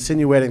question is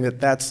insinuating that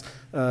that's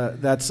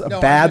a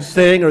bad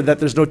thing, or that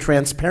there's no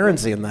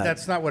transparency in that.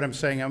 That's not what I'm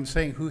saying. I'm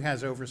saying who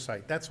has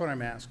oversight. That's what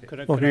I'm asking.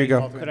 Well, here you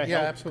go. Could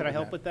I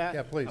help with that?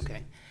 Yeah, please.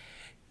 Okay.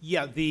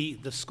 Yeah, the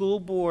school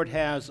board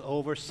has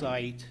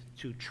oversight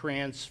to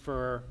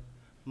transfer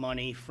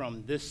money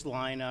from this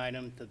line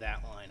item to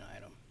that line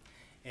item.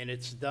 And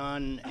it's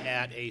done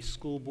at a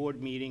school board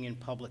meeting in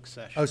public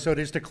session. Oh, so it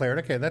is declared?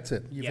 Okay, that's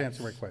it. You've Yes.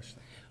 answered my question.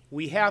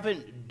 We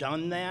haven't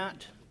done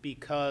that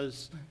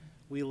because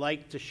we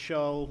like to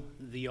show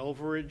the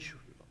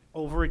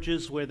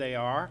overages where they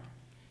are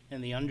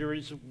and the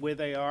underage where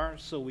they are,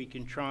 so we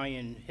can try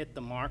and hit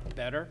the mark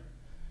better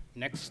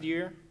next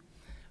year.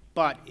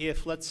 But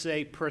if, let's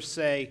say, per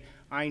se,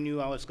 I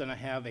knew I was gonna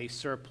have a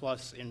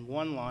surplus in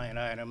one line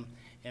item,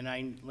 and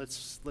I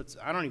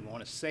don't even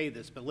wanna say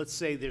this, but let's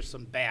say there's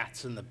some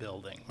bats in the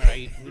building,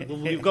 right?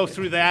 We'll go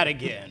through that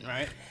again,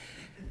 right?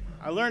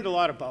 I learned a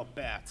lot about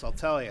bats, I'll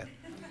tell you.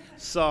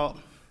 So,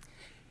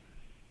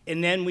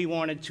 and then we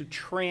wanted to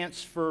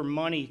transfer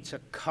money to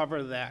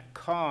cover that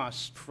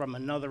cost from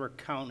another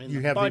account in the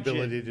You budget. have the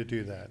ability to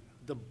do that.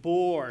 The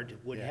board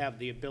would have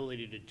the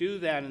ability to do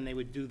that, and they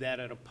would do that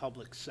at a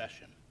public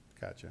session.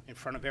 Gotcha. In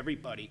front of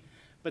everybody.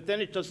 But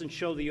then it doesn't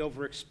show the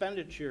over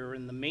expenditure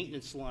in the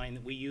maintenance line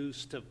that we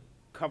use to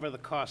cover the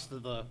cost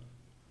of the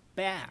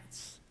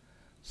bats.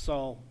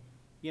 So,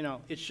 you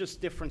know, it's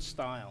just different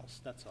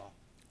styles, that's all.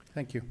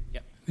 Thank you.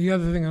 Yep. The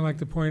other thing I'd like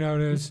to point out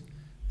is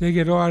they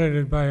get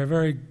audited by a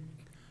very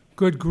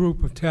good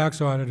group of tax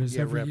auditors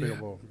Yeah, every year.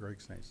 reputable,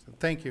 Greg's nice.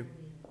 Thank you.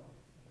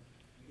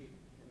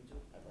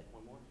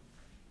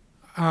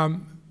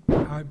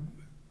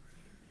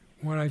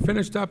 When I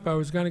finished up, I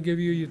was going to give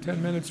you your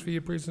 10 minutes for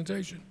your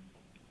presentation.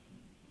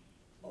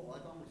 Oh, well,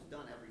 I've almost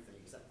done everything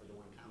except for the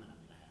one comment I'm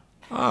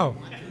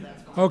going to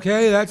have. Oh,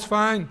 okay, that's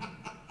fine.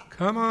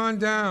 Come on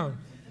down.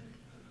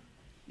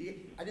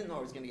 I didn't know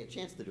I was going to get a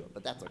chance to do it,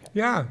 but that's okay.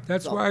 Yeah,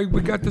 that's So- why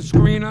we got the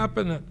screen up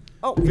and the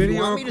Oh, if you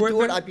video want me to do it,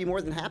 equipment. I'd be more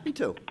than happy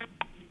to.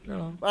 You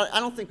know. But I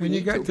don't think we And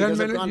you need got to 10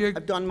 because minutes,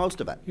 I've done most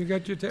of it. You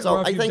got your, So well,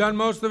 I if you've think- done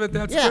most of it,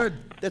 that's Yeah, good.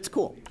 that's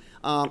cool.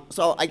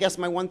 So I guess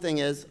my one thing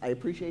is, I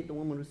appreciate the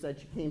woman who said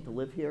she came to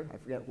live here. I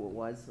forget who it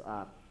was,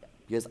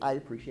 because I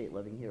appreciate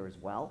living here as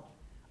well.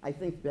 I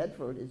think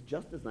Bedford is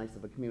just as nice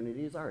of a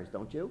community as ours,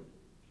 don't you?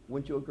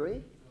 Wouldn't you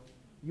agree?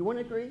 You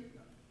wouldn't agree?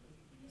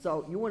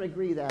 So you wouldn't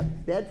agree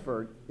that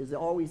Bedford is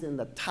always in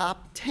the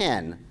top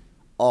 10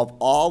 of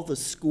all the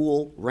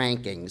school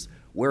rankings,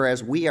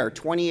 whereas we are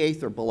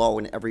 28th or below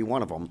in every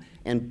one of them,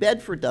 and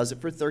Bedford does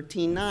it for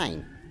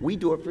 13.9. We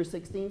do it for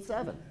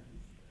 16.7.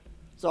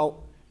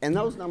 So, and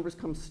those numbers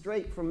come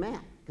straight from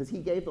Matt, because he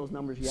gave those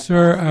numbers yesterday.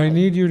 Sir, I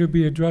need you to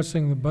be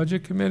addressing the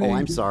Budget Committee. Oh,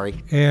 I'm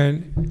sorry.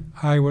 And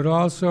I would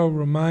also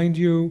remind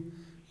you,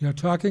 you're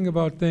talking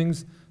about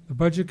things the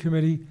Budget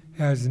Committee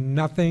has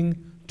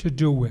nothing to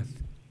do with.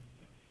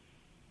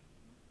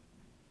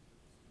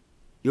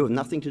 You have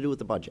nothing to do with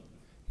the budget.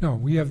 No,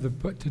 we have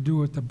to do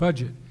with the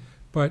budget,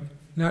 but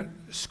not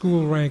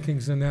school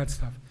rankings and that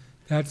stuff.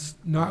 That's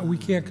not, we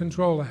can't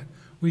control that.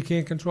 We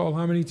can't control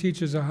how many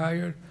teachers are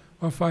hired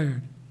or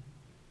fired.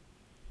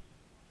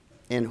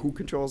 And who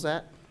controls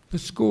that? The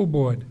school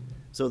board.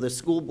 So the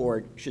school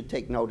board should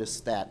take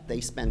notice that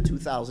they spend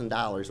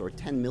 $2,000 or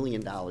 $10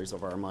 million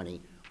of our money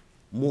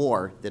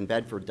more than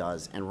Bedford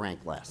does and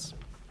rank less.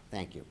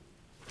 Thank you.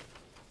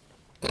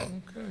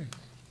 Okay.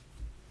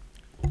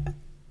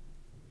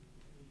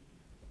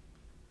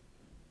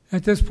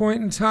 At this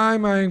point in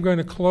time, I am going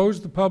to close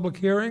the public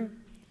hearing.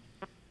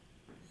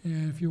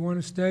 And if you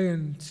want to stay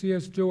and see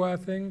us do our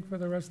thing for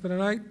the rest of the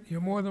night, you're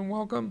more than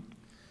welcome.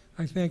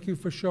 I thank you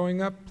for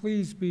showing up.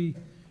 Please be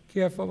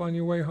careful on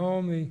your way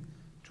home. The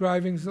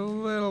driving's a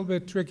little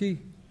bit tricky.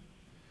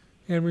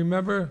 And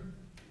remember,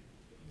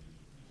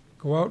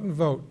 go out and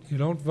vote. You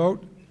don't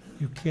vote,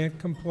 you can't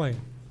complain.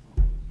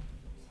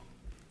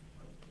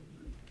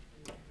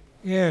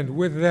 And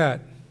with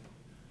that,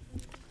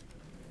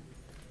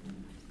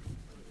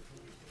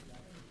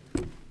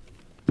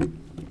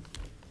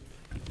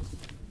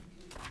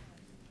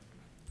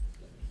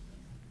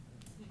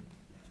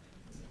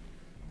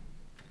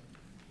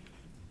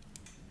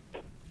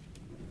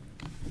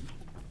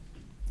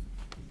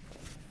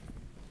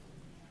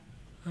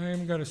 I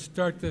am going to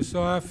start this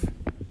off.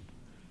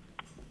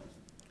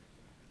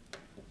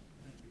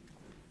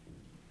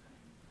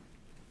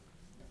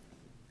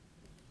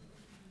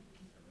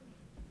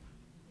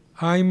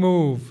 I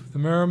move the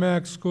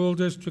Merrimack School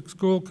District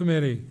School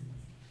Committee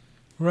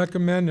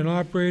recommend an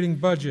operating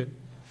budget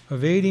of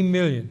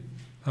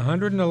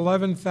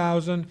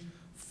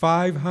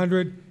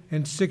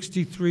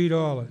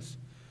 $80,111,563.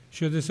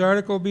 Should this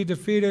article be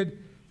defeated,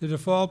 the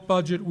default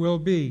budget will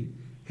be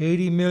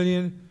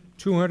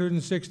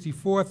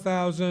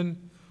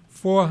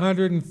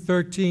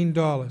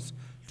 $80,264,413.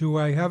 Do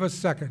I have a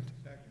second?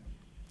 Second.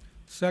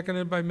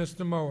 Seconded by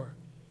Mr. Mower.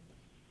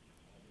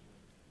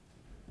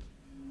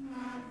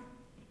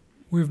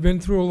 We've been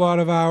through a lot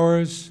of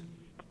hours.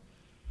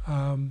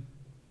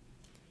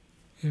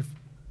 If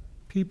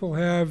people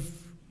have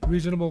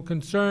reasonable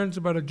concerns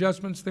about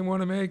adjustments they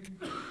want to make,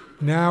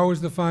 now is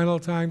the final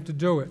time to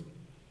do it.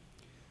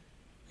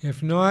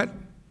 If not,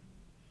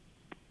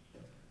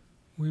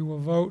 we will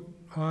vote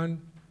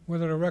on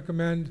whether to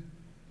recommend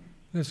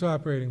this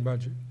operating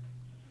budget.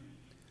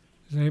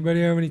 Does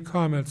anybody have any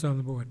comments on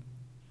the board?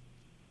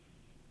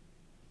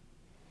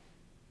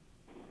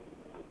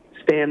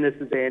 Stan, this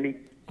is Andy.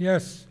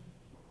 Yes.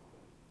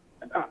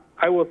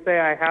 I will say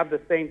I have the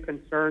same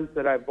concerns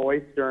that I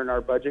voiced during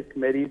our budget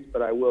committees,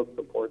 but I will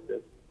support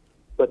this.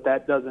 But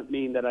that doesn't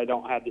mean that I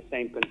don't have the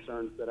same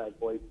concerns that I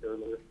voiced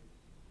earlier.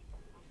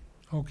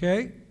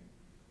 Okay.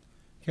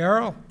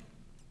 Carol?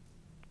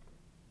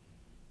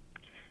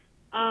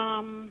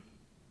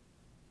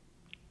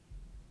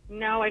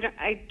 No,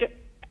 I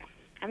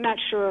I'm not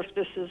sure if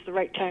this is the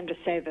right time to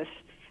say this.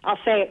 I'll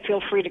say it,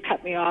 feel free to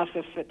cut me off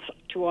if it's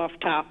too off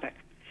topic.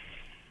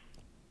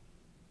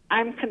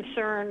 I'm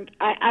concerned,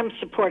 I'm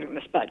supporting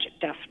this budget,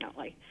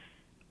 definitely.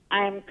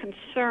 I'm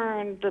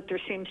concerned that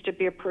there seems to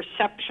be a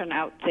perception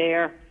out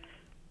there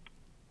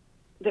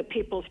that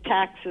people's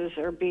taxes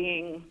are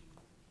being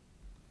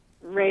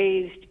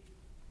raised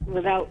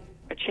without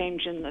a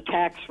change in the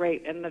tax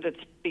rate, and that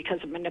it's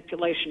because of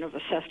manipulation of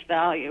assessed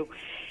value.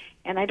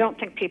 And I don't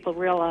think people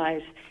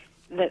realize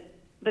that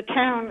the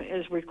town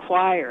is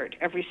required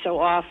every so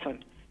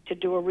often to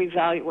do a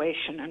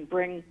revaluation and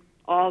bring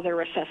all their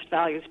assessed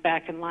values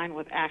back in line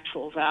with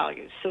actual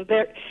values. So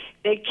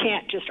they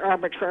can't just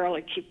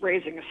arbitrarily keep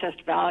raising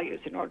assessed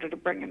values in order to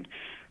bring in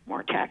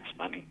more tax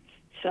money.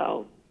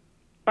 So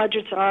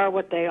budgets are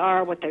what they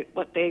are, what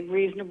they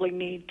reasonably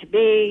need to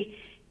be,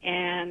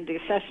 and the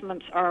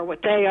assessments are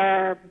what they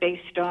are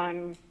based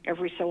on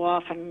every so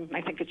often,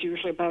 I think it's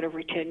usually about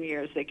every 10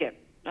 years, they get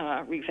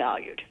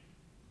revalued.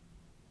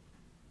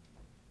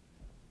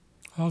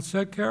 All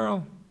set,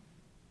 Carol?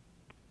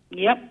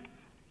 Yep.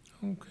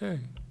 Okay.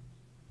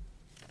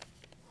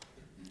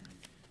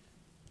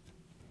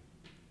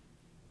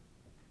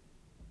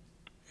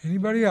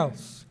 Anybody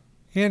else?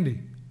 Andy?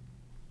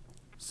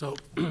 So,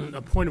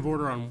 a point of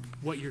order on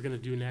what you're going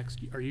to do next.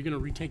 Are you going to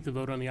retake the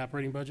vote on the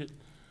operating budget?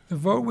 The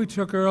vote we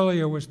took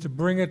earlier was to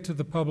bring it to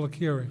the public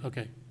hearing.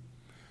 Okay.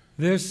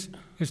 This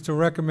is to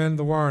recommend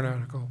the warrant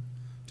article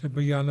to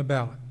be on the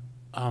ballot.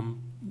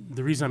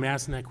 The reason I'm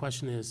asking that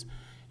question is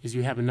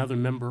you have another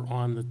member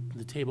on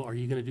the table. Are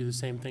you going to do the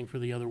same thing for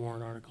the other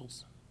warrant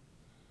articles?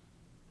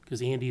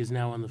 Because Andy is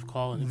now on the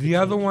call. And The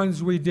other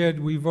ones we did,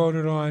 we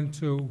voted on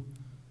to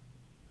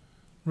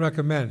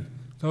recommend.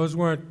 Those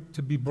weren't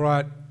to be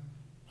brought.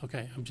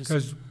 Okay, I'm just.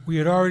 Because we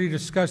had already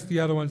discussed the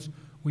other ones.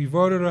 We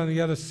voted on the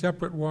other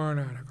separate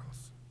warrant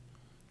articles.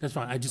 That's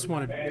fine. I just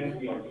wanted,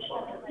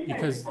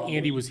 because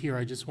Andy was here,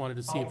 I just wanted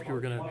to see if you were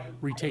going to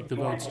retake the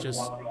votes just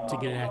to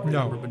get an accurate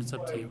No. number, but it's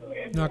up to you.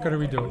 Not going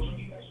to redo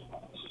it.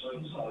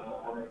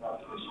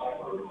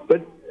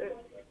 But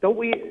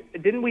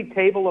didn't we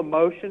table a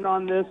motion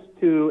on this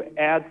to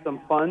add some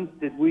funds?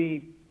 Did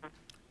we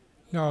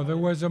No, there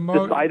was a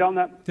decide on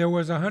that? There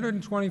was a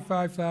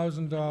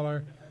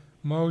 $125,000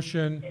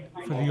 motion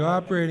for the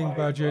operating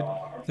budget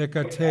that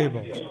got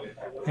tabled,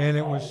 and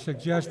it was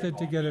suggested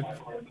to get a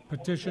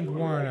petitioned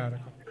warrant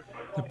article.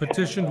 The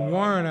petitioned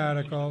warrant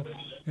article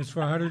is for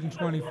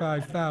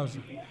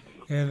 $125,000,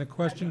 and the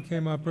question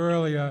came up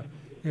earlier: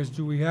 is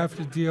do we have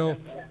to deal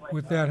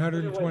with that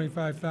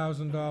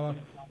 $125,000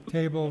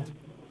 tabled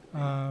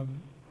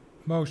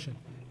motion?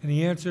 And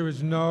the answer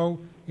is no.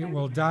 It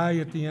will die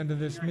at the end of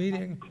this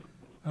meeting.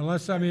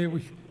 Unless, I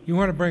mean, you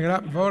want to bring it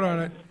up and vote on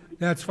it,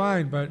 that's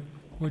fine, but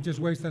we're just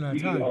wasting our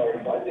time.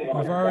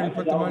 We've already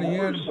put the money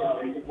in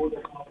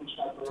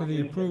to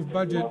the approved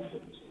budget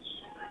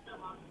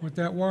with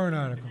that warrant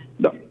article.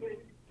 No.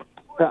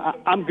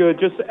 I'm good,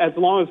 just as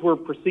long as we're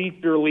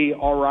procedurally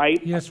all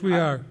right. Yes, we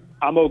are.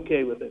 I'm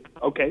okay with it.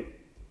 Okay.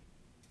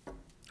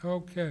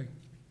 Okay.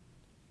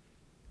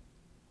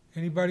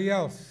 Anybody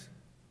else?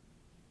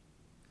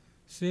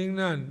 Seeing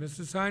none.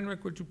 Mrs.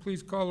 Heinrich, would you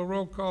please call a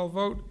roll call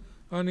vote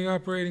on the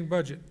operating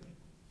budget?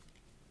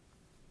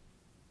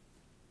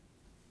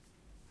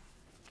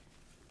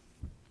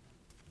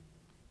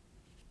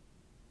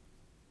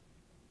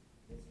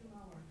 Mr.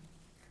 Muller?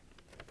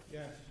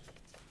 Yes.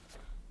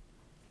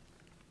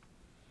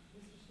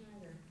 Mr.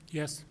 Schneider?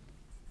 Yes.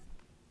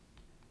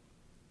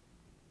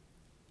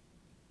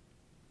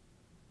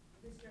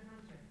 Mr.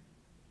 Hunter?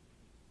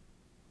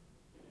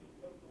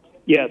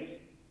 Yes.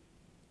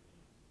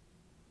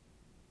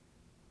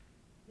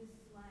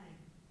 Mrs. Lang?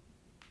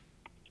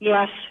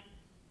 Yes.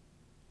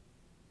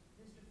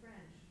 Mr.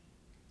 French?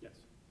 Yes.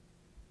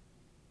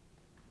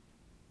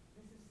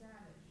 Mrs.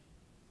 Savage?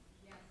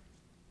 Yes.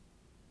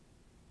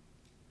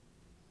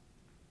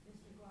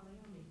 Mr.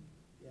 Gualioni?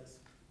 Yes.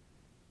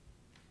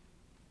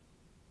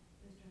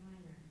 Mr.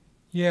 Heiner?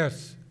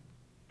 Yes.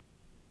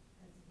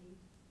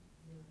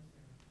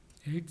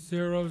 That's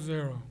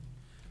 800.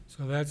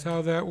 So that's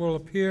how that will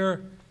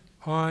appear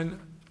on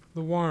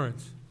the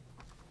warrants.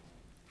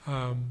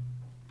 As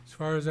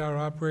far as our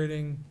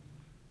operating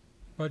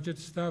budget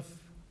stuff,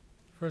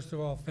 first of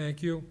all,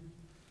 thank you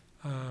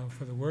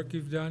for the work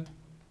you've done.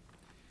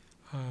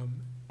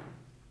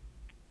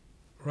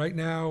 Right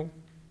now,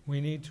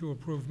 we need to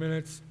approve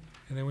minutes,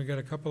 and then we got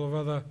a couple of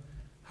other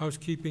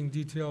housekeeping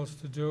details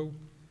to do,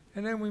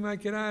 and then we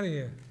might get out of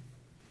here.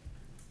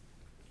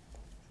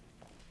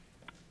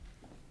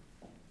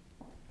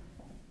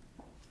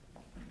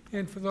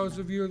 And for those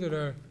of you that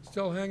are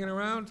still hanging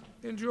around,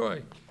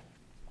 enjoy.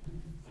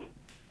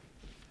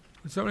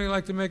 Would somebody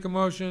like to make a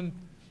motion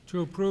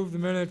to approve the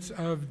minutes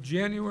of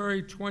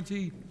January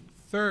 23rd?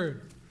 So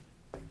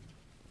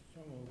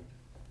moved.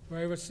 Do I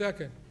have a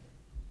second?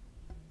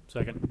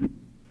 Second.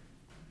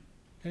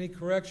 Any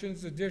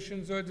corrections,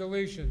 additions, or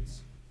deletions?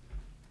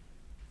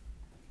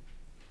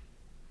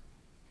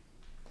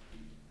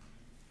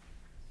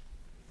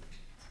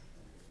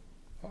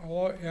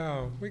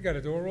 Yeah, we got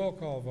to do a roll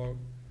call vote.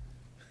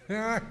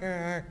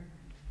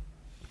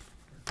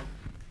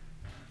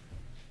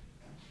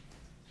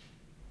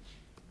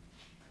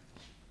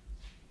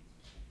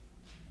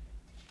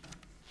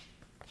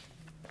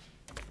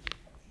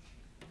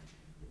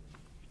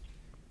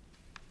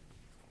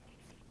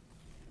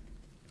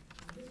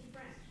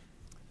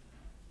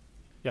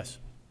 Yes.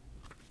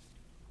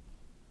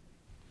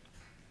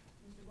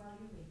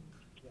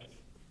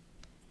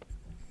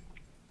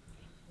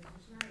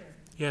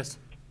 Yes.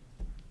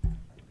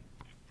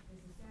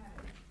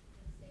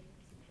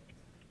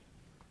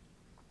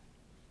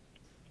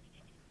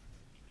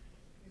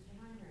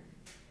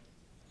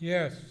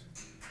 Yes.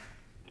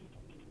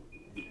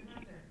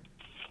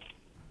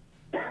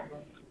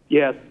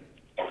 Yes.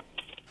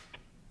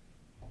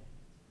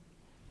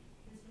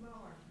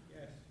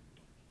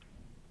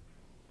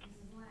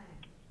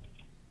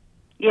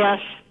 Yes.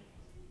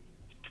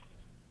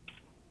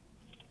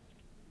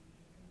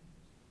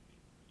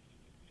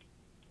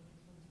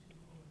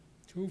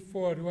 Two,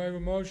 four. Do I have a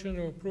motion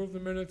to approve the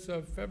minutes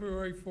of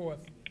February 4th?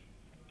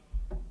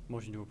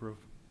 Motion to approve.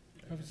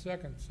 Have a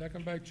second.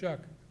 Second by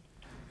Chuck.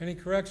 Any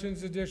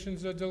corrections,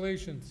 additions, or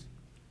deletions?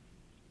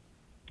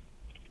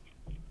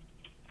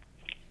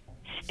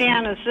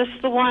 Stan, is this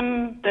the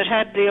one that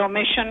had the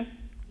omission?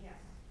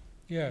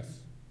 Yes.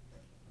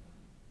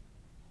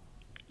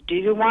 Do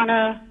you want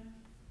to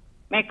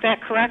make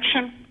that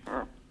correction?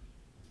 Or-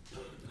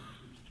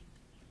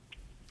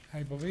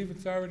 I believe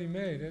it's already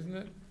made, isn't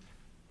it?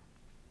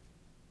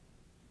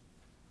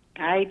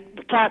 I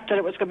thought that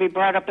it was going to be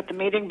brought up at the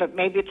meeting, but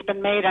maybe it's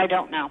been made. I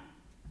don't know.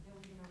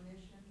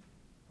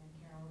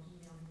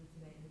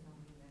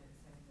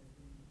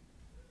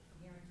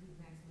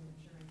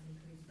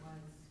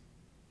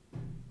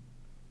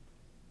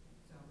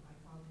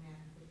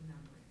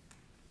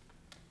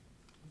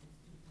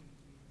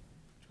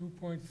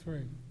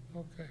 $2.3,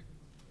 okay.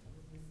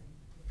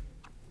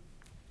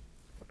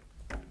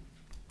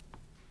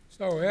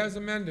 So, as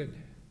amended,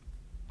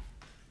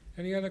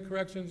 any other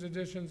corrections,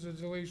 additions, or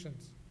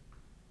deletions?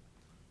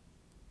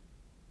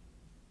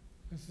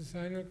 Mrs.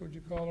 Heinrich, would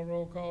you call a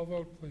roll call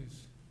vote,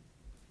 please?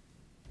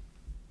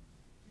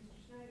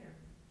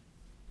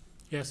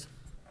 Yes.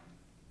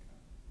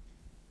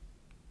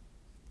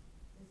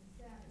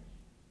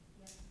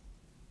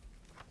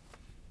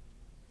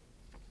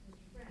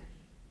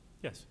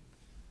 Yes.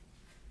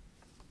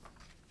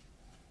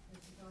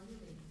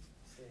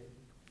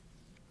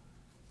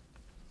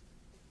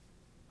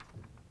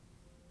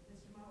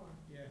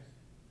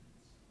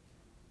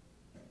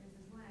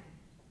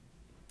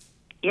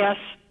 Yes.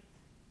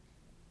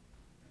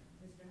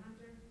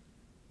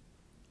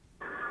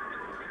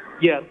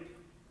 Yes.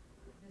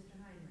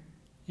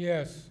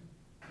 Yes.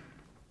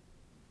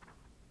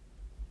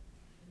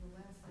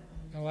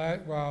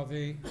 Well,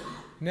 the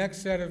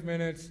next set of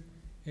minutes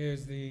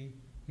is the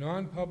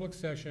non-public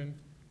session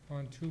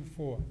on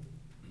 2-4.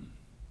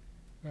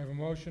 I have a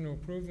motion to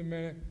approve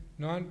the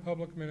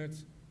non-public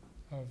minutes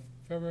of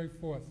February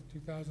 4th,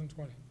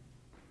 2020.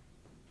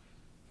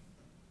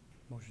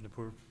 Motion to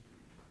approve.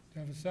 Do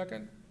you have a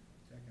second?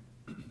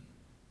 Second.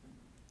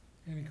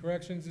 Any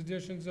corrections,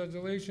 additions, or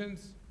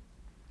deletions?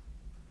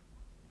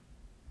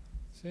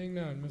 Seeing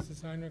none,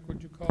 Mrs. Heinrich,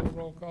 would you call a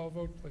roll call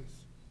vote,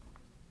 please?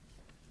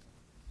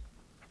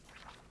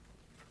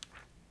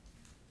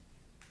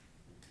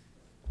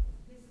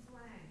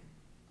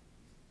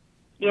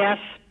 Yes.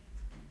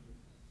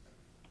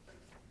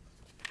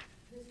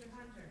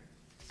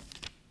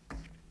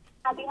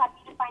 I'll be happy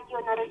to find you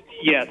another seat.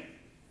 Yes.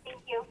 Thank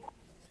you.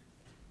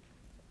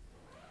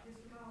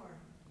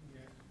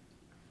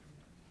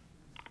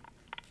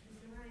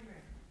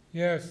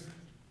 Yes.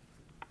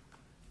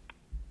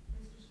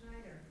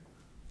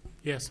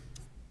 Yes.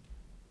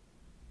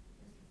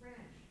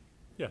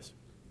 Yes.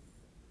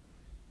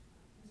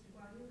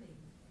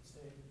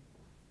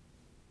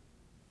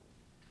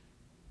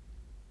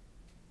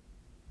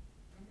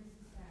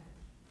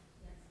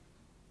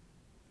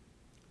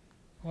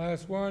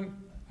 Last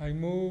one, I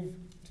move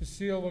to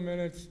seal the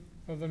minutes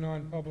of the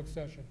non-public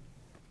session.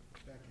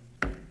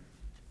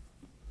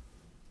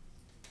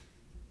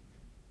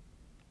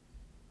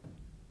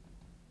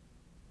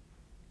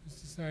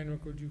 Mr.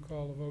 Steinrich, would you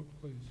call the vote,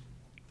 please?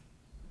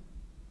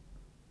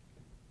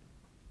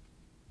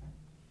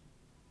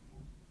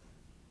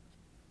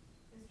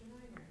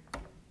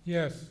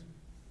 Yes.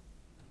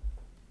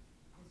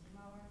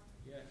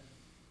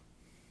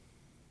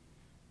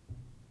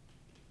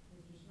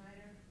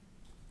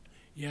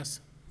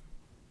 Yes.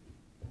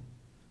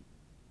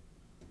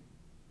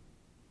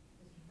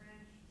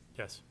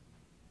 Yes.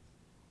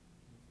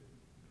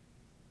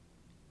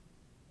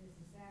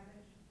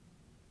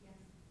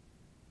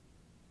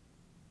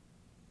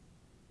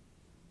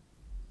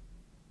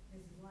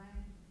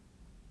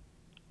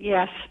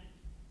 Yes.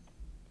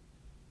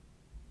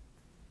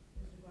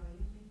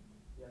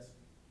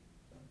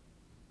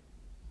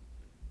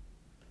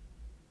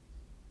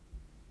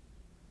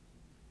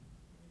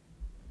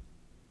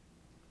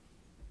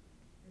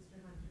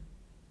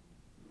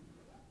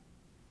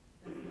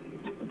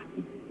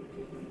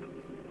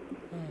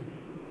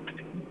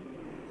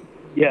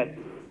 Yes.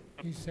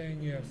 He He's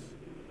saying yes.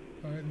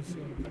 Go ahead and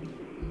seal it.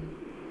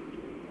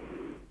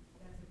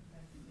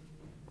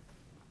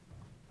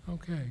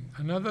 Okay,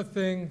 another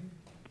thing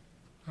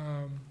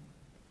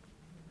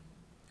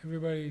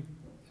everybody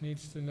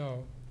needs to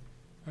know.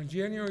 On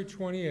January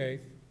 28th,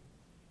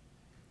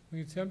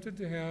 we attempted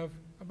to have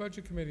a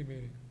budget committee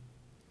meeting.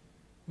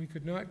 We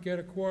could not get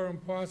a quorum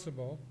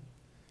possible,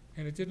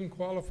 and it didn't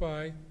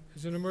qualify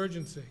as an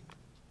emergency.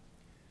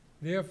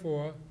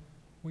 Therefore,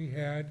 we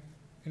had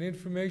an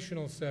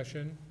informational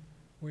session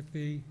with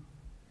the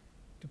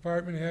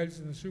department heads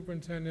and the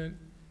superintendent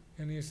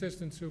and the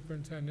assistant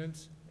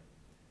superintendents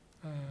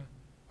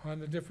on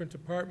the different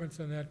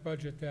departments on that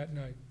budget that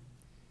night.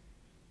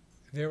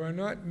 There are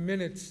not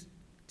minutes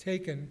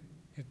taken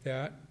at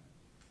that,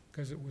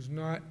 because it was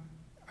not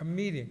a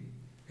meeting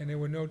and there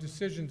were no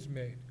decisions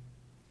made.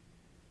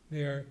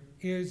 There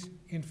is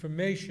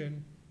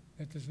information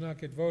that does not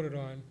get voted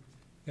on,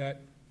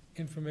 that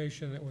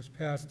information that was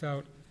passed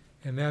out,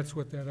 and that's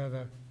what that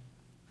other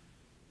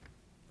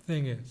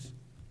thing is.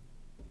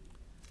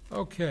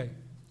 Okay,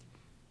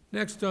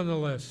 next on the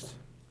list.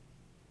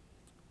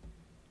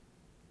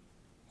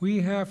 We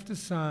have to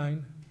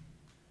sign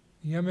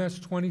the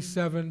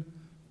MS-27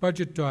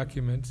 budget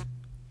document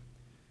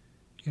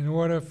in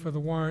order for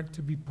the warrant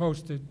to be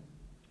posted.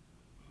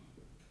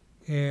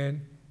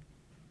 And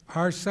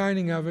our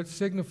signing of it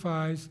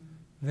signifies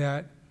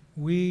that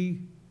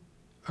we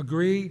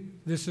agree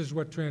this is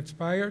what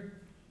transpired,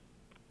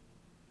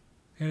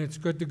 and it's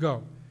good to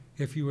go.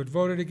 If you had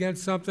voted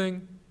against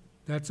something,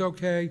 that's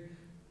okay,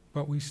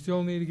 but we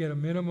still need to get a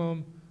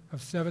minimum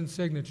of 7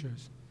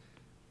 signatures.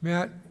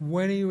 Matt,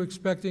 when are you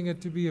expecting it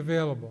to be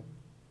available?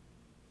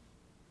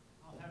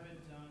 I'll have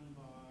it done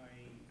by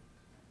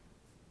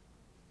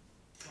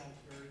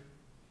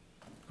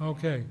 12:30.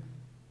 Okay.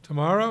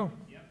 Tomorrow?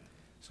 Yep.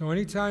 So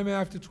anytime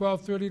after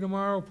 12:30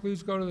 tomorrow,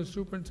 please go to the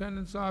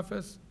superintendent's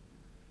office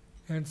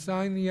and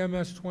sign the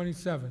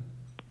MS-27.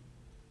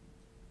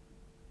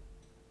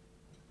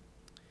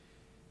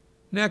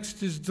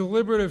 Next is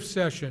deliberative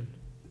session.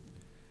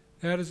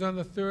 That is on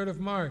the 3rd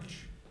of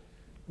March.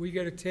 We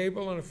get a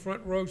table and a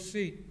front row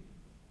seat.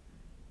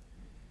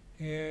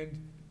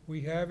 And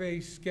we have a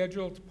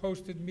scheduled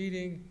posted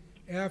meeting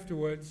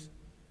afterwards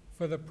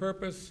for the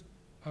purpose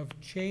of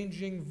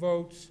changing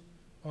votes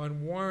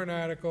on warrant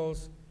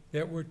articles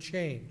that were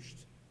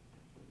changed.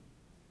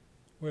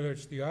 Whether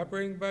it's the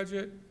operating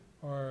budget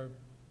or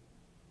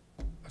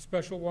a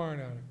special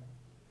warrant article.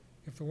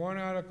 If the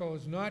warrant article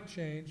is not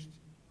changed,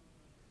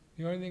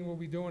 the only thing we'll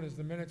be doing is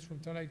the minutes from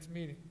tonight's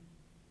meeting.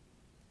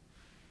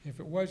 If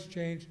it was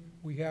changed,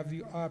 we have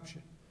the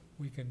option.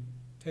 We can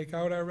take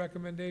out our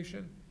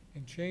recommendation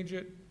and change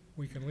it.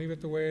 We can leave it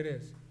the way it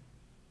is.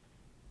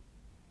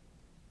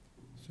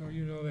 So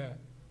you know that.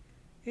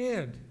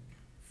 And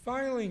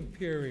filing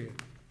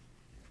period,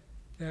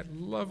 that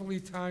lovely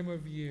time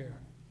of year.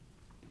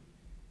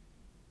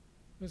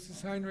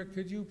 Mrs. Heinrich,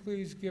 could you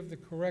please give the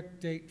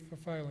correct date for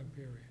filing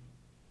period?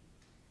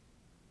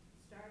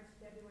 Starts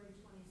February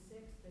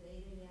 26th at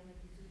 8 a.m. at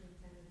the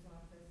superintendent's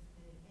office,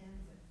 and it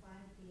ends at 5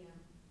 p.m.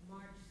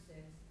 March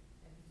 6th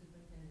at the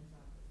superintendent's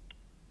office.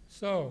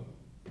 So,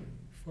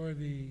 for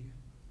the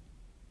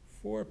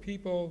 4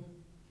 people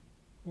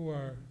who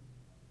are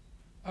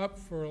up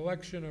for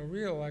election or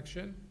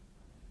re-election,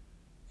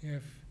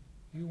 if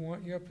you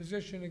want your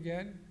position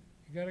again,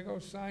 you gotta go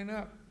sign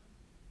up.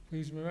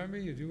 Please remember,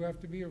 you do have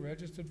to be a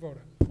registered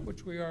voter,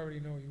 which we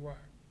already know you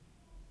are.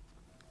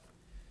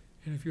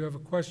 And if you have a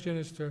question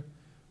as to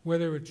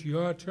whether it's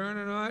your turn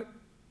or not,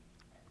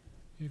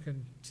 you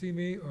can see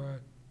me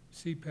or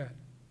see Pat.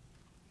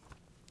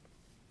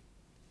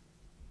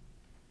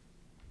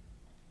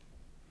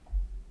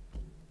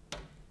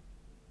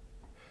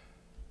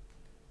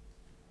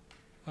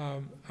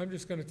 I'm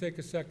just going to take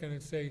a second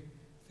and say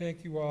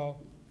thank you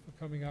all for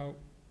coming out.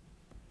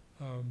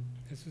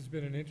 This has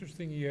been an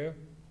interesting year,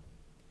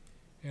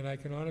 and I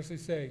can honestly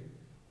say,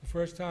 the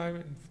first time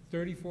in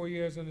 34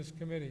 years on this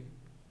committee,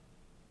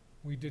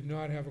 we did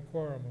not have a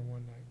quorum on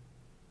one night.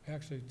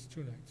 Actually, it's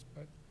 2 nights,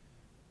 but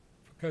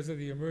because of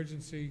the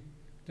emergency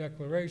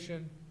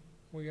declaration,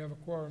 we have a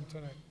quorum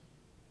tonight.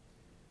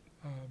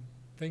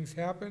 Things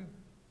happen.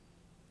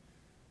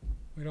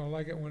 We don't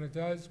like it when it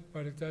does,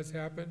 but it does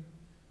happen.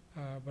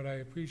 But I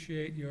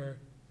appreciate your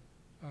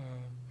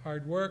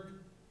hard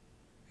work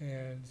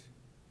and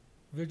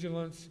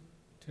vigilance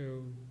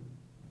to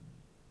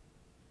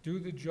do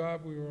the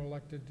job we were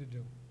elected to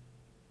do.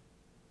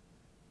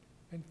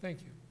 And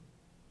thank you.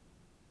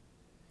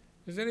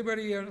 Does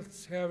anybody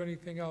else have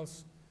anything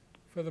else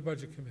for the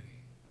Budget Committee?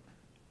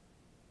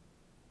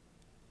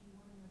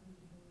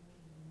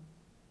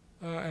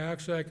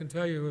 Actually, I can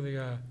tell you who they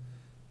are.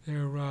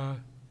 They're,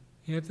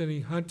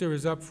 Anthony Hunter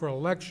is up for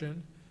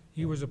election.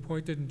 He was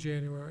appointed in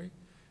January.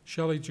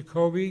 Shelley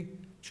Jacoby,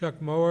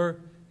 Chuck Mower,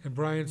 and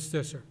Brian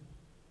Stisser.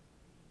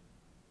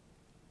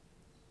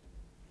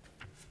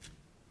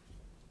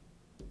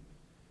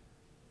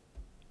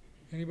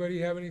 Anybody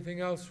have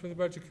anything else for the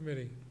Budget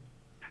Committee?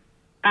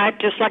 I'd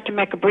just like to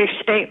make a brief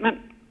statement.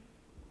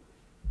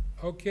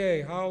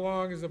 Okay, how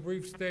long is a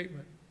brief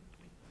statement?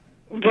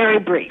 Very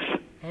brief.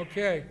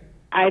 Okay.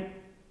 I'd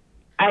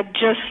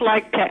just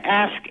like to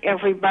ask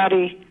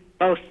everybody,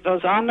 both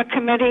those on the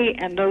committee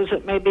and those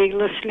that may be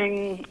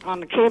listening on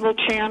the cable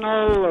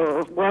channel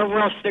or wherever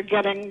else they're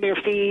getting their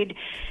feed,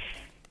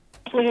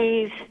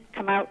 please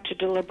come out to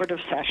deliberative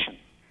session.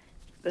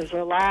 There's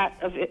a lot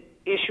of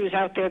issues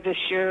out there this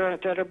year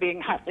that are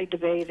being hotly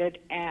debated,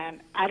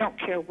 and I don't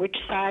care which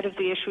side of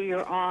the issue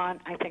you're on.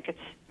 I think it's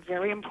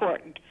very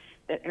important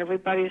that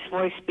everybody's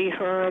voice be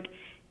heard,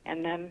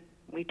 and then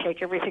we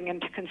take everything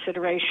into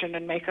consideration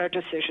and make our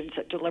decisions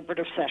at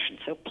deliberative session.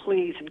 So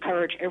please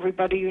encourage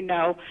everybody you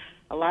know.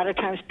 A lot of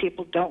times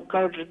people don't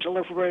go to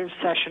deliberative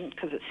session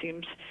because it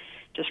seems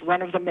just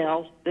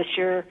run-of-the-mill. This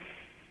year,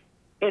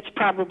 it's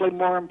probably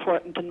more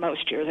important than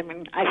most years. I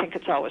mean, I think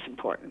it's always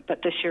important,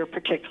 but this year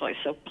particularly.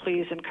 So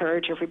please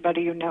encourage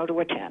everybody you know to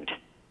attend.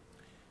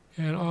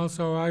 And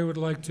also, I would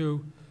like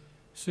to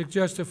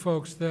suggest to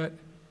folks that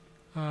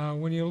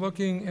when you're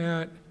looking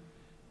at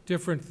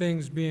different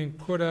things being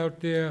put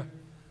out there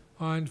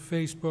on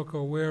Facebook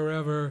or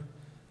wherever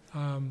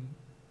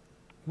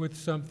with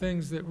some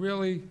things that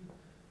really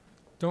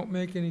don't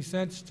make any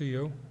sense to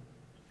you,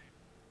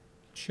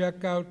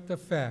 check out the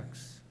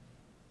facts.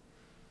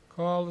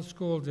 Call the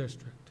school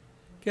district.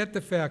 Get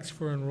the facts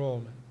for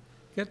enrollment.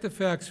 Get the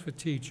facts for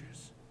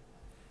teachers.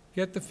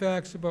 Get the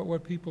facts about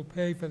what people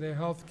pay for their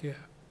health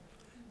care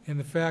and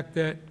the fact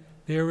that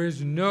there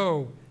is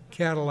no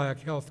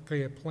Cadillac health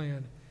care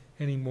plan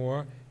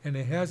anymore, and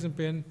it hasn't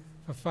been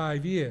for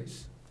 5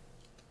 years.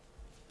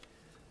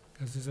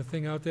 Because there's a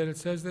thing out there that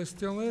says there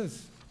still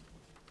is.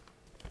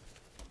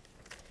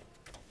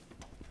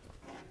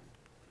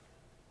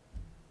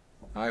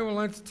 I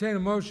will entertain a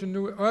motion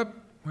to,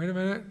 wait a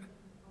minute.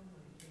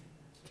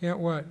 Can't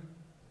what?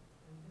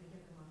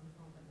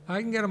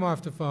 I can get them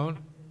off the phone.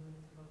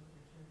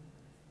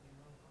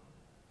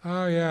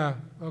 Oh, yeah,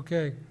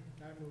 okay.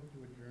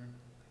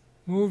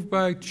 Moved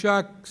by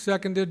Chuck,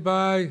 seconded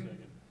by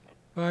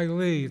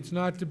Lee. It's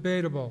not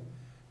debatable.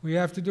 We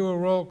have to do a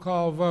roll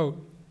call vote.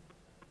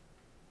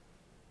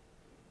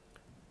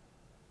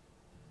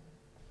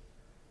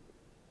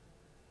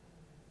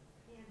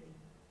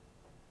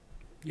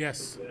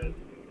 Yes.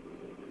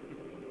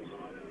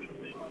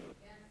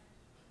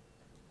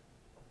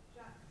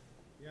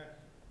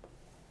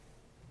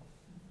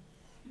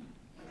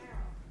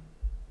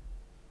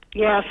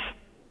 Yes.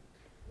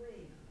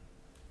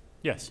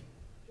 Yes.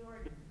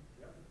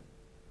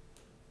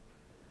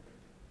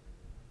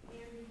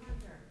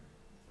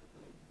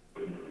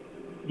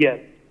 Yes.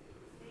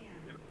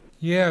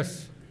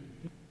 Yes.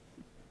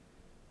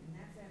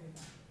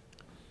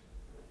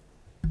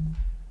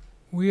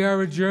 We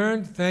are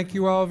adjourned. Thank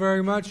you all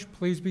very much.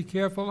 Please be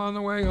careful on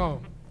the way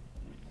home.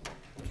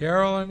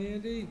 Carol and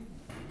Andy,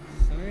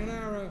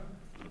 sayonara.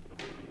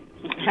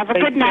 Have a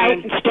good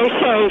night and stay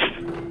safe.